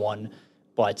 Usually it was 1,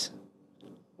 but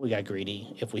we got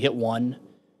greedy. If we hit 1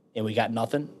 and we got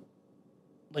nothing,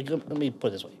 like let me put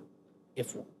it this way: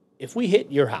 if we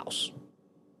hit your house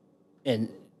and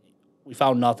we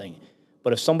found nothing,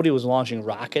 but if somebody was launching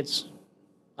rockets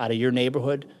out of your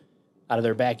neighborhood, out of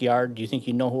their backyard, do you think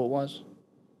you'd know who it was?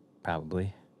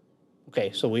 Probably.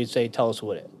 Okay, so we'd say, tell us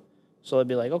who it is. So it'd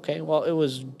be like, okay, well, it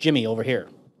was Jimmy over here.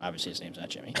 Obviously, his name's not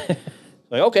Jimmy.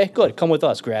 Like, okay, good. Come with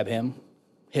us. Grab him.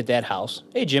 Hit that house.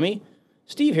 Hey, Jimmy,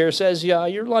 Steve here says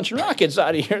you're launching rockets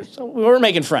out of here. So we were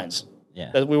making friends.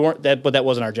 Yeah. But that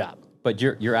wasn't our job. But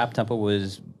your op tempo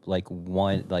was like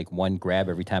one grab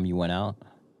every time you went out.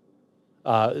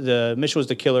 The mission was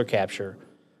to kill or capture.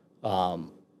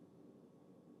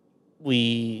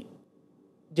 We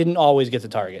didn't always get the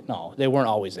target. No, they weren't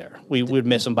always there. We would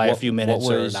miss them by a few minutes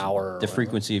what or was an hour. Or the whatever.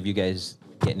 frequency of you guys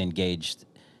getting engaged?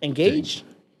 Engaged?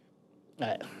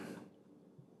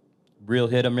 Real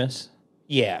hit or miss?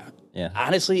 Yeah. Yeah.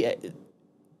 Honestly,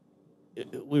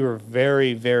 we were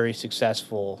very, very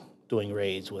successful doing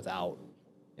raids without.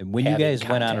 And when you having guys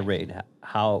went on a contact. raid,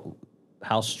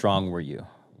 how strong were you?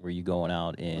 Were you going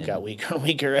out in? Got weaker and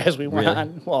weaker as we went Really?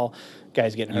 on. Well,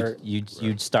 guys getting hurt.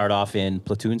 You'd start off in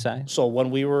platoon size. So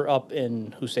when we were up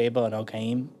in Husayba and Al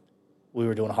Qaim, we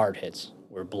were doing hard hits.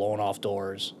 We were blowing off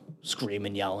doors,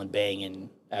 screaming, yelling, banging,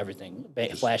 everything.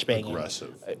 Flash banging.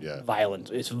 aggressive, yeah.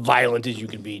 Violent. It's violent as you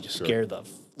can be. Just scare the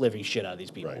living shit out of these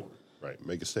people. Right.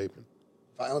 Make a statement.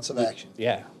 Violence of action.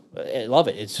 Yeah. I love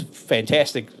it. It's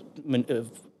fantastic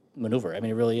maneuver. I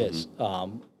mean, it really is.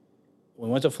 We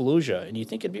went to Fallujah, and you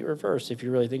think it'd be reversed if you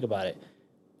really think about it.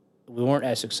 We weren't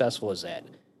as successful as that.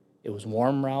 It was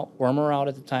warmer out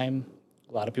at the time.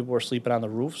 A lot of people were sleeping on the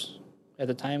roofs at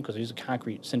the time because these are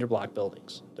concrete cinder block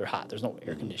buildings. They're hot. There's no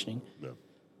air conditioning. No.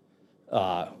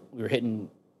 We were hitting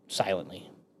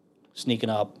silently, sneaking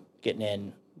up, getting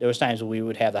in. There was times when we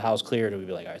would have the house cleared, and we'd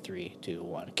be like, all right, 3, 2,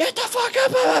 1, get the fuck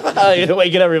up! You know,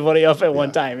 waking everybody up at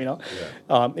one time, you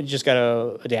know? You just got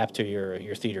to adapt to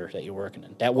your theater that you're working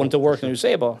in. That wouldn't have worked in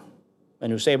Husayba,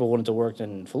 and Husayba wouldn't have worked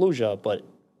in Fallujah, but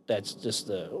that's just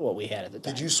what we had at the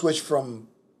time. Did you switch from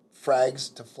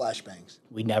frags to flashbangs?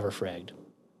 We never fragged.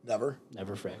 Never.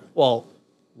 Never fragged. Well,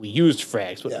 we used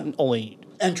frags, but Yeah. only...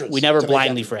 Entrance We never to make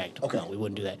blindly entry. fragged. Okay. No, we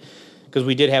wouldn't do that. Because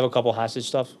we did have a couple hostage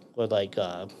stuff with, like...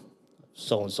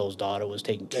 so and so's daughter was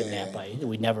taken kidnapped by.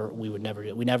 We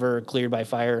never cleared by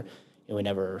fire, and we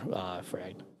never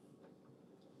fragged.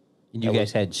 And you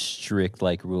guys had strict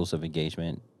like rules of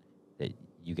engagement that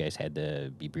you guys had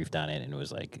to be briefed on it, and it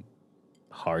was like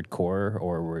hardcore,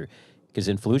 or were because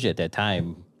in Fallujah at that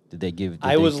time, did they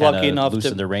was lucky enough to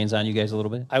loosen the reins on you guys a little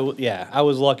bit? I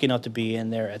was lucky enough to be in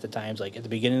there at the times. Like at the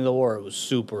beginning of the war, it was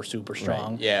super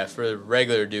strong. Right. Yeah, for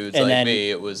regular dudes And like then- me,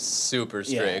 it was super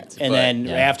strict. And but- then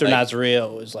after like- Nazaria,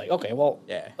 it was like, okay, well,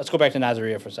 Yeah. let's go back to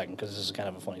Nazaria for a second because this is kind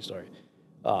of a funny story.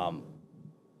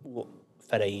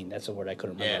 Fedayeen, that's the word I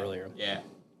couldn't remember earlier. Yeah.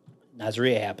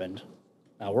 Nazaria happened.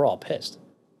 Now we're all pissed.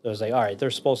 It was like, all right,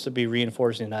 they're supposed to be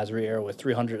reinforcing the Nazaria area with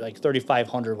 300, like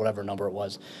 3,500, whatever number it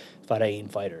was, Fedayeen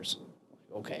fighters.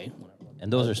 Okay, whatever.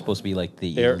 And those are supposed to be like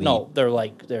the They're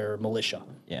elite. they're militia.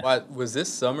 Yeah. What was this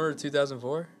summer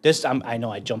 2004? This I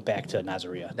know I jumped back to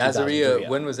Nazaria. Nazaria, 2003,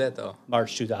 when was that though?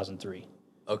 March 2003,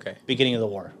 Okay. beginning of the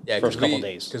war. Yeah, first couple we,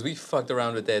 days. Because we fucked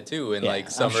around with that too in Yeah, like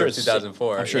I'm summer sure it's the same-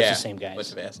 2004. I'm sure it's yeah. the same guys.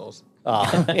 Bunch of assholes.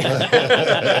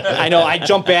 I know I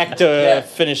jumped back to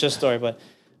finish this story, but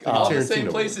All the same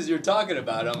Tarantino. places you're talking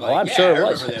about. I'm like, I'm yeah, sure I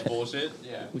it was. remember that bullshit.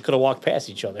 Yeah. we could have walked past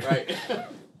each other. Right.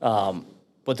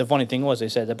 But the funny thing was, they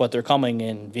said that, but they're coming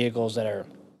in vehicles that are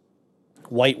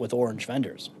white with orange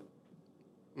fenders.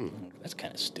 That's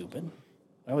kind of stupid.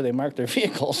 Why would they mark their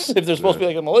vehicles if they're supposed to be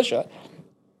like a militia?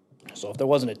 So if there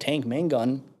wasn't a tank main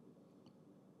gun,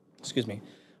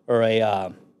 or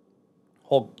a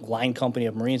whole line company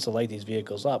of Marines to light these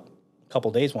vehicles up, a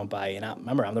couple days went by, and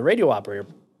I'm the radio operator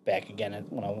back again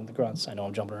when I went to grunts. I know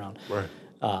I'm jumping around. Right.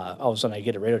 All of a sudden, I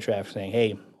get a radio traffic saying,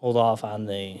 "Hey, hold off on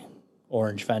the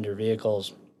orange fender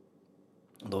vehicles.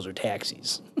 Those are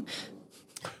taxis."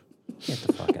 Get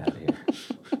the fuck out of here.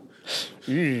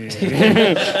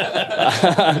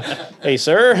 Hey,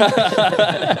 sir,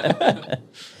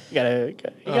 you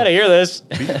gotta hear this.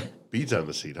 Beads on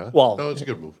the seat, huh? Well- no, it's a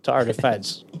good move. To our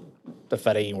defense, the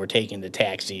Fedayeen were taking the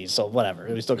taxis, so whatever.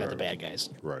 We still got the bad guys.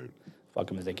 Right. Fuck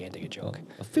them if they can't take a joke.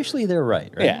 Officially, they're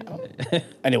right. Yeah.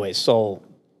 Anyway, so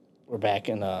we're back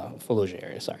in the Fallujah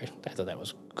area. Sorry, I thought that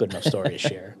was a good enough story to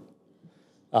share.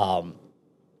 Where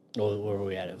were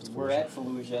we at? We're at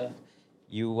Fallujah.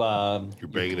 You You're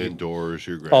banging indoors.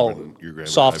 You're Oh, grabbing. You're grabbing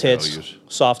soft high hits, values.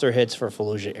 softer hits for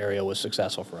Fallujah area was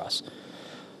successful for us.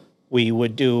 We were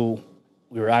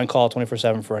on call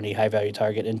 24/7 for any high value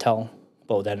target intel,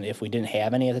 but then if we didn't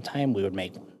have any at the time, we would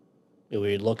make one. We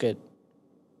would look at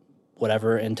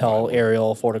whatever intel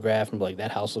aerial photograph and be like,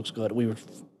 that house looks good. We would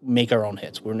make our own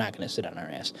hits. We're not going to sit on our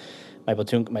ass.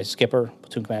 My skipper,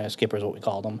 platoon commander, skipper is what we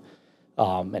called him,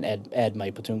 and Ed,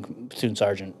 my platoon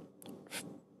sergeant,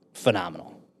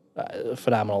 phenomenal.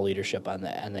 Phenomenal leadership on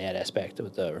that aspect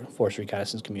with the force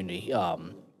reconnaissance community.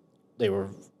 They were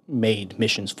made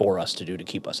missions for us to do to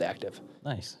keep us active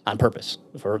nice. on purpose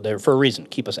for a reason.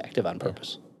 Keep us active on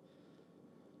purpose.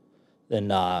 Then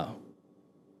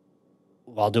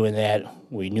while doing that,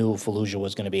 we knew Fallujah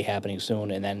was going to be happening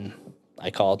soon, and then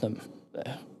I called them.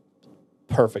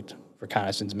 Perfect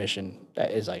reconnaissance mission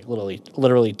that is like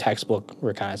literally textbook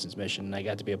reconnaissance mission. I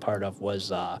got to be a part of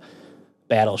was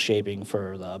battle shaping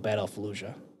for the Battle of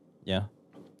Fallujah. Yeah.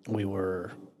 We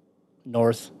were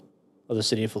north of the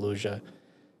city of Fallujah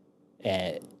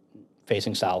and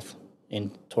facing south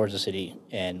in towards the city,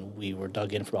 and we were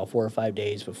dug in for about 4 or 5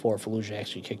 days before Fallujah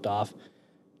actually kicked off,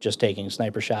 just taking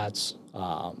sniper shots,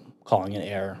 calling in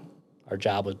air. Our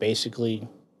job was basically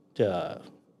to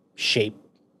shape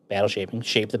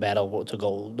the battle to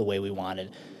go the way we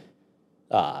wanted,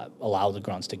 allow the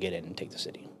grunts to get in and take the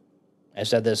city. I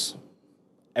said this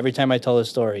every time I tell this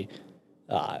story.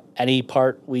 Any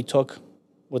part we took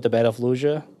with the Battle of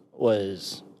Fallujah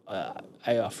was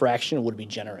a fraction would be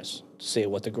generous to say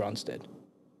what the grunts did.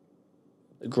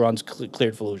 The grunts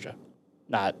cleared Fallujah,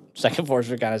 not Second Force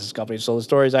Reconnaissance Company. So the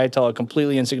stories I tell are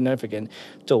completely insignificant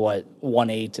to what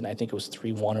 1-8, and I think it was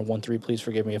 3-1 or 1-3. Please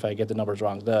forgive me if I get the numbers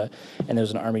wrong. And there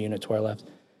was an Army unit to our left.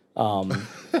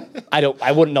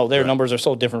 I wouldn't know. Their numbers are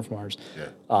so different from ours.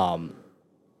 Yeah.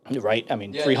 Right? I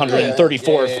mean, Yeah,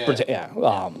 334th. yeah.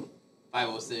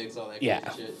 506, all that crazy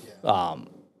Yeah. shit.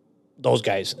 Those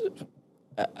guys.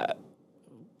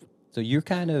 So you're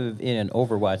kind of in an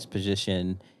Overwatch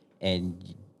position,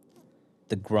 and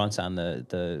the grunts on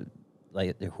the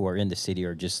like who are in the city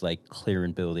are just like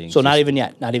clearing buildings. So not just- even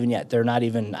yet. They're not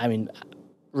even. I mean,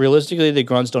 realistically, the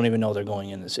grunts don't even know they're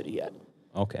going in the city yet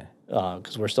Okay.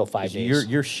 because we're still 5 days.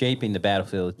 You're shaping the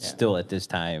battlefield still at this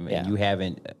time, and Yeah. you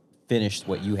haven't finished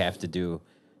what you have to do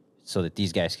so that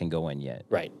these guys can go in yet.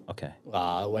 right. Okay.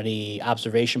 Any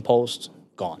observation posts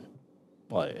gone.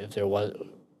 Well, if there was,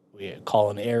 we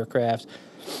call in aircraft,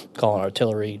 call in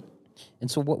artillery. And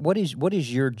so, what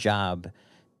is your job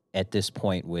at this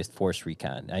point with Force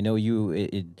Recon? I know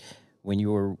when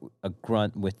you were a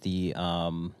grunt with the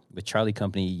with Charlie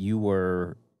Company, you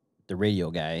were the radio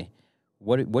guy.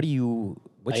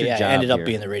 What's your job? I ended here? up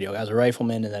being the radio guy. I was a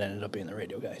rifleman, and then ended up being the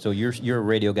radio guy. So you're a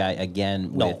radio guy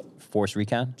again No. with Force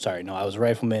Recon? Sorry, no, I was a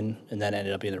rifleman, and then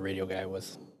ended up being the radio guy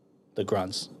with the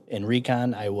grunts. In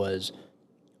Recon, I was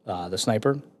the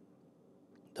sniper,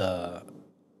 the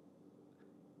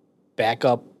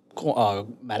backup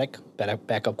medic,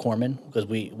 backup corpsman, because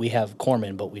we have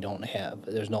corpsmen, but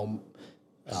there's no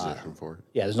Position for it.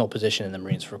 there's no position in the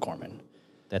Marines for corpsman.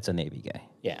 That's a Navy guy.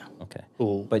 Yeah. Okay.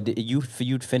 Who? But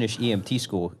you'd finished EMT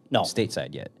school No.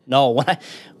 stateside yet? No,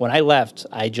 when I left,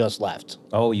 I just left.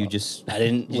 Oh, you just I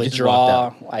didn't you just withdraw.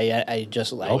 walked out. I just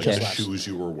The left. shoes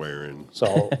you were wearing.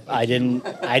 So I didn't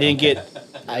get.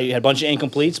 I had a bunch of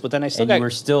incompletes, but then I still And got. you were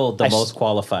still the I s- most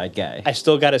qualified guy. I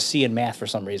still got a C in math for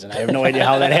some reason. I have no idea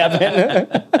how that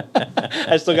happened.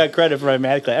 I still got credit for my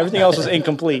math class. Everything else was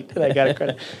incomplete, and I got a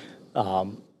credit.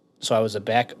 So I was a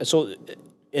back. So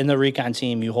in the recon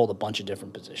team, you hold a bunch of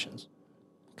different positions.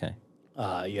 Okay.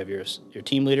 You have your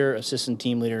team leader, assistant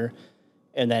team leader,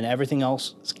 and then everything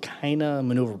else is kind of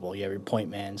maneuverable. You have your point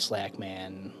man, slack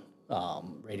man,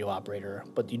 radio operator,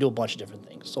 but you do a bunch of different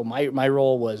things. So my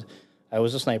role was, I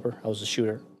was a sniper, I was a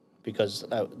shooter, because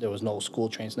there was no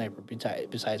school-trained sniper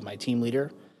besides my team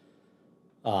leader.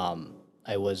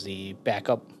 I was the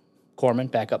backup corpsman,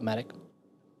 backup medic.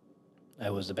 I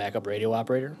was the backup radio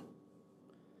operator.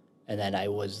 And then I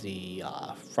was the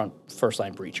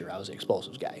first-line breacher. I was the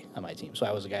explosives guy on my team. So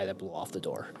I was the guy that blew off the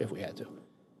door if we had to.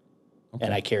 Okay.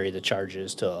 And I carried the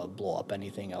charges to blow up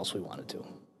anything else we wanted to.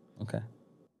 Okay.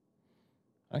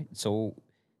 All right. So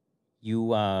you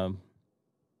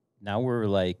now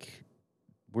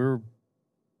we're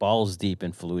balls deep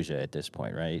in Fallujah at this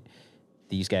point, right?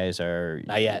 These guys are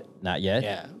Not yet. Not yet?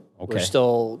 Yeah. Okay. We're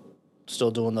still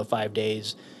doing the 5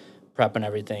 days, prepping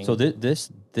everything. So this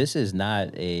is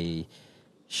not a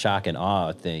shock and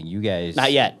awe thing. You guys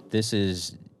Not yet. This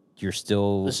is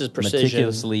precision,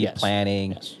 meticulously yes.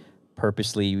 planning, Yes.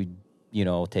 purposely,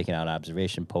 taking out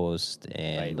observation posts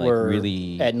and Right. We're,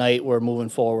 really at night, we're moving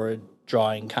forward,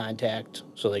 drawing contact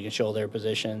so they can show their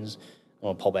positions.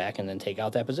 We'll pull back and then take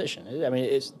out that position. I mean,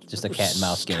 it's Just a cat and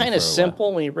mouse game Kind for a of while.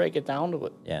 simple when you break it down,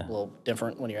 but Yeah. a little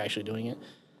different when you're actually doing it.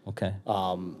 okay.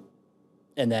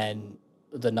 And then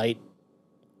the night,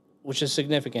 which is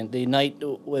significant, the night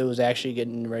it was actually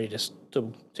getting ready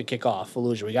to kick off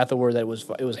Fallujah. We got the word that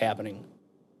it was happening.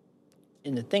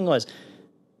 And the thing was,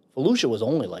 Fallujah was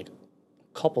only like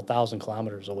a couple thousand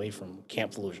kilometers away from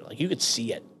Camp Fallujah. Like you could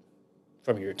see it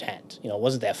from your tent. It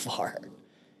wasn't that far.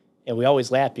 And we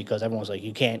always laughed because everyone was like,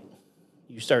 you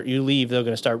leave, they're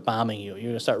going to start bombing you. You're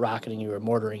going to start rocketing you or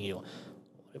mortaring you.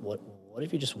 What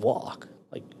if you just walk?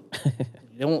 Like,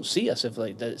 they won't see us if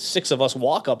like the 6 of us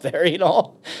walk up there, Right.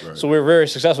 So we were very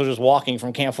successful just walking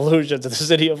from Camp Fallujah to the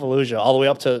city of Fallujah, all the way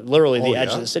up to literally the edge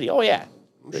yeah? of the city. Oh, yeah.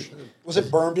 Was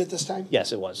it burned at this time?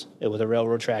 Yes, it was. It was a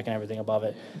railroad track and everything above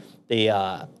it. We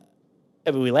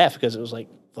laughed because it was like,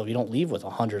 well, if you don't leave with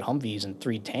 100 Humvees and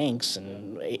 3 tanks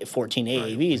and 14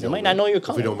 AAVs, they might not know you're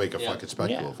coming. If we don't make a fucking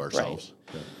spectacle of ourselves.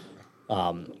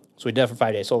 So we did that for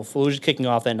 5 days. So Fallujah's kicking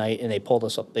off that night, and they pulled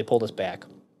us up. They pulled us back,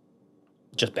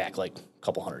 just back like a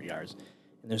couple hundred yards.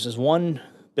 And there's this one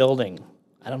building.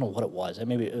 I don't know what it was.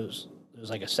 Maybe it was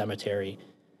like a cemetery.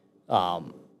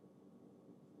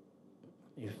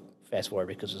 You fast forward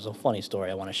because there's a funny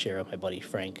story I want to share with my buddy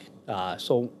Frank.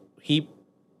 So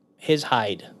his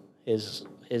hide, his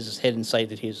hidden site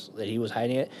that he was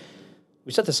hiding it.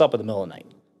 We set this up in the middle of the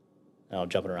night.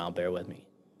 Jumping around, bear with me.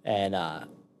 And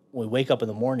when we wake up in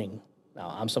the morning, now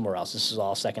I'm somewhere else. This is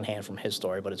all secondhand from his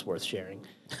story, but it's worth sharing.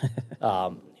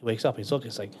 He wakes up, he's looking,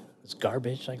 it's like it's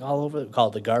garbage, like all over. We call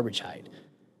it the garbage hide.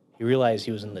 He realized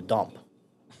he was in the dump,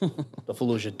 the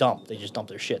Fallujah dump. They just dump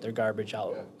their shit, their garbage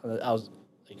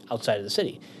outside of the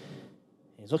city.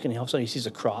 And he's looking, and all of a sudden he sees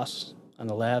a cross on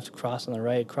the left, cross on the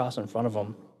right, cross in front of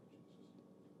him.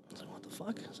 I was like, what the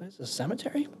fuck? Is this a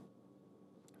cemetery?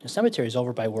 The cemetery is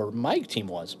over by where my team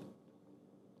was.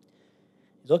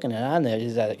 He's looking at on there.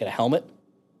 He's got a helmet.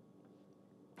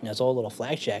 And there's a little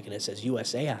flag jacket and it says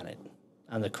USA on it,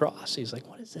 on the cross. He's like,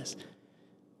 what is this?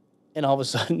 And all of a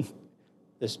sudden,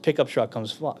 this pickup truck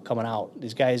coming out.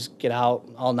 These guys get out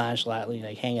all nonchalantly,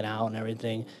 like hanging out and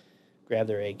everything, grab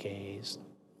their AKs,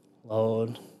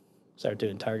 load, start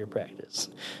doing target practice.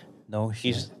 No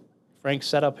shit. Frank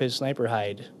set up his sniper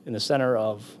hide in the center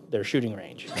of their shooting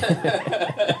range.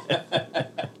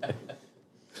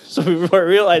 So we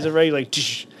realized already, like,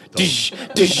 Dish,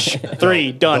 dish,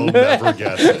 3, done. They'll never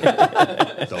guess it.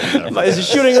 They'll never Is the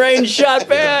shooting range shot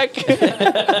back?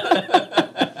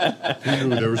 Ooh,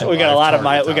 there was We got a lot of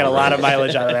mileage. we got a lot of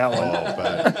mileage out of that one. Oh,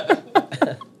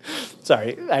 bet.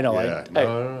 Sorry, I know. Yeah, I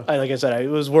no. like I said, it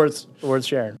was worth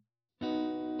sharing.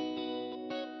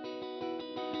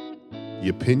 The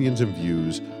opinions and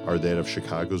views are that of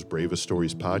Chicago's Bravest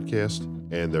Stories podcast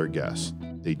and their guests.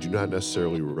 They do not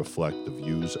necessarily reflect the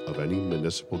views of any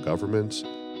municipal governments,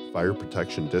 fire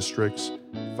protection districts,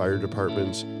 fire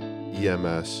departments,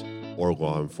 EMS, or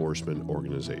law enforcement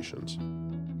organizations.